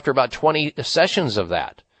you do after about 20 sessions of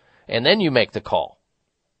that. And then you make the call.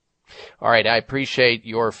 All right, I appreciate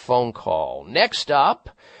your phone call. Next up,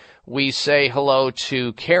 we say hello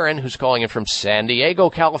to Karen, who's calling in from San Diego,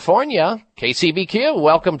 California. KCBQ,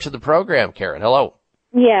 welcome to the program, Karen. Hello.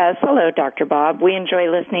 Yes, hello, Dr. Bob. We enjoy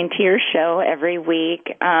listening to your show every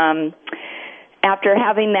week. After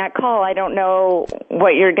having that call, I don't know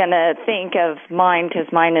what you're going to think of mine,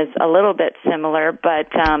 because mine is a little bit similar, but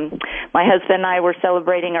my husband and I were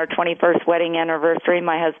celebrating our 21st wedding anniversary.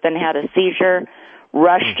 My husband had a seizure,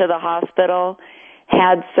 rushed to the hospital,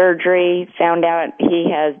 had surgery, found out he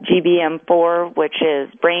has GBM4, which is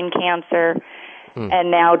brain cancer, and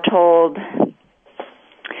now told,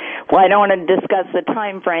 well, I don't want to discuss the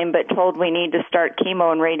time frame, but told we need to start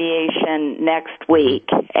chemo and radiation next week.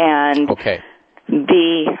 And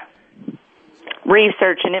the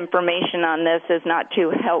research and information on this is not too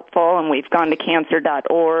helpful, and we've gone to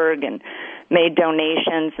cancer.org and made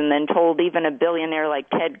donations, and then told even a billionaire like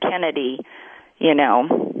Ted Kennedy,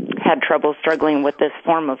 had trouble struggling with this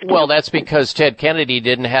form of cancer. Well, that's because Ted Kennedy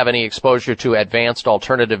didn't have any exposure to advanced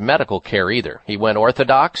alternative medical care either. He went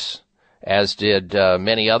orthodox, as did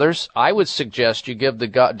many others. I would suggest you give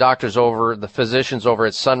the physicians over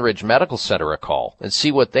at Sunridge Medical Center a call and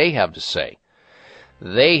see what they have to say.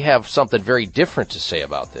 They have something very different to say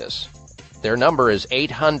about this. Their number is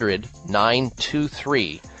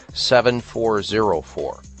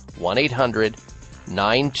 800-923-7404.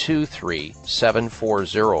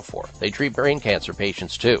 1-800-923-7404. They treat brain cancer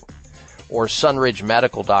patients too. Or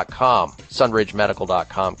sunridgemedical.com.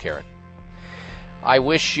 Sunridgemedical.com, Karen. I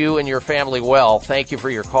wish you and your family well. Thank you for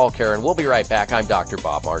your call, Karen. We'll be right back. I'm Dr.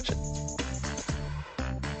 Bob Martin.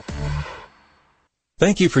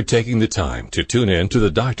 Thank you for taking the time to tune in to the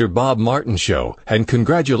Dr. Bob Martin Show, and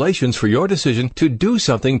congratulations for your decision to do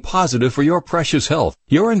something positive for your precious health.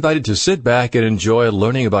 You're invited to sit back and enjoy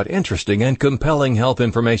learning about interesting and compelling health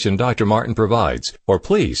information Dr. Martin provides. Or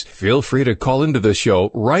please feel free to call into the show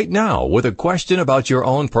right now with a question about your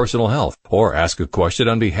own personal health, or ask a question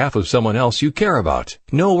on behalf of someone else you care about.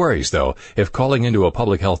 No worries, though. If calling into a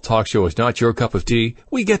public health talk show is not your cup of tea,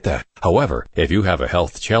 we get that. However, if you have a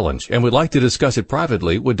health challenge and would like to discuss it privately,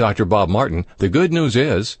 privately with Dr. Bob Martin, the good news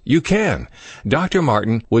is you can. Dr.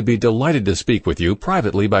 Martin would be delighted to speak with you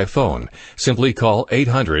privately by phone. Simply call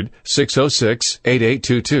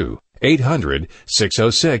 800-606-8822.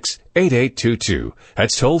 800-606-8822.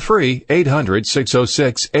 That's toll free,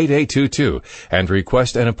 800-606-8822, and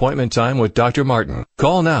request an appointment time with Dr. Martin.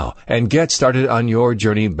 Call now and get started on your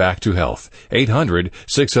journey back to health.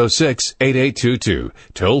 800-606-8822.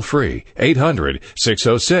 Toll free,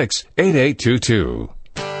 800-606-8822.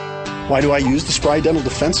 Why do I use the Spry Dental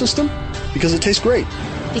Defense System? Because it tastes great.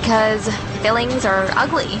 Because fillings are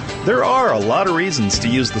ugly. There are a lot of reasons to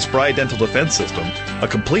use the Spry Dental Defense System, a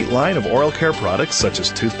complete line of oral care products such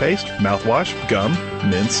as toothpaste, mouthwash, gum,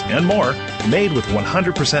 mints, and more, made with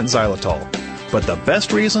 100% xylitol. But the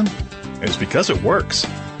best reason is because it works.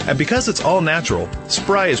 And because it's all natural,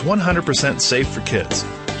 Spry is 100% safe for kids.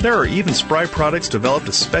 There are even Spry products developed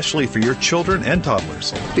especially for your children and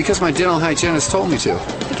toddlers. Because my dental hygienist told me to.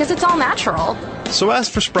 Because it's all natural. So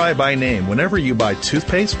ask for Spry by name whenever you buy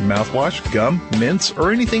toothpaste, mouthwash, gum, mints,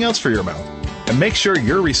 or anything else for your mouth. And make sure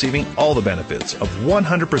you're receiving all the benefits of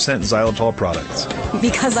 100% xylitol products.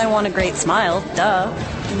 Because I want a great smile, duh.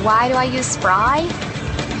 Why do I use Spry?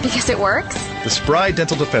 Because it works? The Spry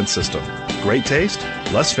Dental Defense System. Great taste,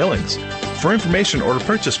 less fillings. For information or to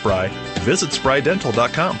purchase Spry, visit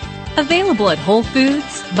sprydental.com. Available at Whole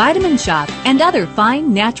Foods, Vitamin Shop, and other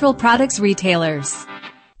fine natural products retailers.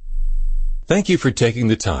 Thank you for taking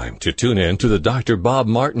the time to tune in to the Dr. Bob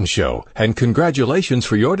Martin Show, and congratulations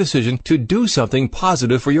for your decision to do something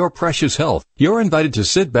positive for your precious health. You're invited to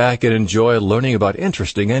sit back and enjoy learning about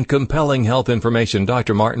interesting and compelling health information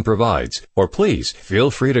Dr. Martin provides. Or please,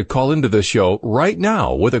 feel free to call into the show right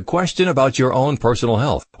now with a question about your own personal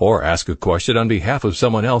health, or ask a question on behalf of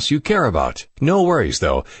someone else you care about. No worries,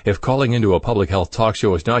 though. If calling into a public health talk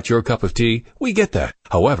show is not your cup of tea, we get that.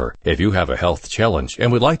 However, if you have a health challenge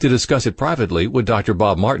and would like to discuss it privately with Dr.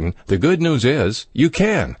 Bob Martin, the good news is you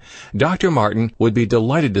can. Dr. Martin would be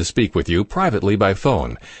delighted to speak with you privately by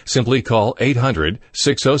phone. Simply call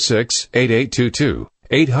 800-606-8822.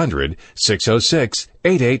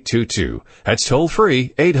 800-606-8822. That's toll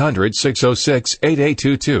free,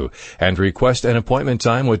 800-606-8822, and request an appointment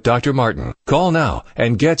time with Dr. Martin. Call now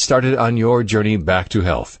and get started on your journey back to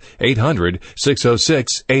health.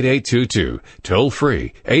 800-606-8822. Toll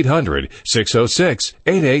free,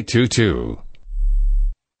 800-606-8822.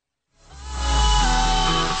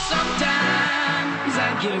 Sometimes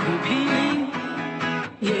I get a good feeling,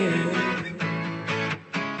 yeah.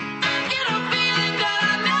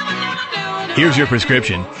 Here's your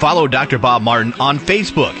prescription. Follow Dr. Bob Martin on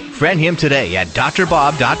Facebook. Friend him today at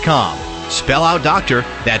drbob.com. Spell out doctor,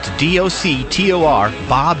 that's D-O-C-T-O-R,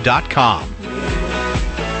 bob.com.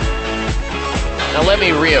 Now let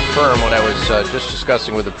me reaffirm what I was just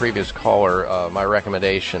discussing with the previous caller, my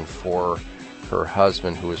recommendation for her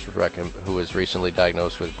husband who was recently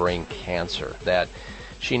diagnosed with brain cancer, that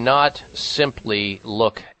she not simply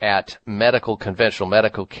look at conventional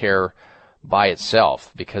medical care by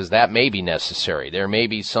itself, because that may be necessary. There may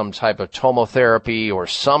be some type of tomotherapy or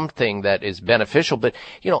something that is beneficial, but,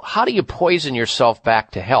 how do you poison yourself back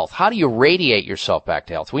to health? How do you radiate yourself back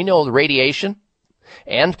to health? We know the radiation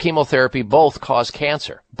and chemotherapy both cause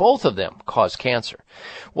cancer. Both of them cause cancer.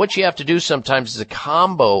 What you have to do sometimes is a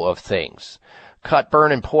combo of things. Cut,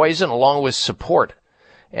 burn, and poison along with support.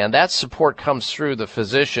 And that support comes through the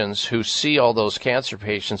physicians who see all those cancer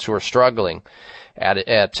patients who are struggling at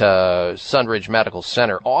Sunridge Medical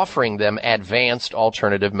Center, offering them advanced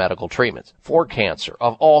alternative medical treatments for cancer,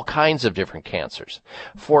 of all kinds of different cancers,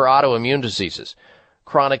 for autoimmune diseases,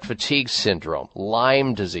 chronic fatigue syndrome,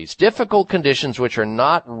 Lyme disease, difficult conditions which are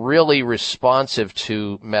not really responsive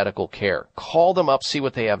to medical care. Call them up, see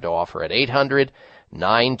what they have to offer at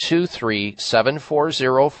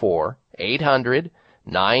 800-923-7404,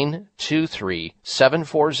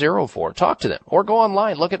 800-923-7404. Talk to them or go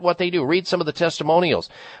online. Look at what they do. Read some of the testimonials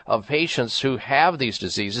of patients who have these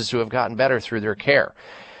diseases who have gotten better through their care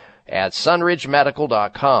at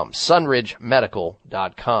sunridgemedical.com,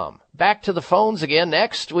 sunridgemedical.com. Back to the phones again.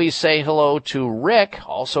 Next, we say hello to Rick,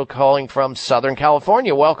 also calling from Southern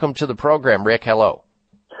California. Welcome to the program, Rick. Hello.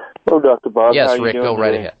 Hello, Dr. Bob. Yes, How you Rick, doing go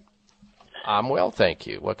right today? ahead. I'm well, thank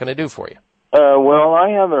you. What can I do for you? Well, I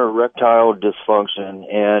have erectile dysfunction,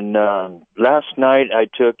 and last night I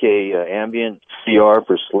took a Ambien CR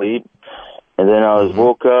for sleep, and then I was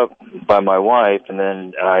woke up by my wife, and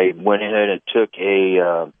then I went ahead and took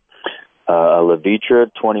a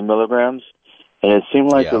Levitra, 20 milligrams, and it seemed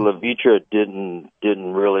like the Levitra didn't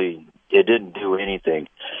do anything.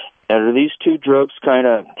 And do these two drugs kind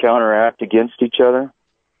of counteract against each other?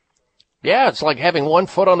 Yeah, it's like having one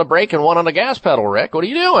foot on the brake and one on the gas pedal, Rick. What are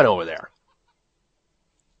you doing over there?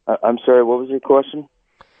 I'm sorry, what was your question?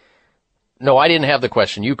 No, I didn't have the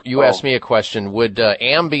question. You asked me a question. Would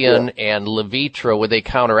Ambien and Levitra, would they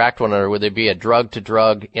counteract one another? Would they be a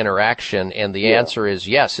drug-to-drug interaction? And the answer is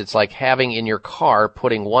yes. It's like having in your car,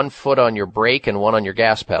 putting one foot on your brake and one on your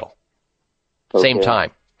gas pedal. Same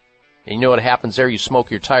time. And you know what happens there? You smoke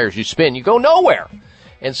your tires, you spin, you go nowhere.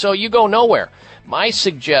 And so you go nowhere. My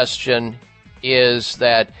suggestion is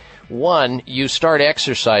that, one, you start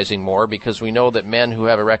exercising more, because we know that men who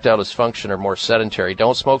have erectile dysfunction are more sedentary.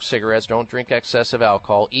 Don't smoke cigarettes. Don't drink excessive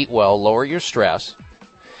alcohol. Eat well. Lower your stress.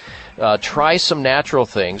 Try some natural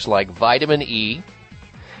things like vitamin E.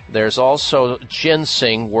 There's also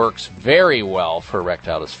ginseng, works very well for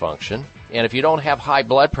erectile dysfunction. And if you don't have high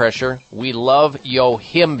blood pressure, we love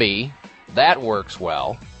Yohimbe. That works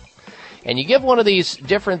well. And you give one of these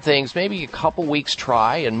different things, maybe a couple weeks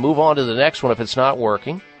try, and move on to the next one if it's not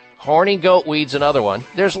working. Horny goat weed's another one.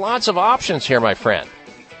 There's lots of options here, my friend.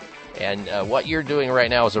 And what you're doing right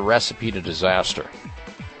now is a recipe to disaster.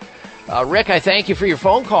 Rick, I thank you for your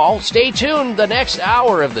phone call. Stay tuned. The next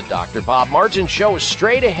hour of the Dr. Bob Martin Show is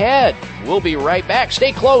straight ahead. We'll be right back.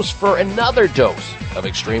 Stay close for another dose of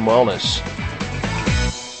extreme wellness.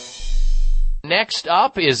 Next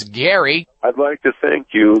up is Gary. I'd like to thank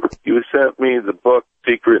you. You sent me the book,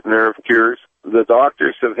 Secret Nerve Cures. The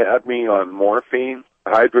doctors have had me on morphine,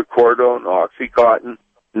 hydrocodone, Oxycontin.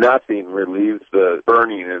 Nothing relieves the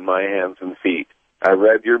burning in my hands and feet. I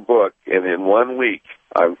read your book, and in 1 week,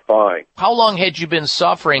 I'm fine. How long had you been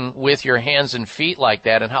suffering with your hands and feet like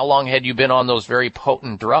that, and how long had you been on those very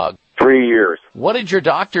potent drugs? 3 years. What did your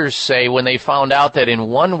doctors say when they found out that in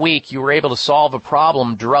 1 week you were able to solve a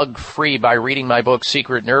problem drug-free by reading my book,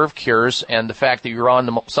 Secret Nerve Cures, and the fact that you were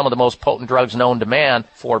on some of the most potent drugs known to man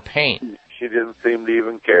for pain? She didn't seem to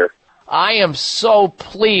even care. I am so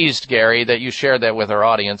pleased, Gary, that you shared that with our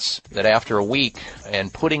audience, that after a week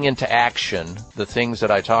and putting into action the things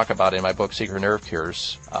that I talk about in my book, Secret Nerve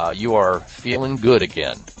Cures, you are feeling good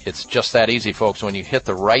again. It's just that easy, folks. When you hit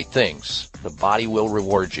the right things, the body will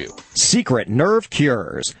reward you. Secret Nerve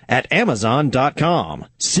Cures at Amazon.com.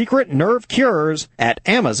 Secret Nerve Cures at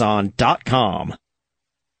Amazon.com.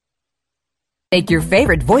 Make your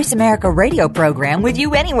favorite Voice America radio program with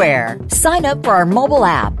you anywhere. Sign up for our mobile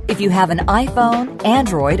app if you have an iPhone,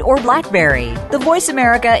 Android, or BlackBerry. The Voice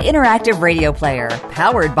America Interactive Radio Player,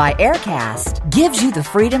 powered by Aircast, gives you the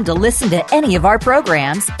freedom to listen to any of our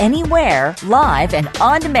programs, anywhere, live and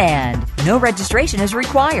on demand. No registration is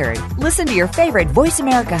required. Listen to your favorite Voice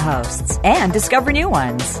America hosts and discover new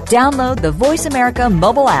ones. Download the Voice America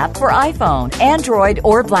mobile app for iPhone, Android,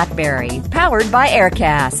 or BlackBerry, powered by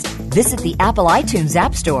Aircast. Visit the Apple iTunes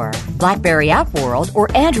App Store, BlackBerry App World, or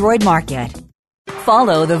Android Market.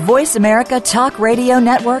 Follow the Voice America Talk Radio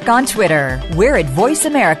Network on Twitter. We're at Voice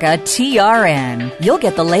America TRN. You'll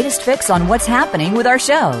get the latest fix on what's happening with our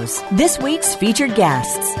shows, this week's featured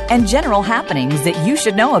guests, and general happenings that you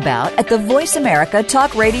should know about at the Voice America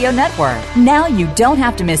Talk Radio Network. Now you don't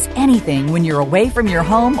have to miss anything when you're away from your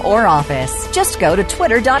home or office. Just go to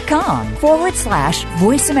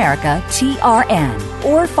twitter.com/Voice America TRN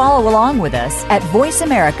or follow along with us at Voice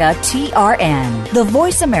America TRN, the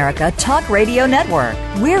Voice America Talk Radio Network.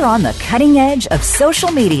 We're on the cutting edge of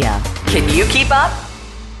social media. Can you keep up?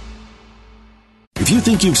 If you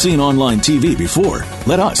think you've seen online TV before,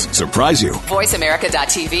 let us surprise you.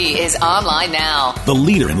 VoiceAmerica.tv is online now. The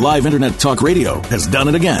leader in live internet talk radio has done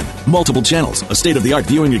it again. Multiple channels, a state-of-the-art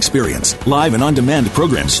viewing experience, live and on-demand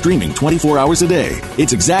programs streaming 24 hours a day.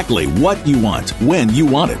 It's exactly what you want, when you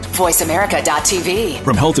want it. VoiceAmerica.tv.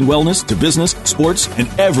 From health and wellness to business, sports, and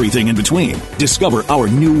everything in between. Discover our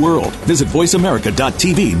new world. Visit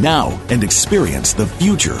VoiceAmerica.tv now and experience the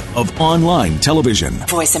future of online television.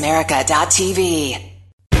 VoiceAmerica.tv.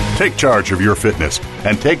 Take charge of your fitness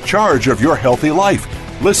and take charge of your healthy life.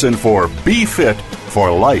 Listen for Be Fit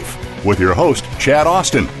for Life with your host, Chad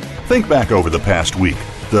Austin. Think back over the past week,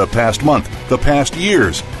 the past month, the past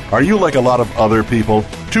years. Are you like a lot of other people?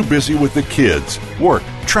 Too busy with the kids, work,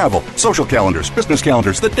 travel, social calendars, business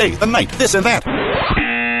calendars, the day, the night, this and that.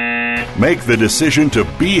 Make the decision to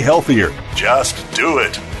be healthier. Just do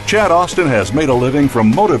it. Chad Austin has made a living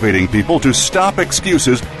from motivating people to stop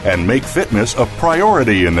excuses and make fitness a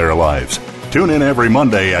priority in their lives. Tune in every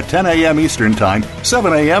Monday at 10 a.m. Eastern Time,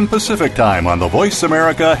 7 a.m. Pacific Time on the Voice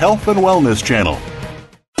America Health and Wellness Channel.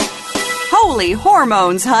 Holy Holy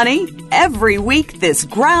hormones, honey! Every week, this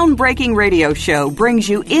groundbreaking radio show brings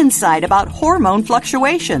you insight about hormone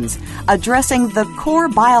fluctuations, addressing the core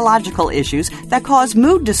biological issues that cause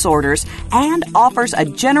mood disorders, and offers a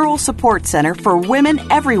general support center for women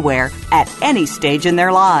everywhere at any stage in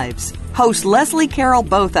their lives. Host Leslie Carol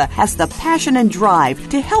Botha has the passion and drive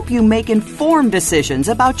to help you make informed decisions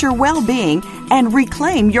about your well-being and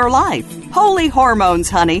reclaim your life. Holy Hormones,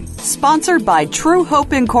 honey, sponsored by True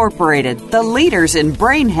Hope Incorporated, the leaders in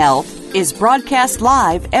brain health, is broadcast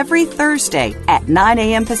live every Thursday at 9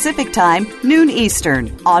 a.m. Pacific Time, noon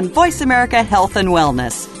Eastern, on Voice America Health and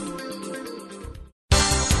Wellness.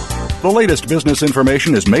 The latest business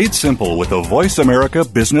information is made simple with the Voice America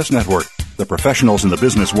Business Network. The professionals in the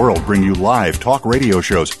business world bring you live talk radio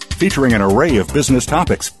shows featuring an array of business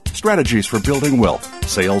topics, strategies for building wealth,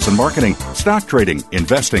 sales and marketing, stock trading,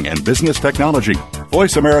 investing, and business technology.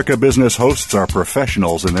 Voice America Business hosts are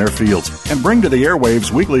professionals in their fields and bring to the airwaves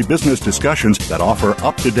weekly business discussions that offer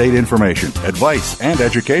up-to-date information, advice, and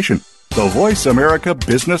education. The Voice America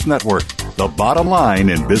Business Network, the bottom line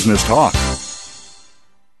in business talk.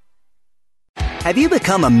 Have you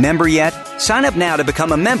become a member yet? Sign up now to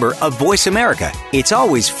become a member of Voice America. It's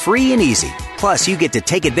always free and easy. Plus, you get to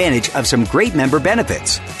take advantage of some great member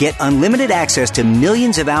benefits. Get unlimited access to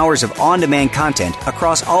millions of hours of on-demand content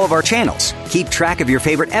across all of our channels. Keep track of your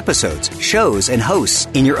favorite episodes, shows, and hosts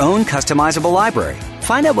in your own customizable library.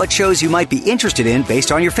 Find out what shows you might be interested in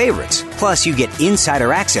based on your favorites. Plus, you get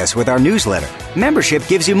insider access with our newsletter. Membership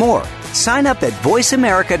gives you more. Sign up at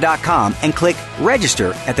voiceamerica.com and click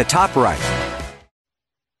Register at the top right.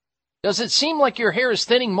 Does it seem like your hair is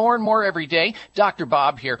thinning more and more every day? Dr.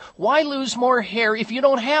 Bob here. Why lose more hair if you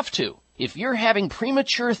don't have to? If you're having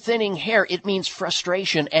premature thinning hair, it means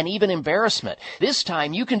frustration and even embarrassment. This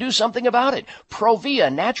time, you can do something about it.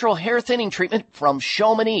 Provia natural hair thinning treatment from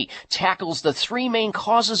Chamonix tackles the three main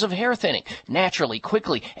causes of hair thinning naturally,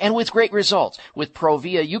 quickly, and with great results. With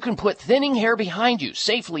Provia, you can put thinning hair behind you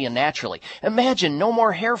safely and naturally. Imagine no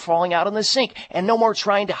more hair falling out in the sink and no more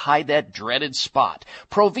trying to hide that dreaded spot.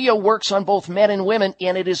 Provia works on both men and women,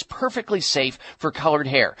 and it is perfectly safe for colored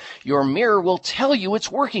hair. Your mirror will tell you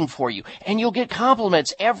it's working for you, and you'll get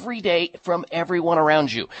compliments every day from everyone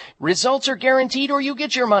around you. Results are guaranteed or you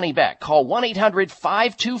get your money back. Call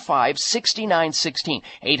 1-800-525-6916.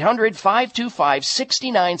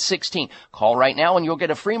 800-525-6916. Call right now and you'll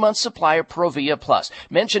get a free month supply of Provia Plus.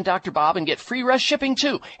 Mention Dr. Bob and get free rush shipping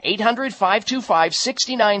too.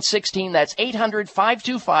 800-525-6916. That's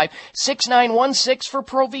 800-525-6916 for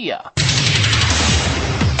Provia.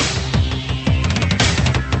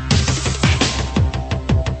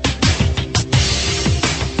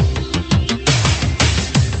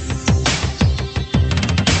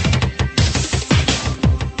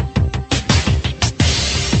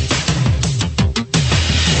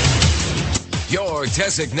 Your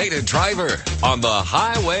designated driver on the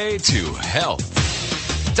highway to health.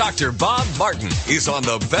 Dr. Bob Martin is on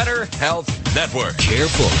the Better Health Network.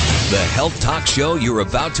 Careful. The health talk show you're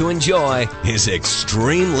about to enjoy is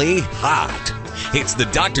extremely hot. It's the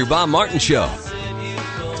Dr. Bob Martin Show.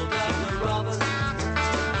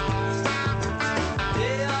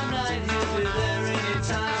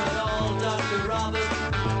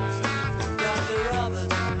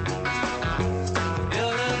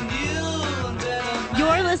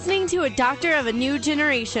 You're listening to a doctor of a new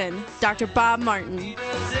generation, Dr. Bob Martin.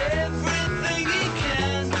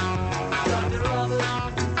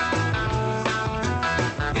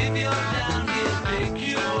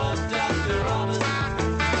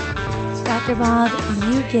 Dr. Bob,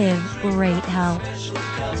 you give great help.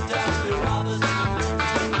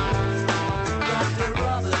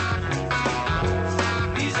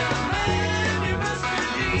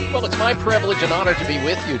 Well, it's my privilege and honor to be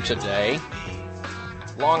with you today.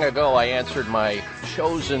 Long ago, I answered my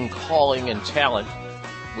chosen calling and talent,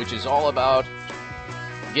 which is all about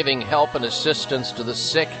giving help and assistance to the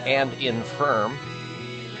sick and infirm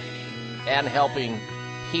and helping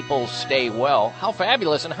people stay well. How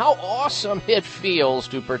fabulous and how awesome it feels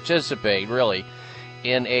to participate, really,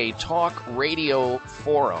 in a talk radio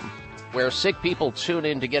forum where sick people tune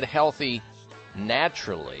in to get healthy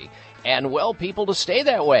naturally and well people to stay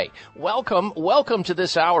that way. Welcome to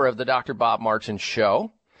this hour of the Dr. Bob Martin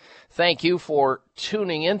Show. Thank you for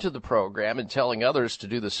tuning into the program and telling others to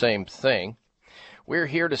do the same thing. We're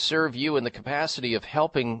here to serve you in the capacity of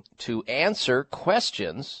helping to answer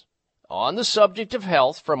questions on the subject of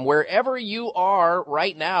health from wherever you are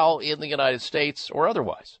right now in the United States or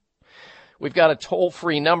otherwise. We've got a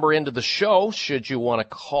toll-free number into the show should you want to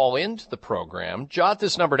call into the program. Jot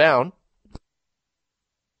this number down.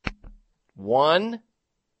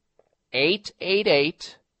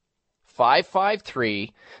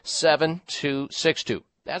 888-553-7262.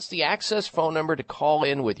 That's the access phone number to call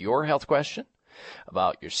in with your health question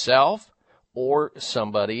about yourself or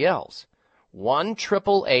somebody else.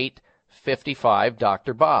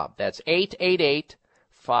 1-888-55-Dr. Bob. That's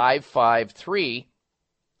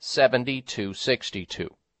 888-553-7262.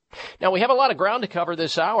 Now, we have a lot of ground to cover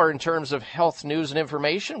this hour in terms of health news and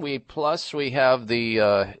information. We have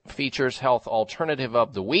the features Health Alternative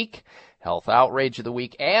of the Week, Health Outrage of the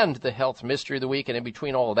Week, and the Health Mystery of the Week. And in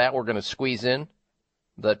between all of that, we're going to squeeze in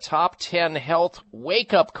the top 10 health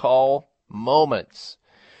wake-up call moments.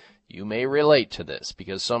 You may relate to this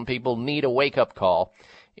because some people need a wake-up call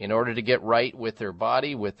in order to get right with their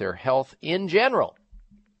body, with their health in general.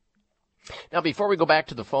 Now, before we go back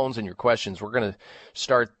to the phones and your questions, we're going to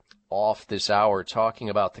start off this hour talking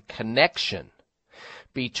about the connection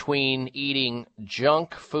between eating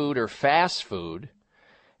junk food or fast food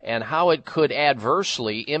and how it could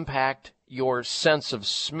adversely impact your sense of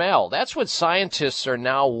smell. That's what scientists are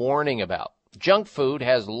now warning about. Junk food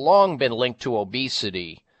has long been linked to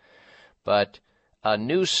obesity, but a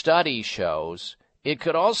new study shows it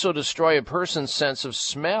could also destroy a person's sense of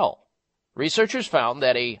smell. Researchers found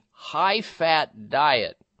that a high-fat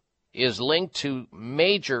diet is linked to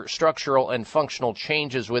major structural and functional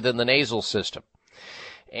changes within the nasal system.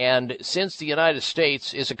 And since the United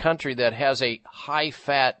States is a country that has a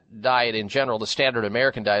high-fat diet in general, the standard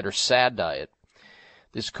American diet or SAD diet,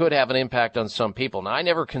 this could have an impact on some people. Now, I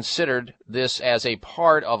never considered this as a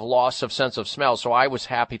part of loss of sense of smell, so I was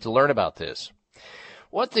happy to learn about this.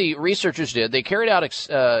 What the researchers did, they carried out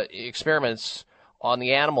experiments on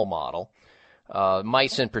the animal model,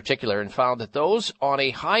 mice in particular, and found that those on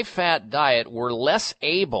a high-fat diet were less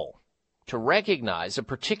able to recognize a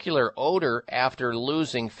particular odor after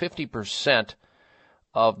losing 50%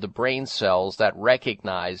 of the brain cells that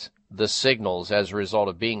recognize the signals as a result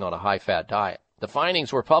of being on a high-fat diet. The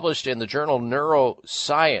findings were published in the journal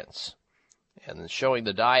Neuroscience, and showing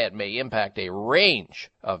the diet may impact a range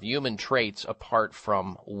of human traits apart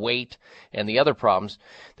from weight and the other problems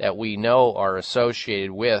that we know are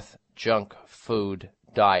associated with junk food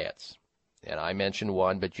diets. And I mentioned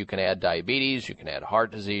one, but you can add diabetes, you can add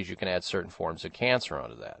heart disease, you can add certain forms of cancer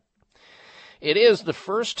onto that. It is the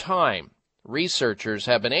first time researchers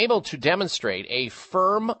have been able to demonstrate a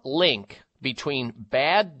firm link between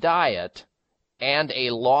bad diet and a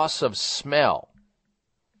loss of smell.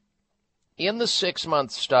 In the 6-month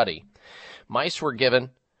study, mice were given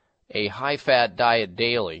a high-fat diet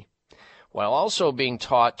daily, while also being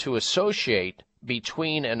taught to associate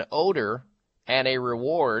between an odor and a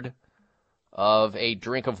reward of a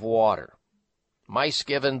drink of water. Mice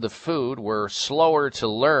given the food were slower to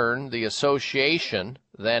learn the association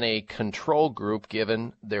than a control group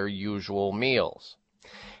given their usual meals.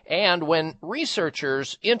 And when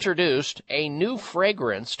researchers introduced a new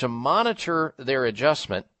fragrance to monitor their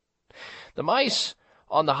adjustment, the mice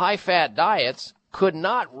on the high-fat diets could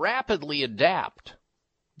not rapidly adapt,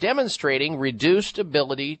 demonstrating reduced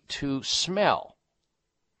ability to smell.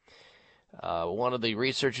 One of the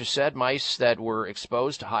researchers said mice that were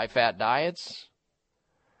exposed to high-fat diets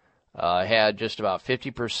had just about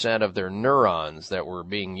 50% of their neurons that were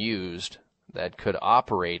being used that could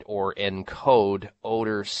operate or encode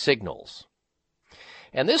odor signals.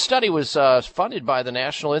 And this study was funded by the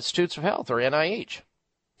National Institutes of Health, or NIH.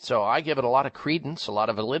 So I give it a lot of credence, a lot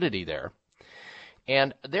of validity there.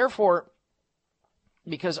 And therefore,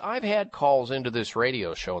 because I've had calls into this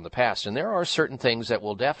radio show in the past, and there are certain things that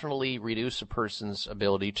will definitely reduce a person's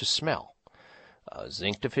ability to smell.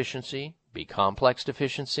 Zinc deficiency, B-complex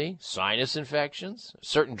deficiency, sinus infections,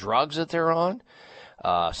 certain drugs that they're on,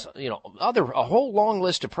 a whole long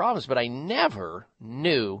list of problems, but I never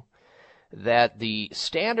knew that the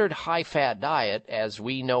standard high-fat diet, as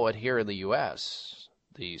we know it here in the U.S.,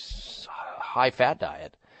 the high-fat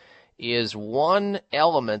diet, is one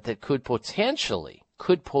element that could potentially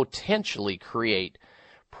create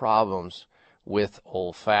problems with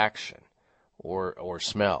olfaction or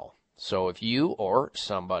smell. So if you or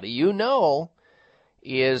somebody you know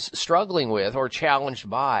is struggling with or challenged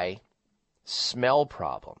by smell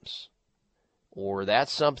problems, or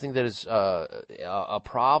that's something that is a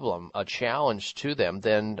problem, a challenge to them,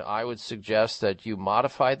 then I would suggest that you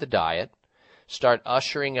modify the diet, start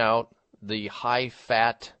ushering out the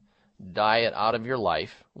high-fat diet out of your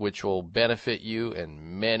life, which will benefit you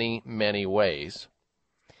in many, many ways.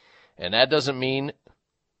 And that doesn't mean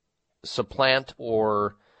supplant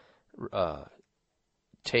or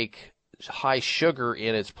take high sugar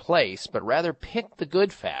in its place, but rather pick the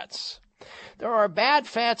good fats. There are bad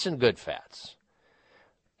fats and good fats.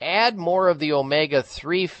 Add more of the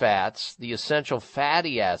omega-3 fats, the essential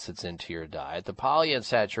fatty acids into your diet, the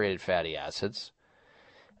polyunsaturated fatty acids,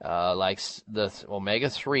 like the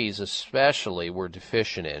omega-3s especially, we're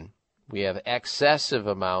deficient in. We have excessive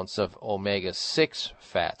amounts of omega-6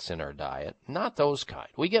 fats in our diet. Not those kind.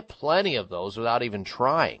 We get plenty of those without even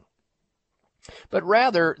trying. But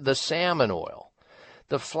rather the salmon oil,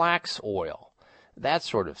 the flax oil, that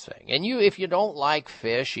sort of thing. And if you don't like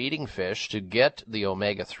fish, eating fish, to get the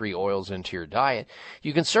omega-3 oils into your diet,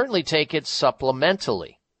 you can certainly take it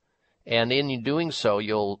supplementally. And in doing so,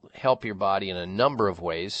 you'll help your body in a number of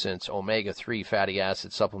ways, since omega-3 fatty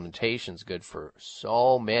acid supplementation is good for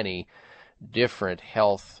so many different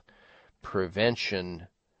health prevention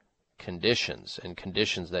conditions and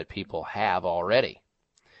conditions that people have already.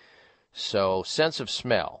 So, sense of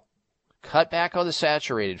smell. Cut back on the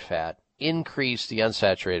saturated fat. Increase the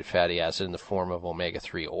unsaturated fatty acid in the form of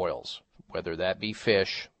omega-3 oils, whether that be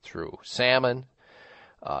fish through salmon,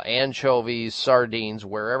 anchovies, sardines,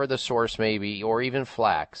 wherever the source may be, or even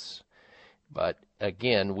flax. But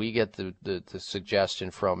again, we get the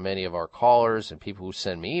suggestion from many of our callers and people who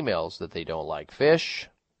send me emails that they don't like fish.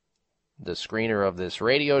 The screener of this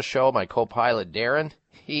radio show, my co-pilot Darren,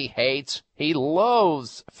 he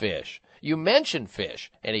loathes fish. You mention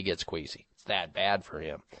fish, and he gets queasy. It's that bad for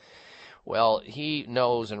him. Well, he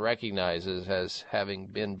knows and recognizes, as having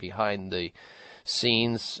been behind the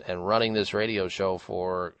scenes and running this radio show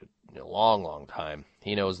for a long, long time,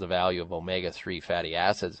 he knows the value of omega-3 fatty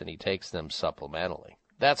acids, and he takes them supplementally.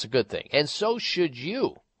 That's a good thing. And so should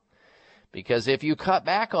you. Because if you cut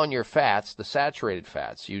back on your fats, the saturated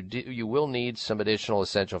fats, you will need some additional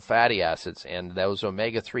essential fatty acids, and those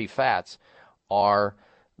omega-3 fats are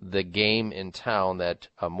the game in town that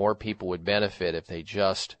more people would benefit if they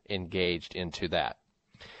just engaged into that.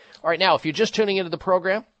 All right, now, if you're just tuning into the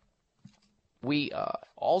program, we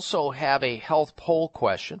also have a health poll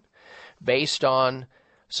question based on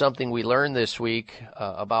something we learned this week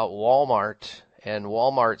about Walmart and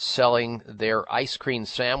Walmart selling their ice cream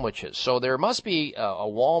sandwiches. So there must be a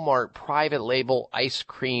Walmart private label ice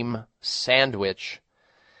cream sandwich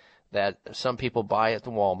that some people buy at the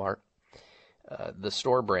Walmart. The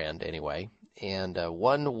store brand, anyway. And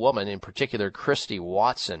one woman in particular, Christy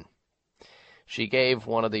Watson, she gave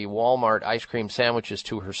one of the Walmart ice cream sandwiches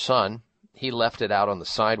to her son. He left it out on the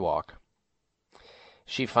sidewalk.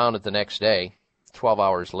 She found it the next day, 12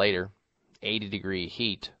 hours later, 80-degree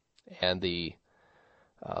heat, and the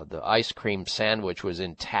ice cream sandwich was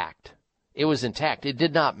intact. It was intact. It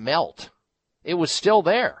did not melt. It was still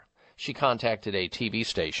there. She contacted a TV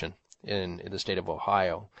station in the state of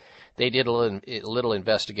Ohio. They did a little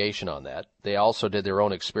investigation on that. They also did their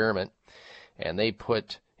own experiment, and they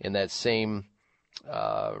put in that same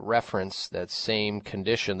reference, that same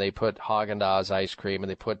condition, they put Haagen-Dazs ice cream, and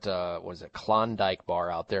they put Klondike bar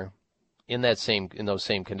out there. In those same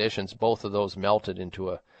conditions, both of those melted into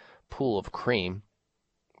a pool of cream.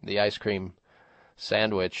 The ice cream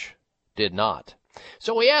sandwich did not.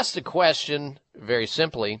 So we asked the question very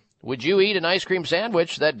simply: would you eat an ice cream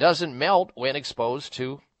sandwich that doesn't melt when exposed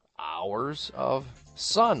to hours of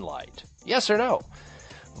sunlight? Yes or no?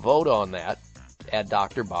 Vote on that at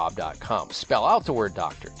drbob.com. Spell out the word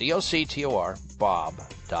doctor, D-O-C-T-O-R,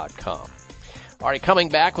 bob.com. All right, coming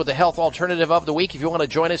back with the health alternative of the week. If you want to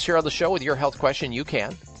join us here on the show with your health question, you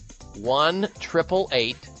can.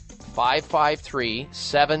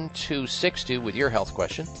 1-888-553-7262 with your health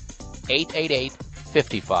question.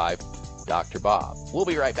 888-55-Dr. Bob. We'll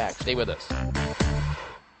be right back. Stay with us.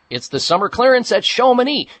 It's the summer clearance at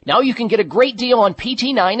Chamonix. Now you can get a great deal on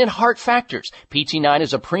PT9 and Heart Factors. PT9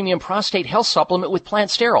 is a premium prostate health supplement with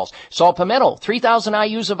plant sterols, saw palmetto, 3,000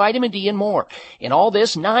 IUs of vitamin D, and more. In all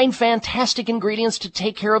this, 9 fantastic ingredients to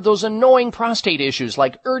take care of those annoying prostate issues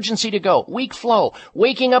like urgency to go, weak flow,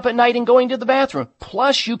 waking up at night and going to the bathroom.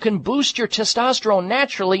 Plus, you can boost your testosterone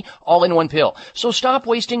naturally all in one pill. So stop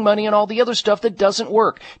wasting money on all the other stuff that doesn't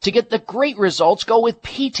work. To get the great results, go with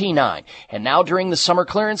PT9. And now during the summer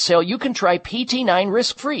clearance sale, you can try PT9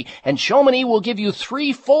 risk-free, and Chamonix will give you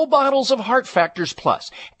 3 full bottles of Heart Factors Plus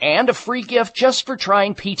and a free gift just for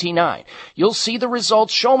trying PT9. You'll see the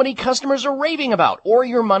results Chamonix customers are raving about, or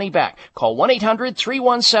your money back. Call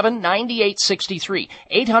 1-800-317-9863.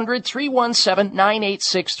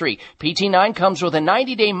 800-317-9863. PT9 comes with a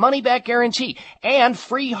 90-day money-back guarantee and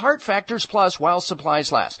free Heart Factors Plus while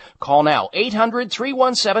supplies last. Call now,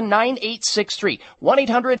 800-317-9863.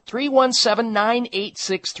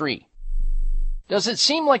 1-800-317-9863. Does it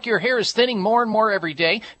seem like your hair is thinning more and more every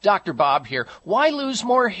day? Dr. Bob here. Why lose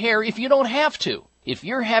more hair if you don't have to? If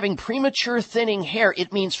you're having premature thinning hair,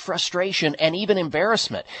 it means frustration and even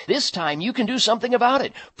embarrassment. This time you can do something about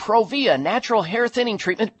it. Provia natural hair thinning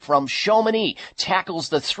treatment from Chamonix tackles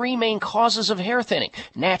the 3 main causes of hair thinning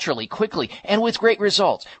naturally, quickly, and with great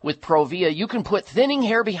results. With Provia, you can put thinning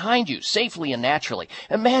hair behind you safely and naturally.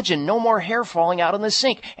 Imagine no more hair falling out in the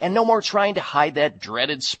sink and no more trying to hide that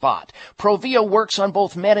dreaded spot. Provia works on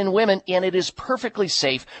both men and women, and it is perfectly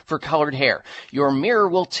safe for colored hair. Your mirror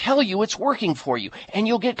will tell you it's working for you, and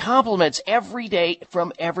you'll get compliments every day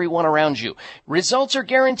from everyone around you. Results are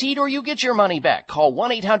guaranteed or you get your money back. Call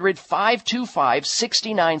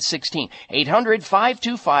 1-800-525-6916.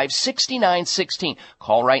 800-525-6916.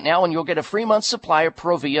 Call right now and you'll get a free month supply of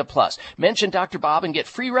Provia Plus. Mention Dr. Bob and get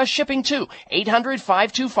free rush shipping too.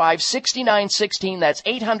 800-525-6916. That's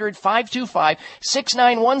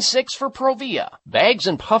 800-525-6916 for Provia. Bags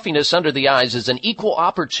and puffiness under the eyes is an equal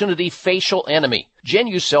opportunity facial enemy.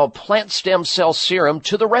 Genucell Plant Stem Cell Serum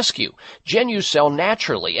to the rescue. Genucell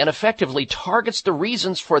naturally and effectively targets the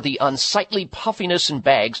reasons for the unsightly puffiness and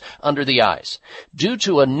bags under the eyes. Due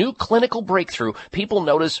to a new clinical breakthrough, people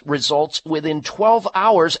notice results within 12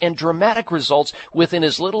 hours and dramatic results within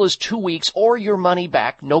as little as 2 weeks or your money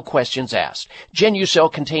back, no questions asked.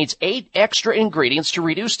 Genucell contains 8 extra ingredients to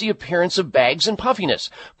reduce the appearance of bags and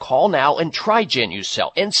puffiness. Call now and try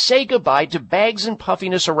Genucell and say goodbye to bags and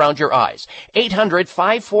puffiness around your eyes.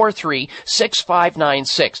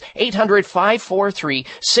 800-543-6596.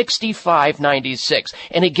 800-543-6596.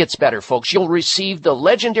 And it gets better, folks. You'll receive the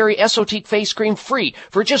legendary Esotique face cream free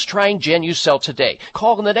for just trying Genucell today.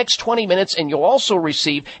 Call in the next 20 minutes and you'll also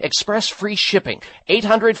receive express free shipping.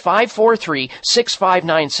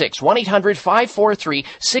 800-543-6596.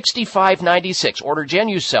 1-800-543-6596. Order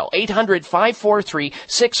Genucell.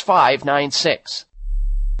 800-543-6596.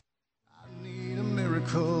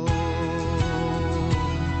 Miracle.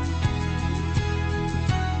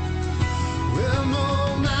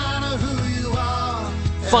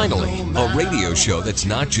 Finally, a radio show that's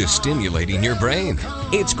not just stimulating your brain.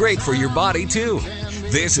 It's great for your body, too.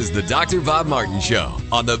 This is the Dr. Bob Martin Show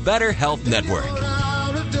on the Better Health Network.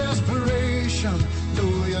 Out of desperation,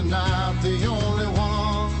 no, you're not the only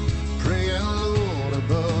one. Praying, Lord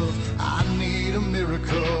above, I need a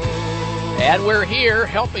miracle. And we're here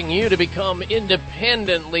helping you to become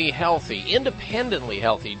independently healthy. Independently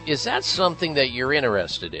healthy. Is that something that you're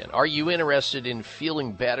interested in? Are you interested in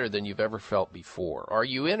feeling better than you've ever felt before? Are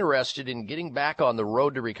you interested in getting back on the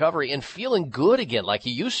road to recovery and feeling good again like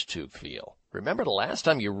you used to feel? Remember the last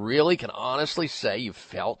time you really can honestly say you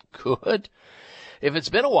felt good? If it's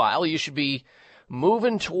been a while, you should be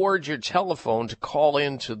moving towards your telephone to call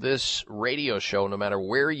into this radio show no matter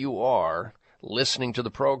where you are, listening to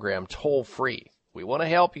the program toll free. We want to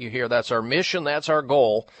help you here. That's our mission. That's our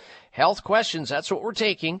goal. Health questions, that's what we're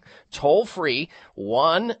taking. Toll free,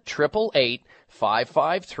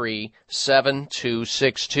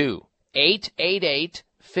 1-888-553-7262.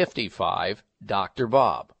 888-55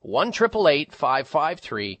 Bob.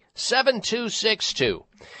 1-888-553-7262.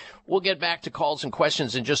 We'll get back to calls and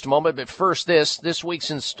questions in just a moment, but first this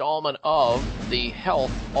week's installment of the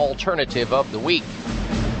Health Alternative of the Week.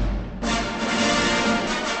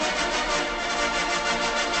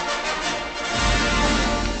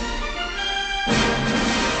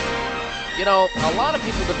 You know, a lot of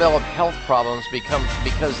people develop health problems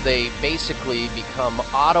because they basically become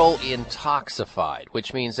auto-intoxified,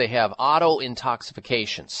 which means they have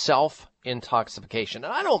auto-intoxication, self-intoxication.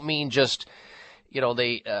 And I don't mean just, you know,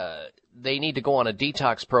 they need to go on a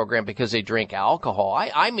detox program because they drink alcohol.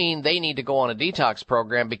 I mean they need to go on a detox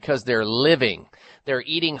program because they're living. They're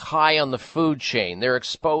eating high on the food chain. They're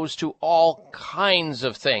exposed to all kinds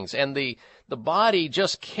of things. And the body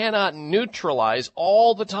just cannot neutralize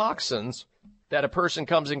all the toxins that a person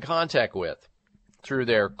comes in contact with through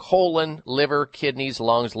their colon, liver, kidneys,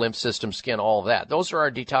 lungs, lymph system, skin, all of that. Those are our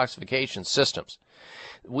detoxification systems.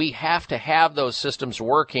 We have to have those systems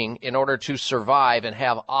working in order to survive and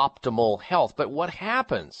have optimal health. But what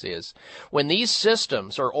happens is when these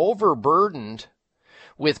systems are overburdened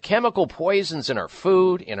with chemical poisons in our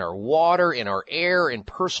food, in our water, in our air, in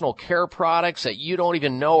personal care products that you don't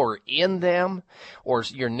even know are in them, or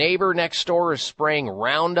your neighbor next door is spraying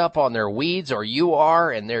Roundup on their weeds, or you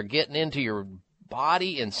are, and they're getting into your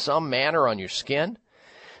body in some manner on your skin,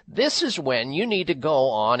 this is when you need to go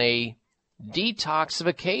on a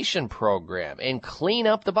detoxification program and clean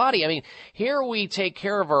up the body. I mean, here we take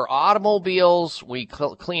care of our automobiles, we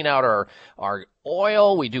clean out our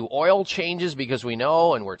oil, we do oil changes because we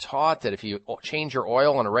know and we're taught that if you change your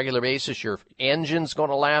oil on a regular basis, your engine's going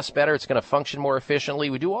to last better, it's going to function more efficiently.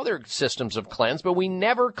 We do other systems of cleanse, but we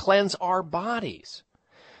never cleanse our bodies.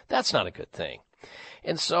 That's not a good thing.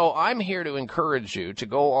 And so I'm here to encourage you to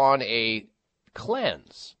go on a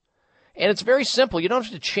cleanse. And it's very simple. You don't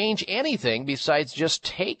have to change anything besides just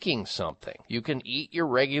taking something. You can eat your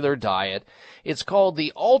regular diet. It's called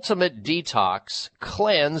the Ultimate Detox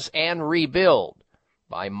Cleanse and Rebuild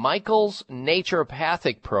by Michael's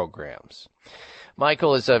Naturopathic Programs.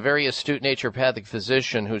 Michael is a very astute naturopathic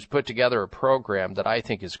physician who's put together a program that I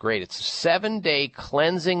think is great. It's a 7-day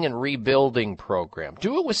cleansing and rebuilding program.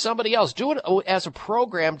 Do it with somebody else. Do it as a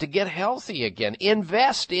program to get healthy again.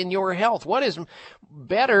 Invest in your health. What is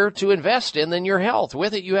better to invest in than your health?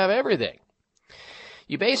 With it, you have everything.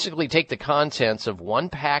 You basically take the contents of one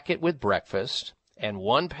packet with breakfast and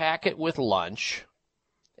one packet with lunch,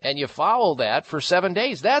 and you follow that for 7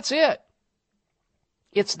 days. That's it.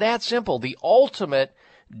 It's that simple. The Ultimate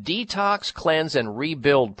Detox, Cleanse, and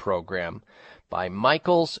Rebuild program by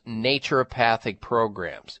Michael's Naturopathic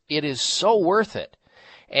Programs. It is so worth it.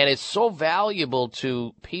 And it's so valuable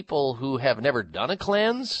to people who have never done a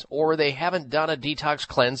cleanse or they haven't done a detox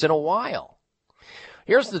cleanse in a while.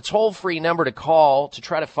 Here's the toll-free number to call to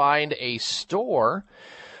try to find a store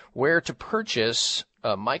where to purchase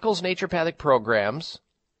Michael's Naturopathic Programs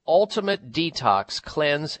Ultimate Detox,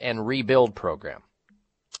 Cleanse, and Rebuild program.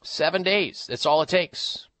 7 days. That's all it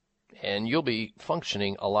takes. And you'll be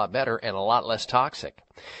functioning a lot better and a lot less toxic.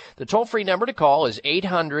 The toll-free number to call is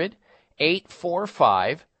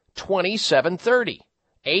 800-845-2730.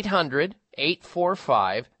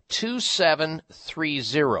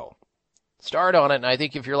 800-845-2730. Start on it, and I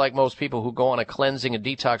think if you're like most people who go on a cleansing and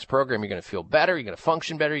detox program, you're going to feel better, you're going to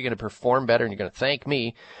function better, you're going to perform better, and you're going to thank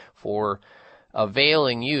me for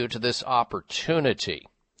availing you to this opportunity.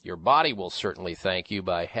 Your body will certainly thank you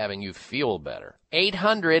by having you feel better.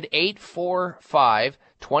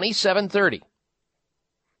 800-845-2730.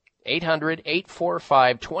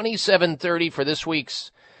 800-845-2730 for this week's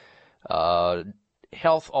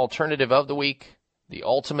health alternative of the week, the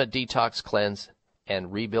Ultimate Detox Cleanse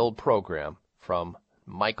and Rebuild program from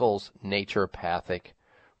Michael's Naturopathic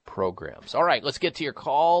Programs. All right, let's get to your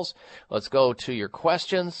calls. Let's go to your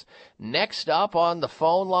questions. Next up on the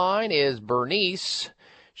phone line is Bernice.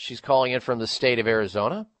 She's calling in from the state of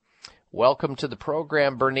Arizona. Welcome to the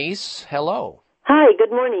program, Bernice. Hello. Hi,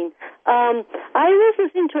 good morning. I was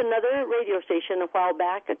listening to another radio station a while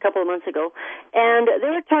back, a couple of months ago, and they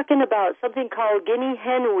were talking about something called guinea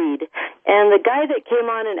hen weed. And the guy that came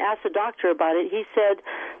on and asked the doctor about it, he asked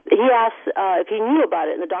if he knew about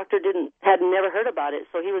it, and the doctor had never heard about it,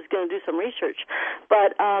 so he was going to do some research.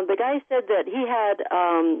 But the guy said that he had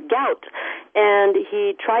gout, and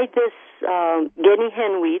he tried this guinea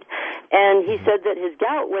hen weed, and he said that his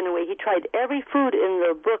gout went away. He tried every food in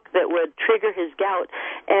the book that would trigger his gout,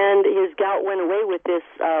 and his gout went away with this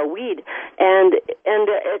weed. And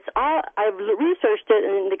it's all, I've researched it,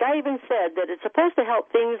 and the guy even said that it's supposed to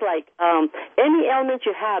help things like any ailment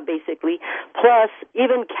you have, basically, plus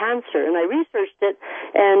even cancer. And I researched it,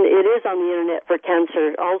 and it is on the internet for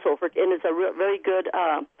cancer also, and it's a very good,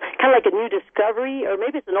 kind of like a new discovery, or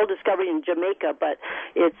maybe it's an old discovery in Jamaica, but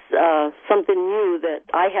it's something new that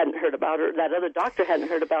I hadn't heard about, or that other doctor hadn't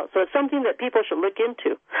heard about. So it's something that people should look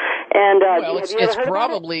into. And well,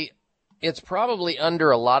 it's probably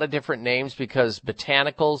under a lot of different names because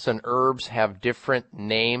botanicals and herbs have different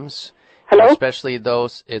names. Hello? Especially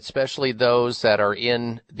those that are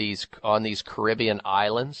on these Caribbean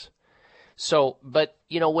islands. So, but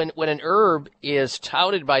when an herb is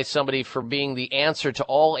touted by somebody for being the answer to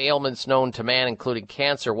all ailments known to man, including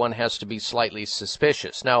cancer, one has to be slightly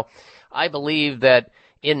suspicious. Now, I believe that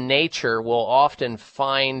in nature we'll often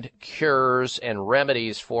find cures and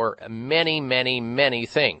remedies for many, many, many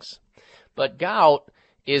things. But gout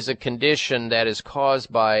is a condition that is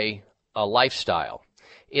caused by a lifestyle.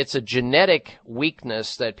 It's a genetic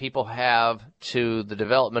weakness that people have to the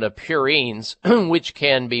development of purines, which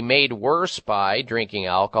can be made worse by drinking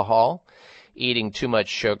alcohol, eating too much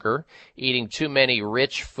sugar, eating too many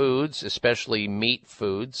rich foods, especially meat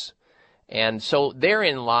foods. And so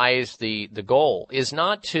therein lies the goal, is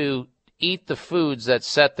not to eat the foods that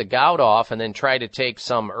set the gout off and then try to take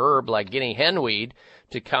some herb like guinea hen weed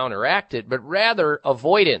to counteract it, but rather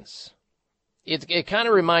avoidance. It kind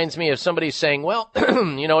of reminds me of somebody saying, well,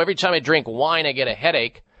 every time I drink wine, I get a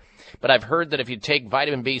headache, but I've heard that if you take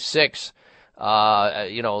vitamin B6,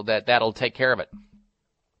 that'll take care of it.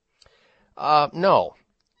 No.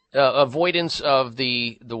 Avoidance of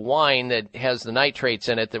the wine that has the nitrates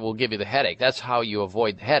in it that will give you the headache. That's how you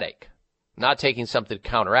avoid the headache. Not taking something to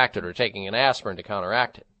counteract it or taking an aspirin to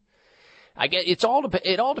counteract it. It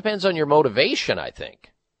all depends on your motivation, I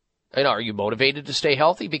think. And are you motivated to stay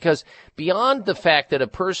healthy? Because beyond the fact that a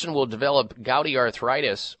person will develop gouty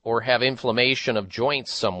arthritis or have inflammation of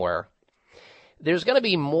joints somewhere, there's going to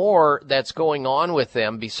be more that's going on with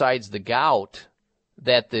them besides the gout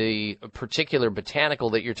that the particular botanical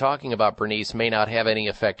that you're talking about, Bernice, may not have any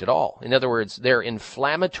effect at all. In other words, their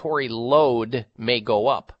inflammatory load may go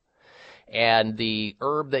up, and the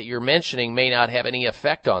herb that you're mentioning may not have any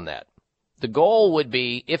effect on that. The goal would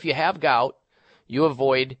be, if you have gout, you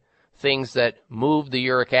avoid things that move the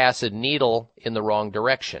uric acid needle in the wrong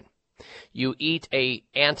direction. You eat a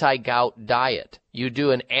anti-gout diet. You do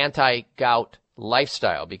an anti-gout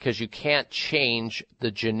lifestyle, because you can't change the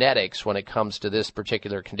genetics when it comes to this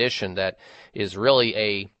particular condition that is really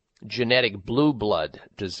a genetic blue blood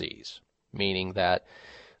disease, meaning that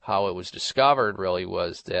how it was discovered really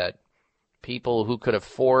was that people who could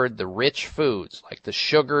afford the rich foods like the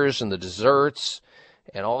sugars and the desserts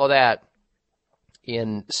and all of that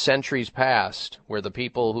in centuries past were the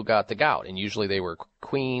people who got the gout. And usually they were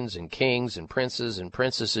queens and kings and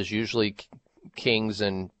princesses, usually kings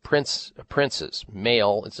and princes,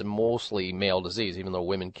 male. It's a mostly male disease, even though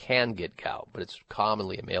women can get gout, but it's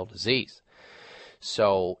commonly a male disease.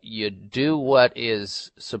 So you do what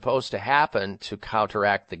is supposed to happen to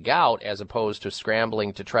counteract the gout, as opposed to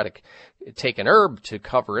scrambling to try to take an herb to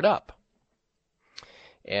cover it up.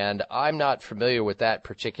 And I'm not familiar with that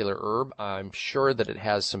particular herb. I'm sure that it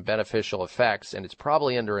has some beneficial effects, and it's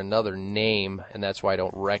probably under another name, and that's why I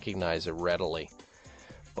don't recognize it readily.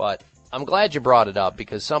 But I'm glad you brought it up,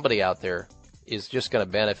 because somebody out there is just going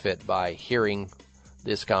to benefit by hearing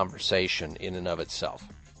this conversation in and of itself.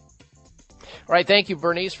 All right, thank you,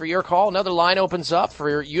 Bernice, for your call. Another line opens up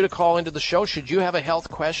for you to call into the show. Should you have a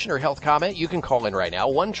health question or health comment, you can call in right now,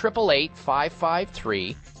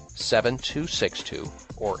 1-888-553-7262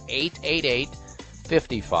 or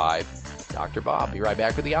 888-55-Dr. Bob. Be right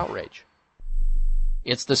back with the outrage.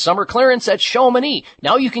 It's the summer clearance at Chamonix.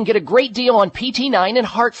 Now you can get a great deal on PT9 and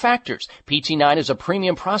Heart Factors. PT9 is a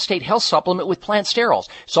premium prostate health supplement with plant sterols,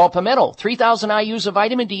 saw palmetto, 3,000 IUs of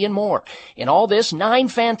vitamin D, and more. In all this, 9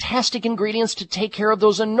 fantastic ingredients to take care of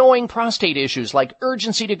those annoying prostate issues like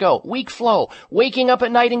urgency to go, weak flow, waking up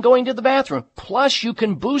at night and going to the bathroom. Plus, you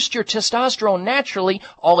can boost your testosterone naturally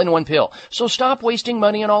all in one pill. So stop wasting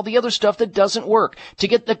money on all the other stuff that doesn't work. To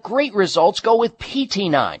get the great results, go with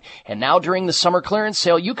PT9. And now during the summer clearance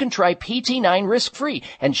sale, you can try PT9 risk-free,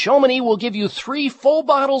 and Chamonix will give you 3 full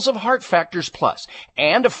bottles of Heart Factors Plus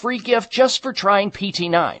and a free gift just for trying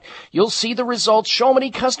PT9. You'll see the results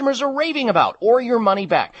Chamonix customers are raving about, or your money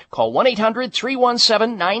back. Call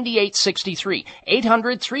 1-800-317-9863,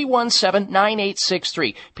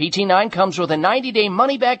 800-317-9863. PT9 comes with a 90-day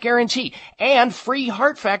money-back guarantee and free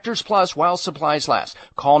Heart Factors Plus while supplies last.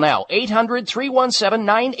 Call now,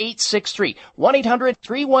 800-317-9863,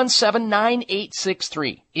 1-800-317-9863.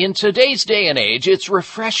 In today's day and age, it's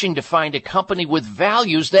refreshing to find a company with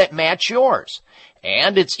values that match yours.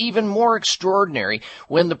 And it's even more extraordinary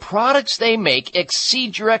when the products they make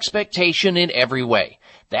exceed your expectation in every way.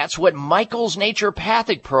 That's what Michael's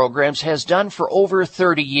Naturopathic Programs has done for over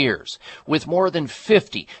 30 years. With more than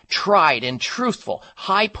 50 tried and truthful,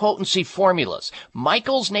 high-potency formulas,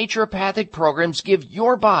 Michael's Naturopathic Programs give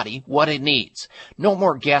your body what it needs. No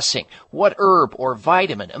more guessing what herb or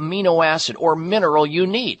vitamin, amino acid, or mineral you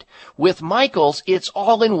need. With Michael's, it's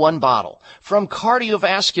all in one bottle. From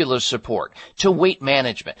cardiovascular support, to weight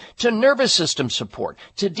management, to nervous system support,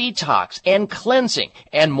 to detox and cleansing,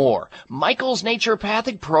 and more. Michael's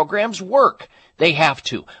Naturopathic Programs work. They have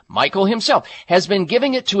to. Michael himself has been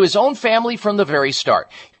giving it to his own family from the very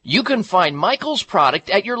start. You can find Michael's product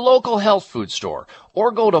at your local health food store,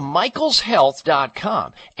 or go to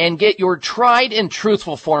michaelshealth.com and get your tried and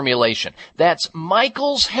truthful formulation. That's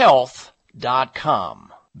michaelshealth.com.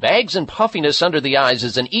 Bags and puffiness under the eyes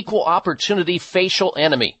is an equal opportunity facial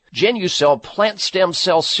enemy. Genucell Plant Stem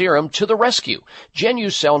Cell Serum to the rescue.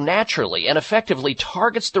 Genucell naturally and effectively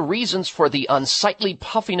targets the reasons for the unsightly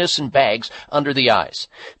puffiness and bags under the eyes.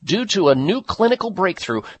 Due to a new clinical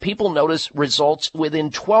breakthrough, people notice results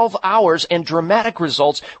within 12 hours and dramatic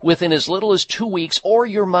results within as little as 2 weeks, or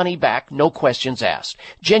your money back, no questions asked.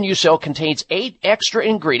 Genucell contains 8 extra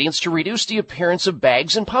ingredients to reduce the appearance of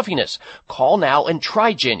bags and puffiness. Call now and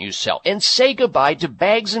try Genucell and say goodbye to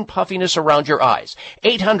bags and puffiness around your eyes.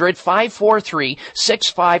 800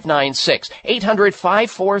 800-543-6596.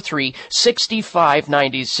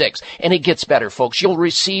 800-543-6596. And it gets better, folks. You'll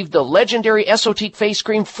receive the legendary Esotique face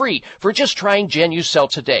cream free for just trying Genucel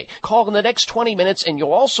today. Call in the next 20 minutes and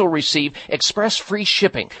you'll also receive express free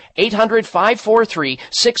shipping.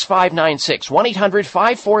 800-543-6596.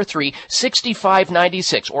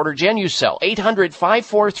 1-800-543-6596. Order Genucel.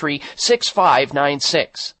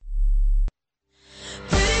 800-543-6596.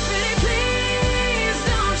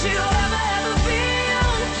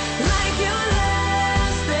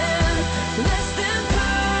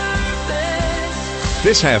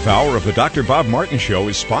 This half hour of the Dr. Bob Martin Show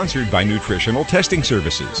is sponsored by Nutritional Testing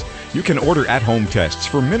Services. You can order at-home tests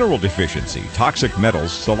for mineral deficiency, toxic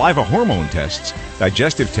metals, saliva hormone tests,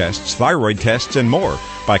 digestive tests, thyroid tests, and more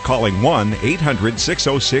by calling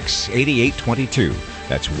 1-800-606-8822.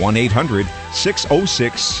 That's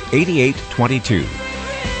 1-800-606-8822.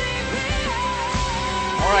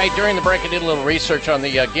 All right, during the break I did a little research on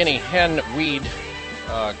the guinea hen weed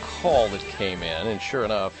call that came in, and sure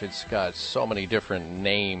enough, it's got so many different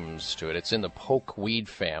names to it. It's in the pokeweed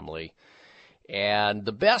family. And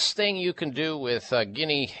the best thing you can do with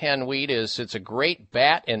guinea hen weed is it's a great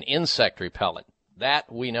bat and insect repellent.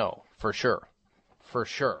 That we know, for sure. For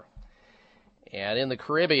sure. And in the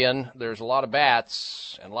Caribbean, there's a lot of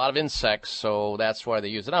bats and a lot of insects, so that's why they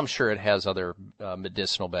use it. I'm sure it has other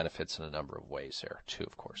medicinal benefits in a number of ways there, too,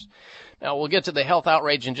 of course. Now, we'll get to the health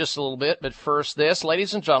outrage in just a little bit, but first this,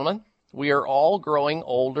 ladies and gentlemen, we are all growing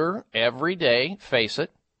older every day, face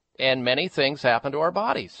it, and many things happen to our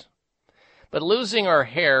bodies. But losing our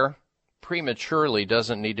hair prematurely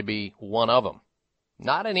doesn't need to be one of them.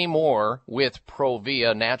 Not anymore with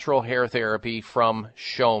Provia natural hair therapy from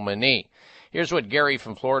Chamonix. Here's what Gary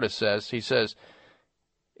from Florida says. He says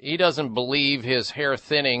he doesn't believe his hair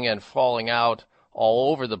thinning and falling out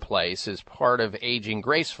all over the place is part of aging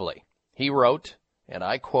gracefully. He wrote, and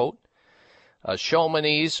I quote,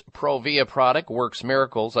 Chamonix Provia product works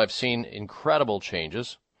miracles. I've seen incredible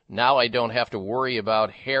changes. Now I don't have to worry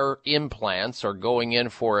about hair implants or going in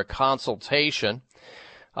for a consultation.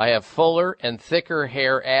 I have fuller and thicker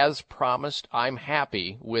hair as promised. I'm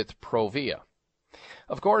happy with Provia.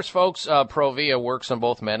 Of course, folks, Provia works on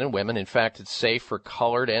both men and women. In fact, it's safe for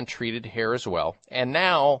colored and treated hair as well. And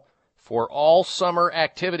now, for all summer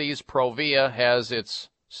activities, Provia has its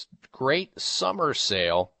great summer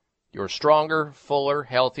sale. Your stronger, fuller,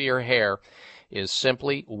 healthier hair is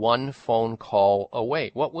simply one phone call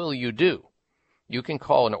away. What will you do? You can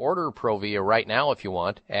call and order Provia right now if you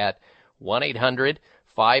want at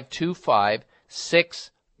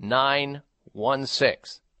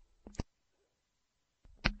 1-800-525-6916.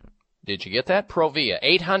 Did you get that? Provia,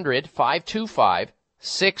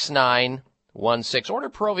 800-525-6916. Order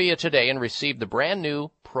Provia today and receive the brand new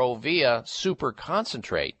Provia Super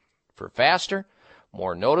Concentrate for faster,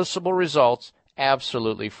 more noticeable results,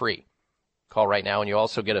 absolutely free. Call right now and you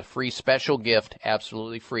also get a free special gift,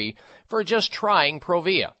 absolutely free, for just trying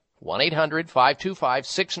Provia.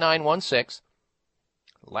 1-800-525-6916.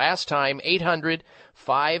 Last time,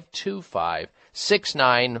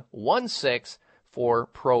 800-525-6916. For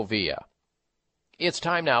Provia. It's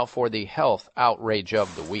time now for the health outrage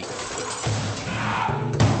of the week.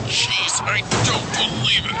 Jeez, I don't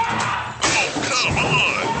believe it. Oh, come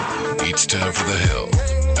on. It's time for the health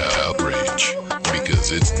outrage,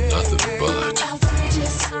 because it's nothing but.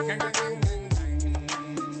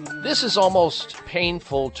 This is almost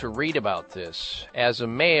painful to read about this. As a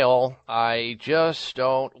male, I just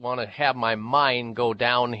don't want to have my mind go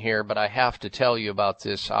down here, but I have to tell you about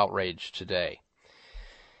this outrage today.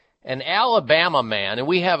 An Alabama man, and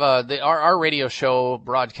we have our radio show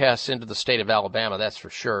broadcasts into the state of Alabama, that's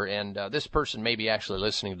for sure, and this person may be actually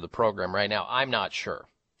listening to the program right now. I'm not sure.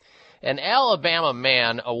 An Alabama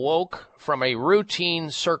man awoke from a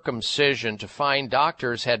routine circumcision to find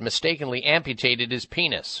doctors had mistakenly amputated his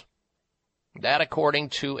penis. That according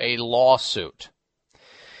to a lawsuit.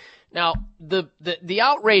 Now, the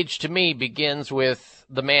outrage to me begins with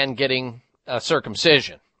the man getting a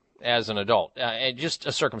circumcision. As an adult, just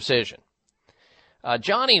a circumcision.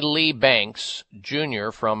 Johnny Lee Banks,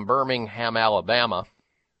 Jr. from Birmingham, Alabama,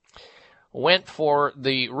 went for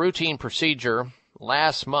the routine procedure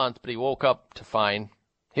last month, but he woke up to find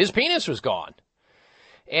his penis was gone.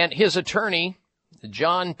 And his attorney,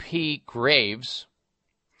 John P. Graves,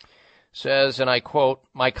 says, and I quote,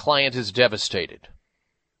 "My client is devastated."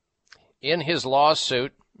 In his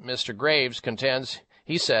lawsuit, Mr. Graves contends,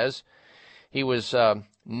 he says, he was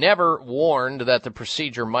never warned that the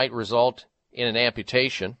procedure might result in an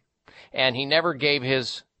amputation, and he never gave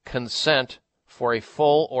his consent for a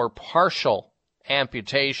full or partial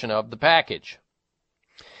amputation of the package.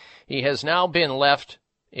 He has now been left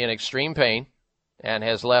in extreme pain and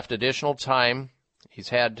has left additional time. He's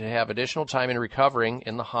had to have additional time in recovering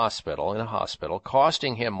in a hospital,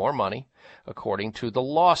 costing him more money, according to the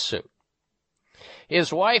lawsuit.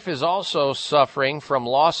 His wife is also suffering from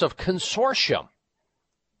loss of consortium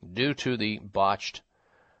due to the botched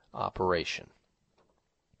operation.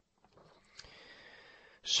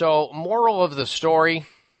 So, moral of the story,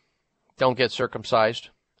 don't get circumcised.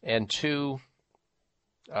 And 2,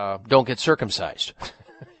 don't get circumcised.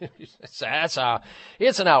 It's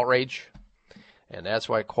an outrage. And that's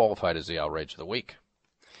why it qualified as the outrage of the week.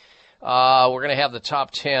 We're going to have the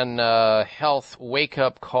top 10 health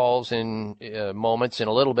wake-up calls in moments in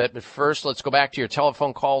a little bit. But first, let's go back to your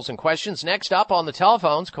telephone calls and questions. Next up on the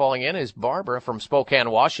telephones, calling in is Barbara from Spokane,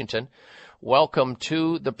 Washington. Welcome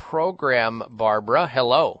to the program, Barbara.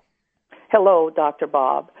 Hello. Hello, Dr.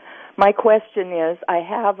 Bob. My question is, I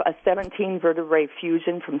have a 17 vertebrae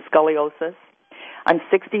fusion from scoliosis. I'm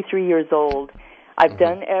 63 years old. I've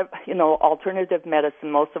done, alternative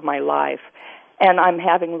medicine most of my life, and I'm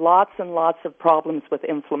having lots and lots of problems with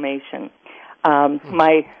inflammation.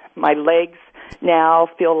 My legs now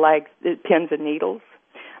feel like pins and needles.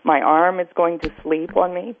 My arm is going to sleep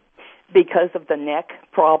on me because of the neck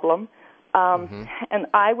problem. And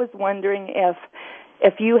I was wondering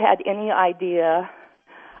if you had any idea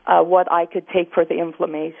what I could take for the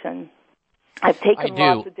inflammation. I've taken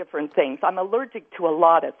lots of different things. I'm allergic to a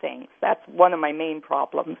lot of things. That's one of my main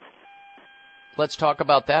problems. Let's talk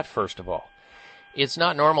about that first of all. It's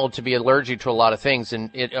not normal to be allergic to a lot of things,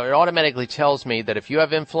 and it automatically tells me that if you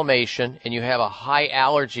have inflammation and you have a high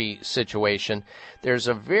allergy situation, there's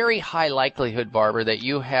a very high likelihood, Barbara, that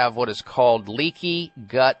you have what is called leaky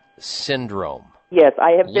gut syndrome. Yes,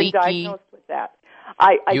 I have been diagnosed with that.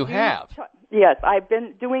 You have? Yes, I've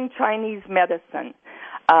been doing Chinese medicine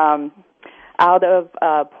out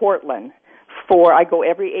of Portland. I go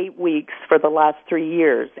every 8 weeks for the last 3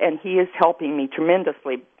 years, and he is helping me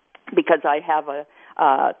tremendously because I have a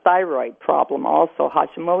thyroid problem, also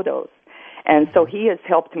Hashimoto's. And so he has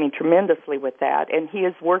helped me tremendously with that, and he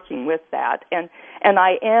is working with that. And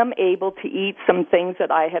I am able to eat some things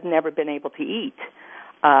that I have never been able to eat.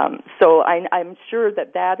 So I'm sure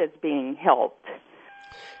that is being helped.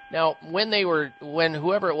 Now, when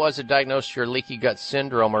whoever it was that diagnosed your leaky gut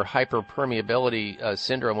syndrome or hyperpermeability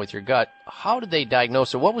syndrome with your gut, how did they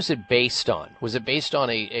diagnose it? What was it based on? Was it based on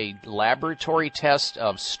a laboratory test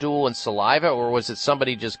of stool and saliva, or was it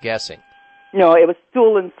somebody just guessing? No, it was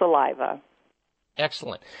stool and saliva.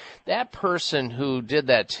 Excellent. That person who did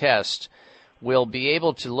that test will be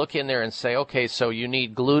able to look in there and say, okay, so you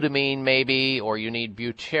need glutamine maybe, or you need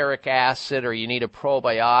butyric acid, or you need a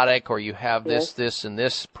probiotic, or you have this, and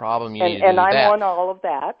this problem, you need to do that. And I'm on all of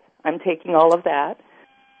that. I'm taking all of that.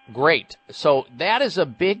 Great. So that is a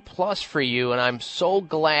big plus for you, and I'm so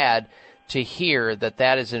glad to hear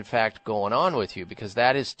that is in fact going on with you, because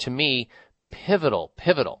that is, to me, pivotal.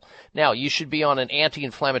 Now, you should be on an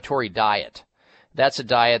anti-inflammatory diet. That's a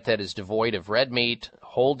diet that is devoid of red meat,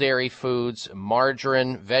 whole dairy foods,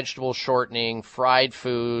 margarine, vegetable shortening, fried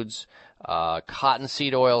foods,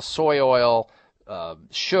 cottonseed oil, soy oil,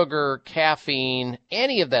 sugar, caffeine.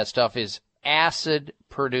 Any of that stuff is acid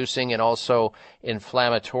producing and also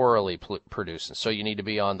inflammatorily producing. So you need to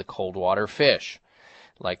be on the cold water fish,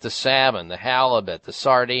 like the salmon, the halibut, the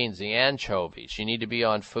sardines, the anchovies. You need to be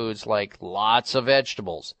on foods like lots of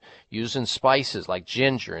vegetables, using spices like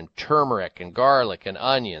ginger and turmeric and garlic and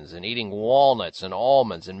onions, and eating walnuts and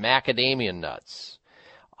almonds and macadamia nuts,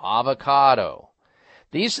 avocado.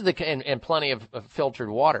 These are and plenty of filtered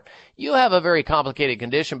water. You have a very complicated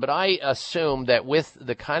condition, but I assume that with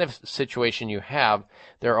the kind of situation you have,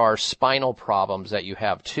 there are spinal problems that you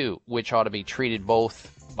have too, which ought to be treated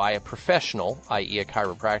both by a professional, i.e. a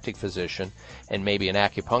chiropractic physician, and maybe an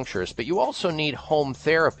acupuncturist, but you also need home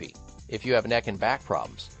therapy if you have neck and back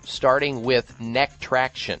problems, starting with neck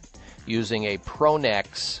traction, using a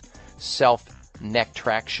Pronex self-neck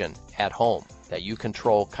traction at home that you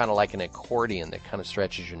control kind of like an accordion that kind of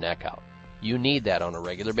stretches your neck out. You need that on a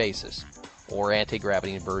regular basis, or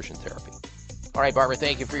anti-gravity inversion therapy. All right, Barbara,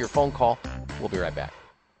 thank you for your phone call. We'll be right back.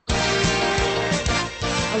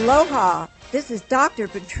 Aloha. This is Dr.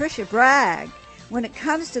 Patricia Bragg. When it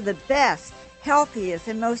comes to the best, healthiest,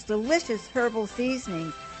 and most delicious herbal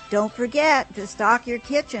seasonings, don't forget to stock your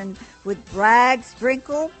kitchen with Bragg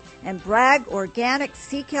Sprinkle and Bragg Organic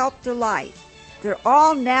Sea Kelp Delight. They're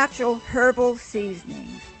all natural herbal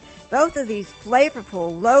seasonings. Both of these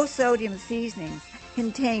flavorful, low-sodium seasonings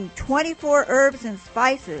contain 24 herbs and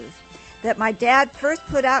spices that my dad first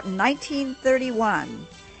put out in 1931.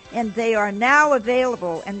 And they are now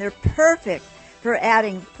available, and they're perfect for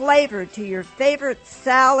adding flavor to your favorite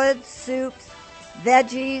salads, soups,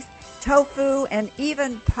 veggies, tofu, and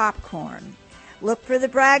even popcorn. Look for the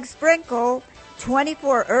Bragg Sprinkle,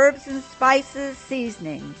 24 herbs and spices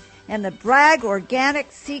seasoning, and the Bragg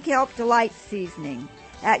Organic Sea Kelp Delight seasoning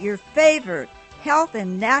at your favorite health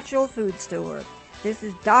and natural food store. This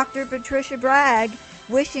is Dr. Patricia Bragg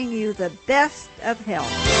wishing you the best of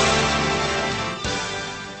health.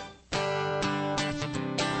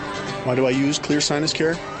 Why do I use Clear Sinus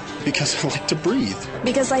Care? Because I like to breathe.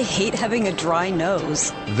 Because I hate having a dry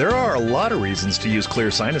nose. There are a lot of reasons to use Clear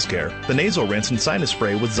Sinus Care, the nasal rinse and sinus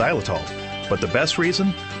spray with xylitol. But the best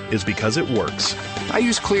reason is because it works. I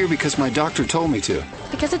use Clear because my doctor told me to.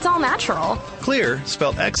 Because it's all natural. Clear,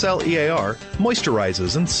 spelled Xlear,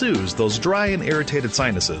 moisturizes and soothes those dry and irritated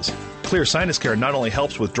sinuses. Clear Sinus Care not only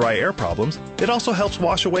helps with dry air problems, it also helps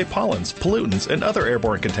wash away pollens, pollutants, and other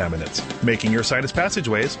airborne contaminants, making your sinus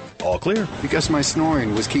passageways all clear. Because my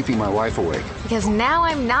snoring was keeping my wife awake. Because now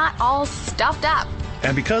I'm not all stuffed up.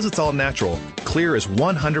 And because it's all natural, Clear is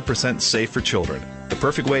 100% safe for children. The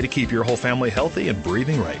perfect way to keep your whole family healthy and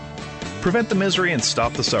breathing right. Prevent the misery and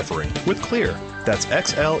stop the suffering with Clear. That's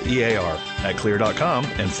Xlear at Clear.com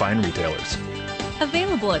and fine retailers.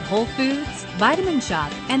 Available at Whole Foods, Vitamin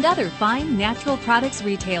Shop, and other fine natural products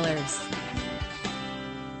retailers.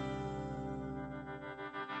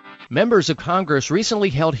 Members of Congress recently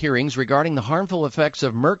held hearings regarding the harmful effects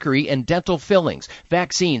of mercury in dental fillings,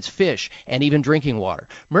 vaccines, fish, and even drinking water.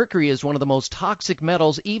 Mercury is one of the most toxic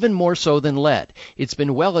metals, even more so than lead. It's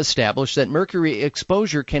been well established that mercury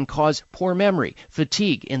exposure can cause poor memory,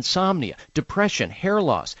 fatigue, insomnia, depression, hair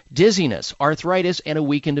loss, dizziness, arthritis, and a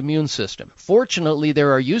weakened immune system. Fortunately,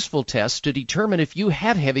 there are useful tests to determine if you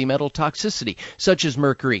have heavy metal toxicity, such as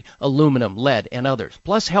mercury, aluminum, lead, and others.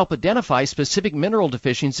 Plus, help identify specific mineral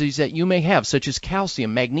deficiencies that you may have, such as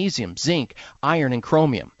calcium, magnesium, zinc, iron, and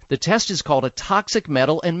chromium. The test is called a toxic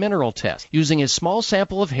metal and mineral test. Using a small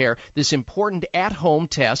sample of hair, this important at-home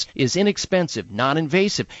test is inexpensive,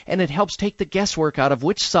 non-invasive, and it helps take the guesswork out of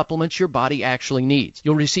which supplements your body actually needs.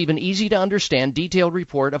 You'll receive an easy-to-understand, detailed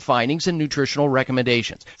report of findings and nutritional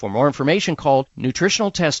recommendations. For more information, call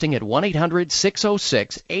Nutritional Testing at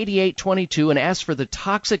 1-800-606-8822 and ask for the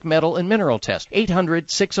toxic metal and mineral test,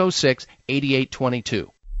 800-606-8822.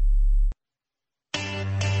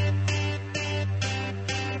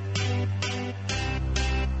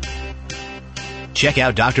 Check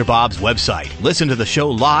out Dr. Bob's website. Listen to the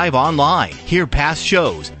show live online. Hear past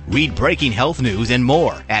shows. Read breaking health news and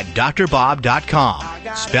more at drbob.com.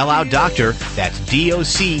 Spell out doctor, that's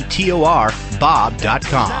D-O-C-T-O-R,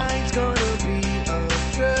 Bob.com.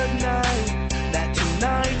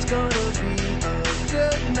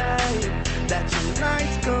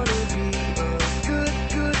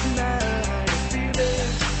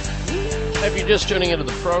 If you're just tuning into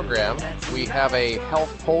the program, we have a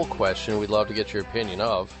health poll question we'd love to get your opinion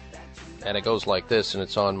of. And it goes like this, and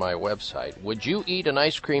it's on my website. Would you eat an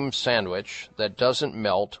ice cream sandwich that doesn't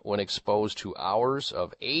melt when exposed to hours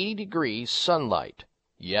of 80-degree sunlight?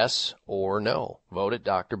 Yes or no? Vote at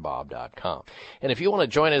drbob.com. And if you want to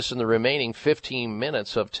join us in the remaining 15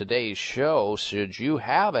 minutes of today's show, should you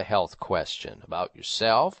have a health question about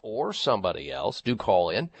yourself or somebody else, do call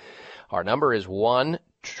in. Our number is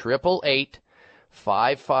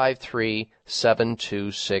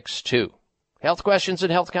 1-888-553-7262. Health questions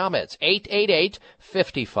and health comments,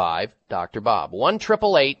 888-55-Dr. Bob,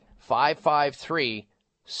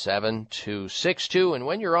 1-888-553-7262. And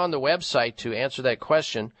when you're on the website to answer that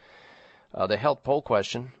question, the health poll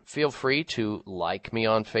question, feel free to like me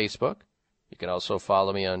on Facebook. You can also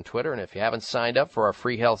follow me on Twitter. And if you haven't signed up for our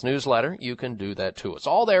free health newsletter, you can do that too. It's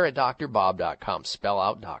all there at drbob.com. Spell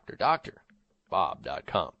out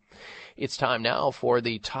Bob.com. It's time now for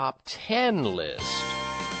the top 10 list.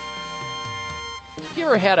 You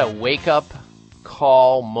ever had a wake-up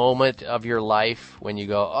call moment of your life when you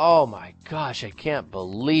go, oh my gosh, I can't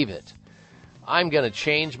believe it. I'm going to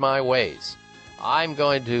change my ways. I'm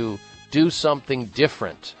going to do something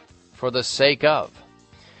different for the sake of.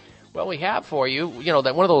 Well, we have for you,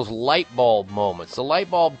 that one of those light bulb moments. The light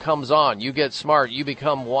bulb comes on, you get smart, you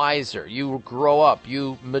become wiser, you grow up,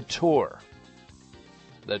 you mature.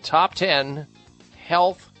 The top 10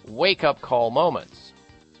 health wake-up call moments.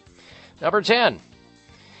 Number 10,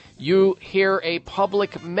 you hear a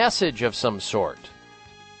public message of some sort,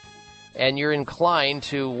 and you're inclined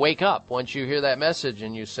to wake up once you hear that message,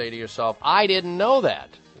 and you say to yourself, I didn't know that.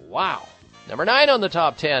 Wow. Number 9 on the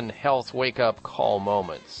top 10 health wake-up call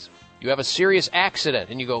moments. You have a serious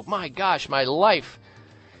accident, and you go, my gosh, my life,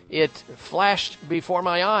 it flashed before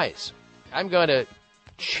my eyes. I'm going to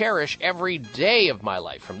cherish every day of my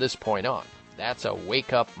life from this point on. That's a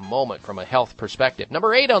wake-up moment from a health perspective.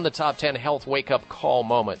 Number 8 on the top 10 health wake-up call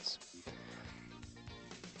moments.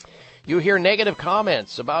 You hear negative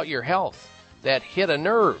comments about your health that hit a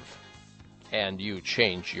nerve, and you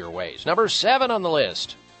change your ways. Number 7 on the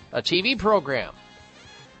list, a TV program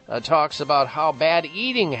talks about how bad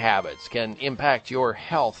eating habits can impact your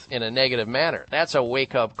health in a negative manner. That's a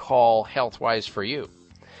wake-up call health-wise for you.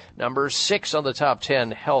 Number 6 on the top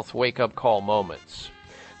 10 health wake-up call moments.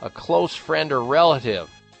 A close friend or relative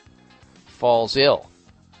falls ill.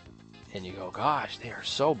 And you go, gosh, they are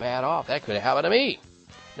so bad off. That could have happened to me.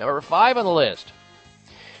 Number 5 on the list.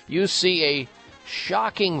 You see a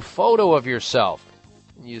shocking photo of yourself.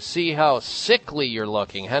 You see how sickly you're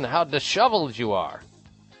looking and how disheveled you are.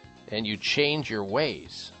 And you change your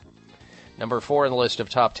ways. Number 4 on the list of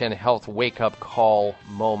top 10 health wake-up call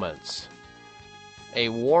moments. A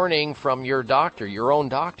warning from your doctor, your own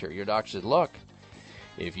doctor. Your doctor said, look,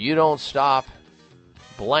 if you don't stop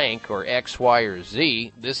blank or X, Y, or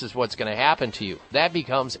Z, this is what's going to happen to you. That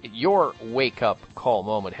becomes your wake-up call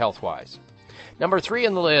moment health-wise. Number 3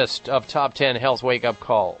 on the list of top 10 health wake-up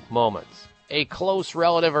call moments. A close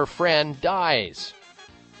relative or friend dies.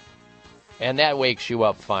 And that wakes you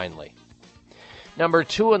up finally. Number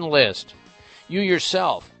 2 on the list. You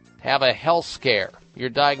yourself have a health scare. You're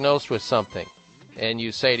diagnosed with something. And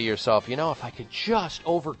you say to yourself, you know, if I could just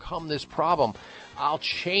overcome this problem, I'll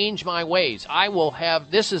change my ways. I will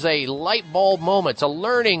have, this is a light bulb moment. It's a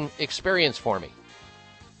learning experience for me.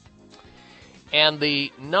 And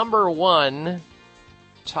the number 1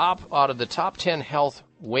 out of the top 10 health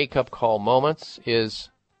wake-up call moments is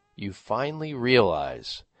you finally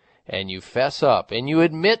realize and you fess up and you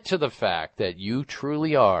admit to the fact that you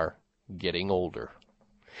truly are getting older.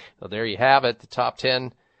 So there you have it, the top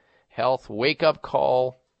 10 health wake-up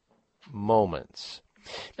call moments.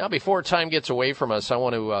 Now, before time gets away from us, I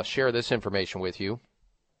want to share this information with you.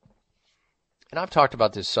 And I've talked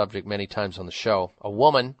about this subject many times on the show. A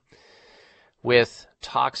woman with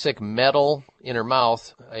toxic metal in her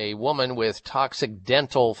mouth, a woman with toxic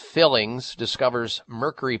dental fillings, discovers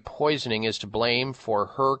mercury poisoning is to blame for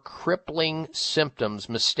her crippling symptoms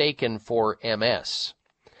mistaken for MS.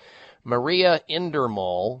 Maria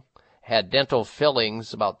Indermol had dental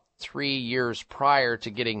fillings about 3 years prior to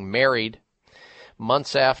getting married.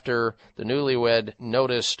 Months after the newlywed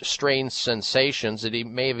noticed strange sensations, it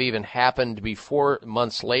may have even happened before.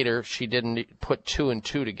 Months later, she didn't put 2 and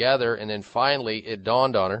 2 together, and then finally it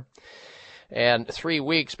dawned on her. And 3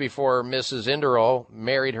 weeks before Mrs. Inderol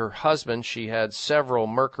married her husband, she had several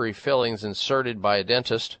mercury fillings inserted by a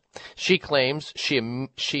dentist. She claims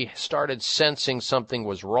she started sensing something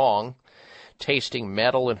was wrong, tasting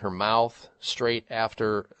metal in her mouth straight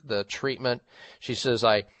after the treatment. She says,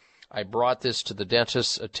 I brought this to the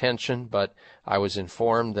dentist's attention, but I was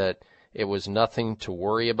informed that it was nothing to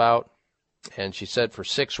worry about. And she said for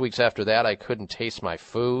 6 weeks after that, I couldn't taste my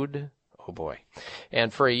food. Oh, boy.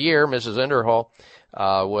 And for a year, Mrs. Inderhall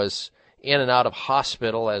was in and out of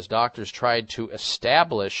hospital as doctors tried to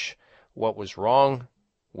establish what was wrong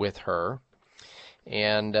with her.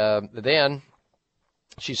 And then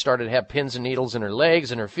she started to have pins and needles in her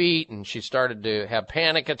legs and her feet, and she started to have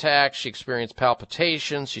panic attacks. She experienced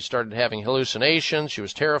palpitations. She started having hallucinations. She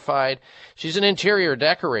was terrified. She's an interior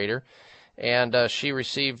decorator, and she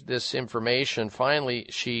received this information. Finally,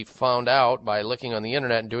 she found out by looking on the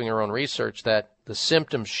internet and doing her own research that the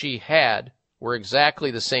symptoms she had were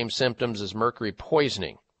exactly the same symptoms as mercury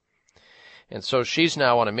poisoning. And so she's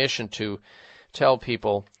now on a mission to tell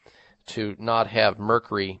people to not have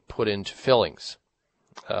mercury put into fillings.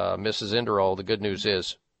 Mrs. Inderol, the good news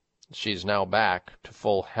is she's now back to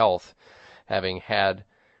full health, having had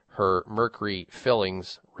her mercury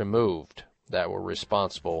fillings removed that were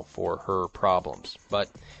responsible for her problems. But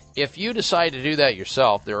if you decide to do that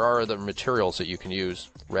yourself, there are other materials that you can use,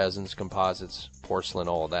 resins, composites, porcelain,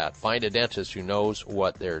 all of that. Find a dentist who knows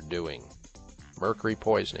what they're doing. Mercury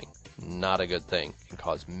poisoning, not a good thing. It can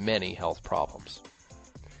cause many health problems.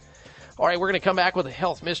 All right, we're going to come back with a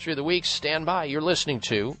health mystery of the week. Stand by. You're listening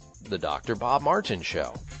to The Dr. Bob Martin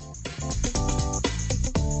Show.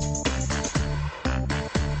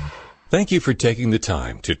 Thank you for taking the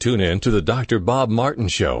time to tune in to the Dr. Bob Martin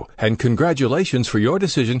Show, and congratulations for your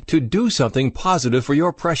decision to do something positive for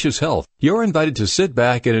your precious health. You're invited to sit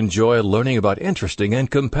back and enjoy learning about interesting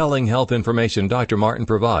and compelling health information Dr. Martin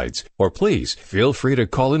provides. Or please, feel free to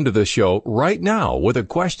call into the show right now with a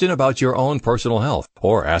question about your own personal health,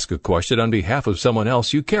 or ask a question on behalf of someone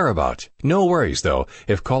else you care about. No worries, though.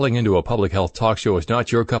 If calling into a public health talk show is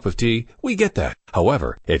not your cup of tea, we get that.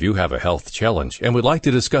 However, if you have a health challenge and would like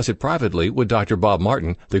to discuss it privately with Dr. Bob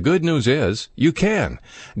Martin, the good news is you can.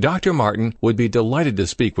 Dr. Martin would be delighted to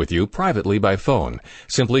speak with you privately by phone.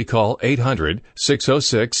 Simply call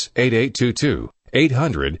 800-606-8822.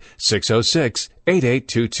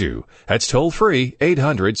 800-606-8822. That's toll free,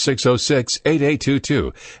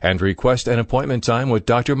 800-606-8822, and request an appointment time with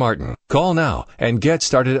Dr. Martin. Call now and get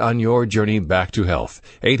started on your journey back to health.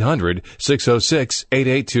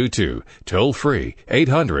 800-606-8822. Toll free,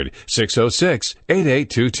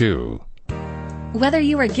 800-606-8822. Whether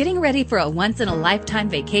you are getting ready for a once-in-a-lifetime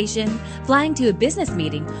vacation, flying to a business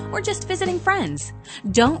meeting, or just visiting friends,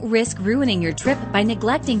 don't risk ruining your trip by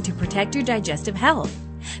neglecting to protect your digestive health.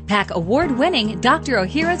 Pack award-winning Dr.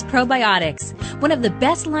 Ohhira's Probiotics, one of the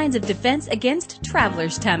best lines of defense against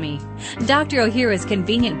traveler's tummy. Dr. Ohhira's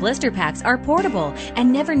convenient blister packs are portable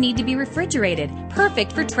and never need to be refrigerated,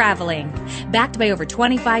 perfect for traveling. Backed by over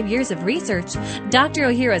 25 years of research, Dr.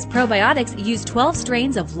 Ohhira's Probiotics use 12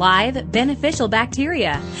 strains of live, beneficial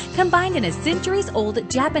bacteria, combined in a centuries-old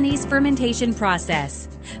Japanese fermentation process.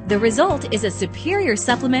 The result is a superior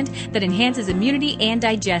supplement that enhances immunity and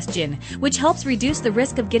digestion, which helps reduce the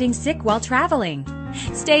risk of getting sick while traveling.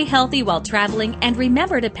 Stay healthy while traveling and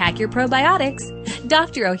remember to pack your probiotics.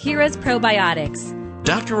 Dr. Ohhira's Probiotics.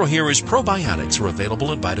 Dr. Ohhira's Probiotics are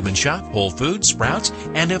available at Vitamin Shop, Whole Foods, Sprouts,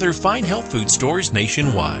 and other fine health food stores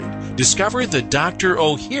nationwide. Discover the Dr.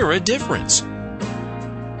 Ohhira difference.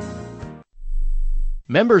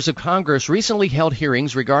 Members of Congress recently held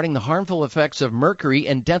hearings regarding the harmful effects of mercury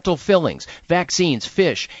in dental fillings, vaccines,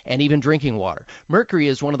 fish, and even drinking water. Mercury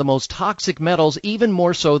is one of the most toxic metals, even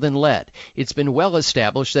more so than lead. It's been well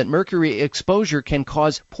established that mercury exposure can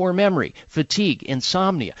cause poor memory, fatigue,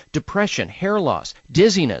 insomnia, depression, hair loss,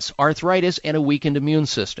 dizziness, arthritis, and a weakened immune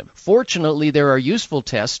system. Fortunately, there are useful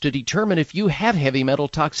tests to determine if you have heavy metal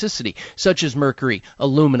toxicity, such as mercury,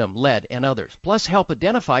 aluminum, lead, and others. Plus, help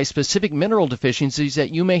identify specific mineral deficiencies that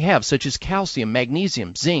you may have, such as calcium,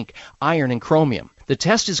 magnesium, zinc, iron, and chromium. The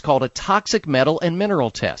test is called a toxic metal and mineral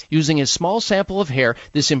test. Using a small sample of hair,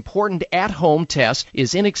 this important at-home test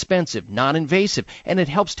is inexpensive, non-invasive, and it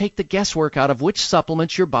helps take the guesswork out of which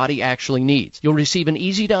supplements your body actually needs. You'll receive an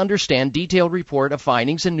easy-to-understand, detailed report of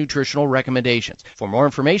findings and nutritional recommendations. For more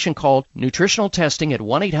information, call nutritional testing at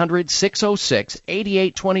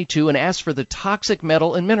 1-800-606-8822 and ask for the toxic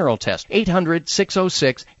metal and mineral test,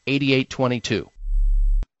 800-606-8822.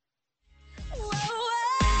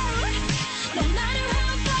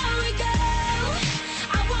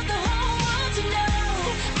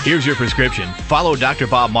 Here's your prescription. Follow Dr.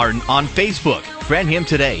 Bob Martin on Facebook. Friend him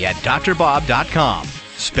today at drbob.com.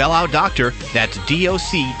 Spell out doctor, that's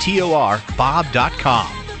D-O-C-T-O-R, bob.com.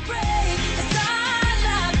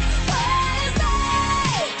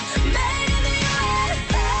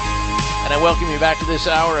 And I welcome you back to this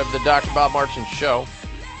hour of the Dr. Bob Martin Show.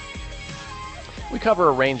 We cover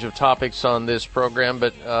a range of topics on this program,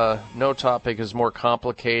 but no topic is more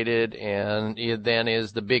complicated than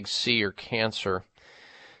is the big C, or cancer.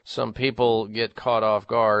 Some people get caught off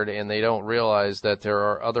guard and they don't realize that there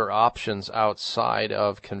are other options outside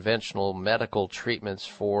of conventional medical treatments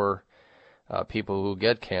for people who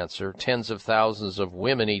get cancer. Tens of thousands of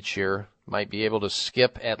women each year might be able to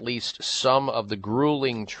skip at least some of the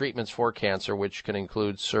grueling treatments for cancer, which can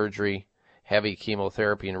include surgery, heavy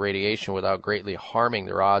chemotherapy, and radiation, without greatly harming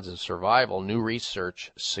their odds of survival, new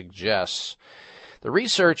research suggests. The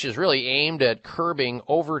research is really aimed at curbing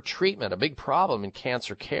over-treatment, a big problem in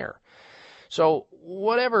cancer care. So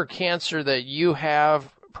whatever cancer that you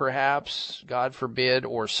have, perhaps, God forbid,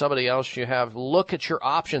 or somebody else you have, look at your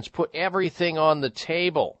options. Put everything on the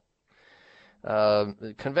table.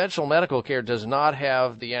 Conventional medical care does not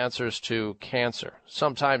have the answers to cancer.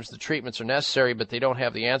 Sometimes the treatments are necessary, but they don't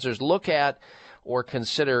have the answers. Look at or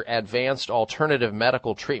consider advanced alternative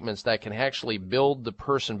medical treatments that can actually build the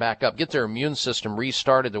person back up, get their immune system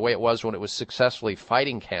restarted the way it was when it was successfully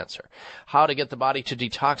fighting cancer. How to get the body to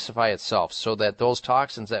detoxify itself so that those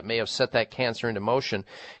toxins that may have set that cancer into motion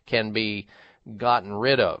can be gotten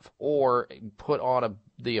rid of, or put on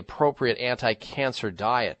the appropriate anti-cancer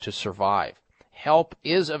diet to survive. Help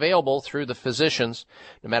is available through the physicians.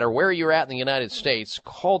 No matter where you're at in the United States,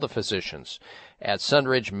 call the physicians at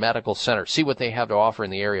Sunridge Medical Center. See what they have to offer in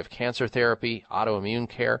the area of cancer therapy, autoimmune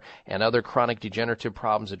care, and other chronic degenerative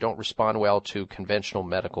problems that don't respond well to conventional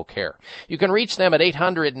medical care. You can reach them at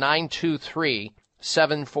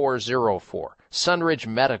 800-923-7404. Sunridge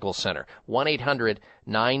Medical Center,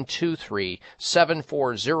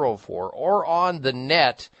 1-800-923-7404, or on the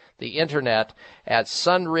net, the internet, at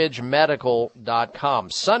sunridgemedical.com.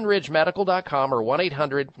 sunridgemedical.com or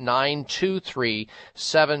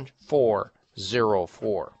 1-800-923-7404.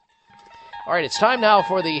 All right, it's time now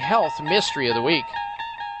for the health mystery of the week.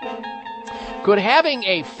 Could having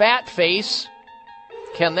a fat face,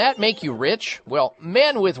 can that make you rich? Well,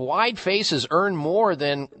 men with wide faces earn more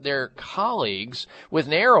than their colleagues with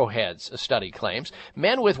narrow heads, a study claims.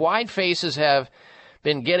 Men with wide faces have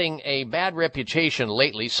been getting a bad reputation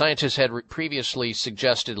lately. Scientists had previously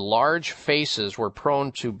suggested large faces were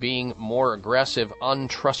prone to being more aggressive,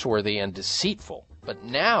 untrustworthy, and deceitful. But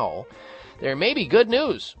now there may be good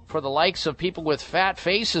news for the likes of people with fat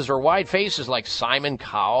faces or wide faces like Simon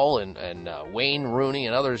Cowell and Wayne Rooney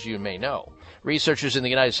and others you may know. Researchers in the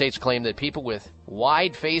United States claim that people with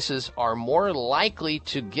wide faces are more likely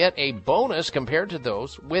to get a bonus compared to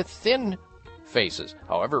those with thin faces.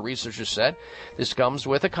 However, researchers said this comes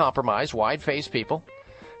with a compromise. Wide-faced people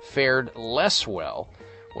fared less well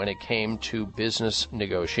when it came to business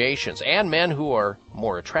negotiations, and men who are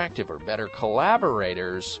more attractive are better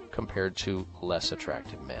collaborators compared to less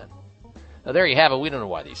attractive men. Now, there you have it. We don't know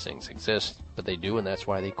why these things exist, but they do, and that's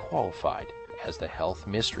why they qualified as the health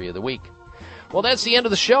mystery of the week. Well, that's the end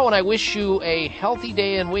of the show, and I wish you a healthy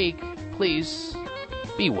day and week. Please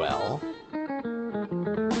be well.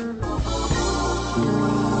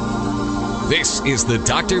 This is the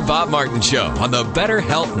Dr. Bob Martin Show on the Better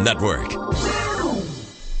Health Network.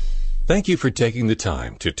 Thank you for taking the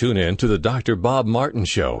time to tune in to the Dr. Bob Martin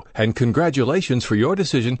Show, and congratulations for your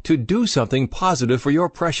decision to do something positive for your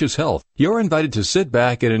precious health. You're invited to sit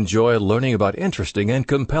back and enjoy learning about interesting and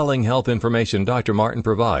compelling health information Dr. Martin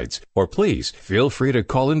provides. Or please feel free to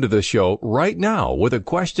call into the show right now with a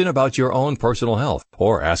question about your own personal health,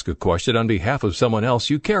 or ask a question on behalf of someone else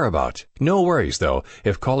you care about. No worries, though.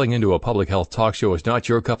 If calling into a public health talk show is not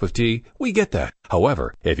your cup of tea, we get that.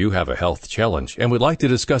 However, if you have a health challenge and would like to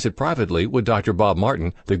discuss it privately with Dr. Bob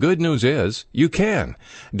Martin, the good news is you can.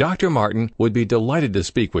 Dr. Martin would be delighted to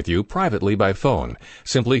speak with you privately by phone.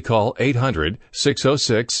 Simply call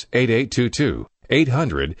 800-606-8822.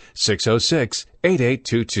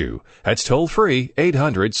 800-606-8822. That's toll free,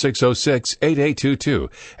 800-606-8822,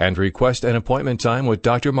 and request an appointment time with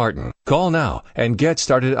Dr. Martin. Call now and get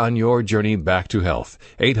started on your journey back to health.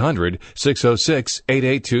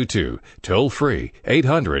 800-606-8822. Toll free,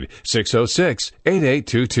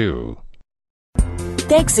 800-606-8822.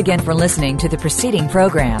 Thanks again for listening to the preceding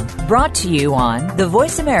program, brought to you on the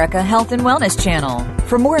Voice America Health and Wellness Channel.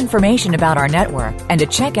 For more information about our network and to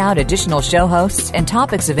check out additional show hosts and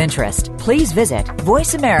topics of interest, please visit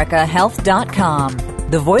voiceamericahealth.com.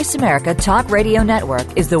 The Voice America Talk Radio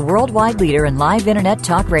Network is the worldwide leader in live Internet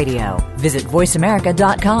talk radio. Visit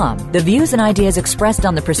voiceamerica.com. The views and ideas expressed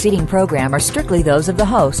on the preceding program are strictly those of the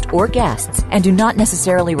host or guests and do not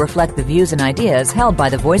necessarily reflect the views and ideas held by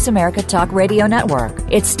the Voice America Talk Radio Network,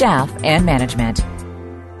 its staff, and management.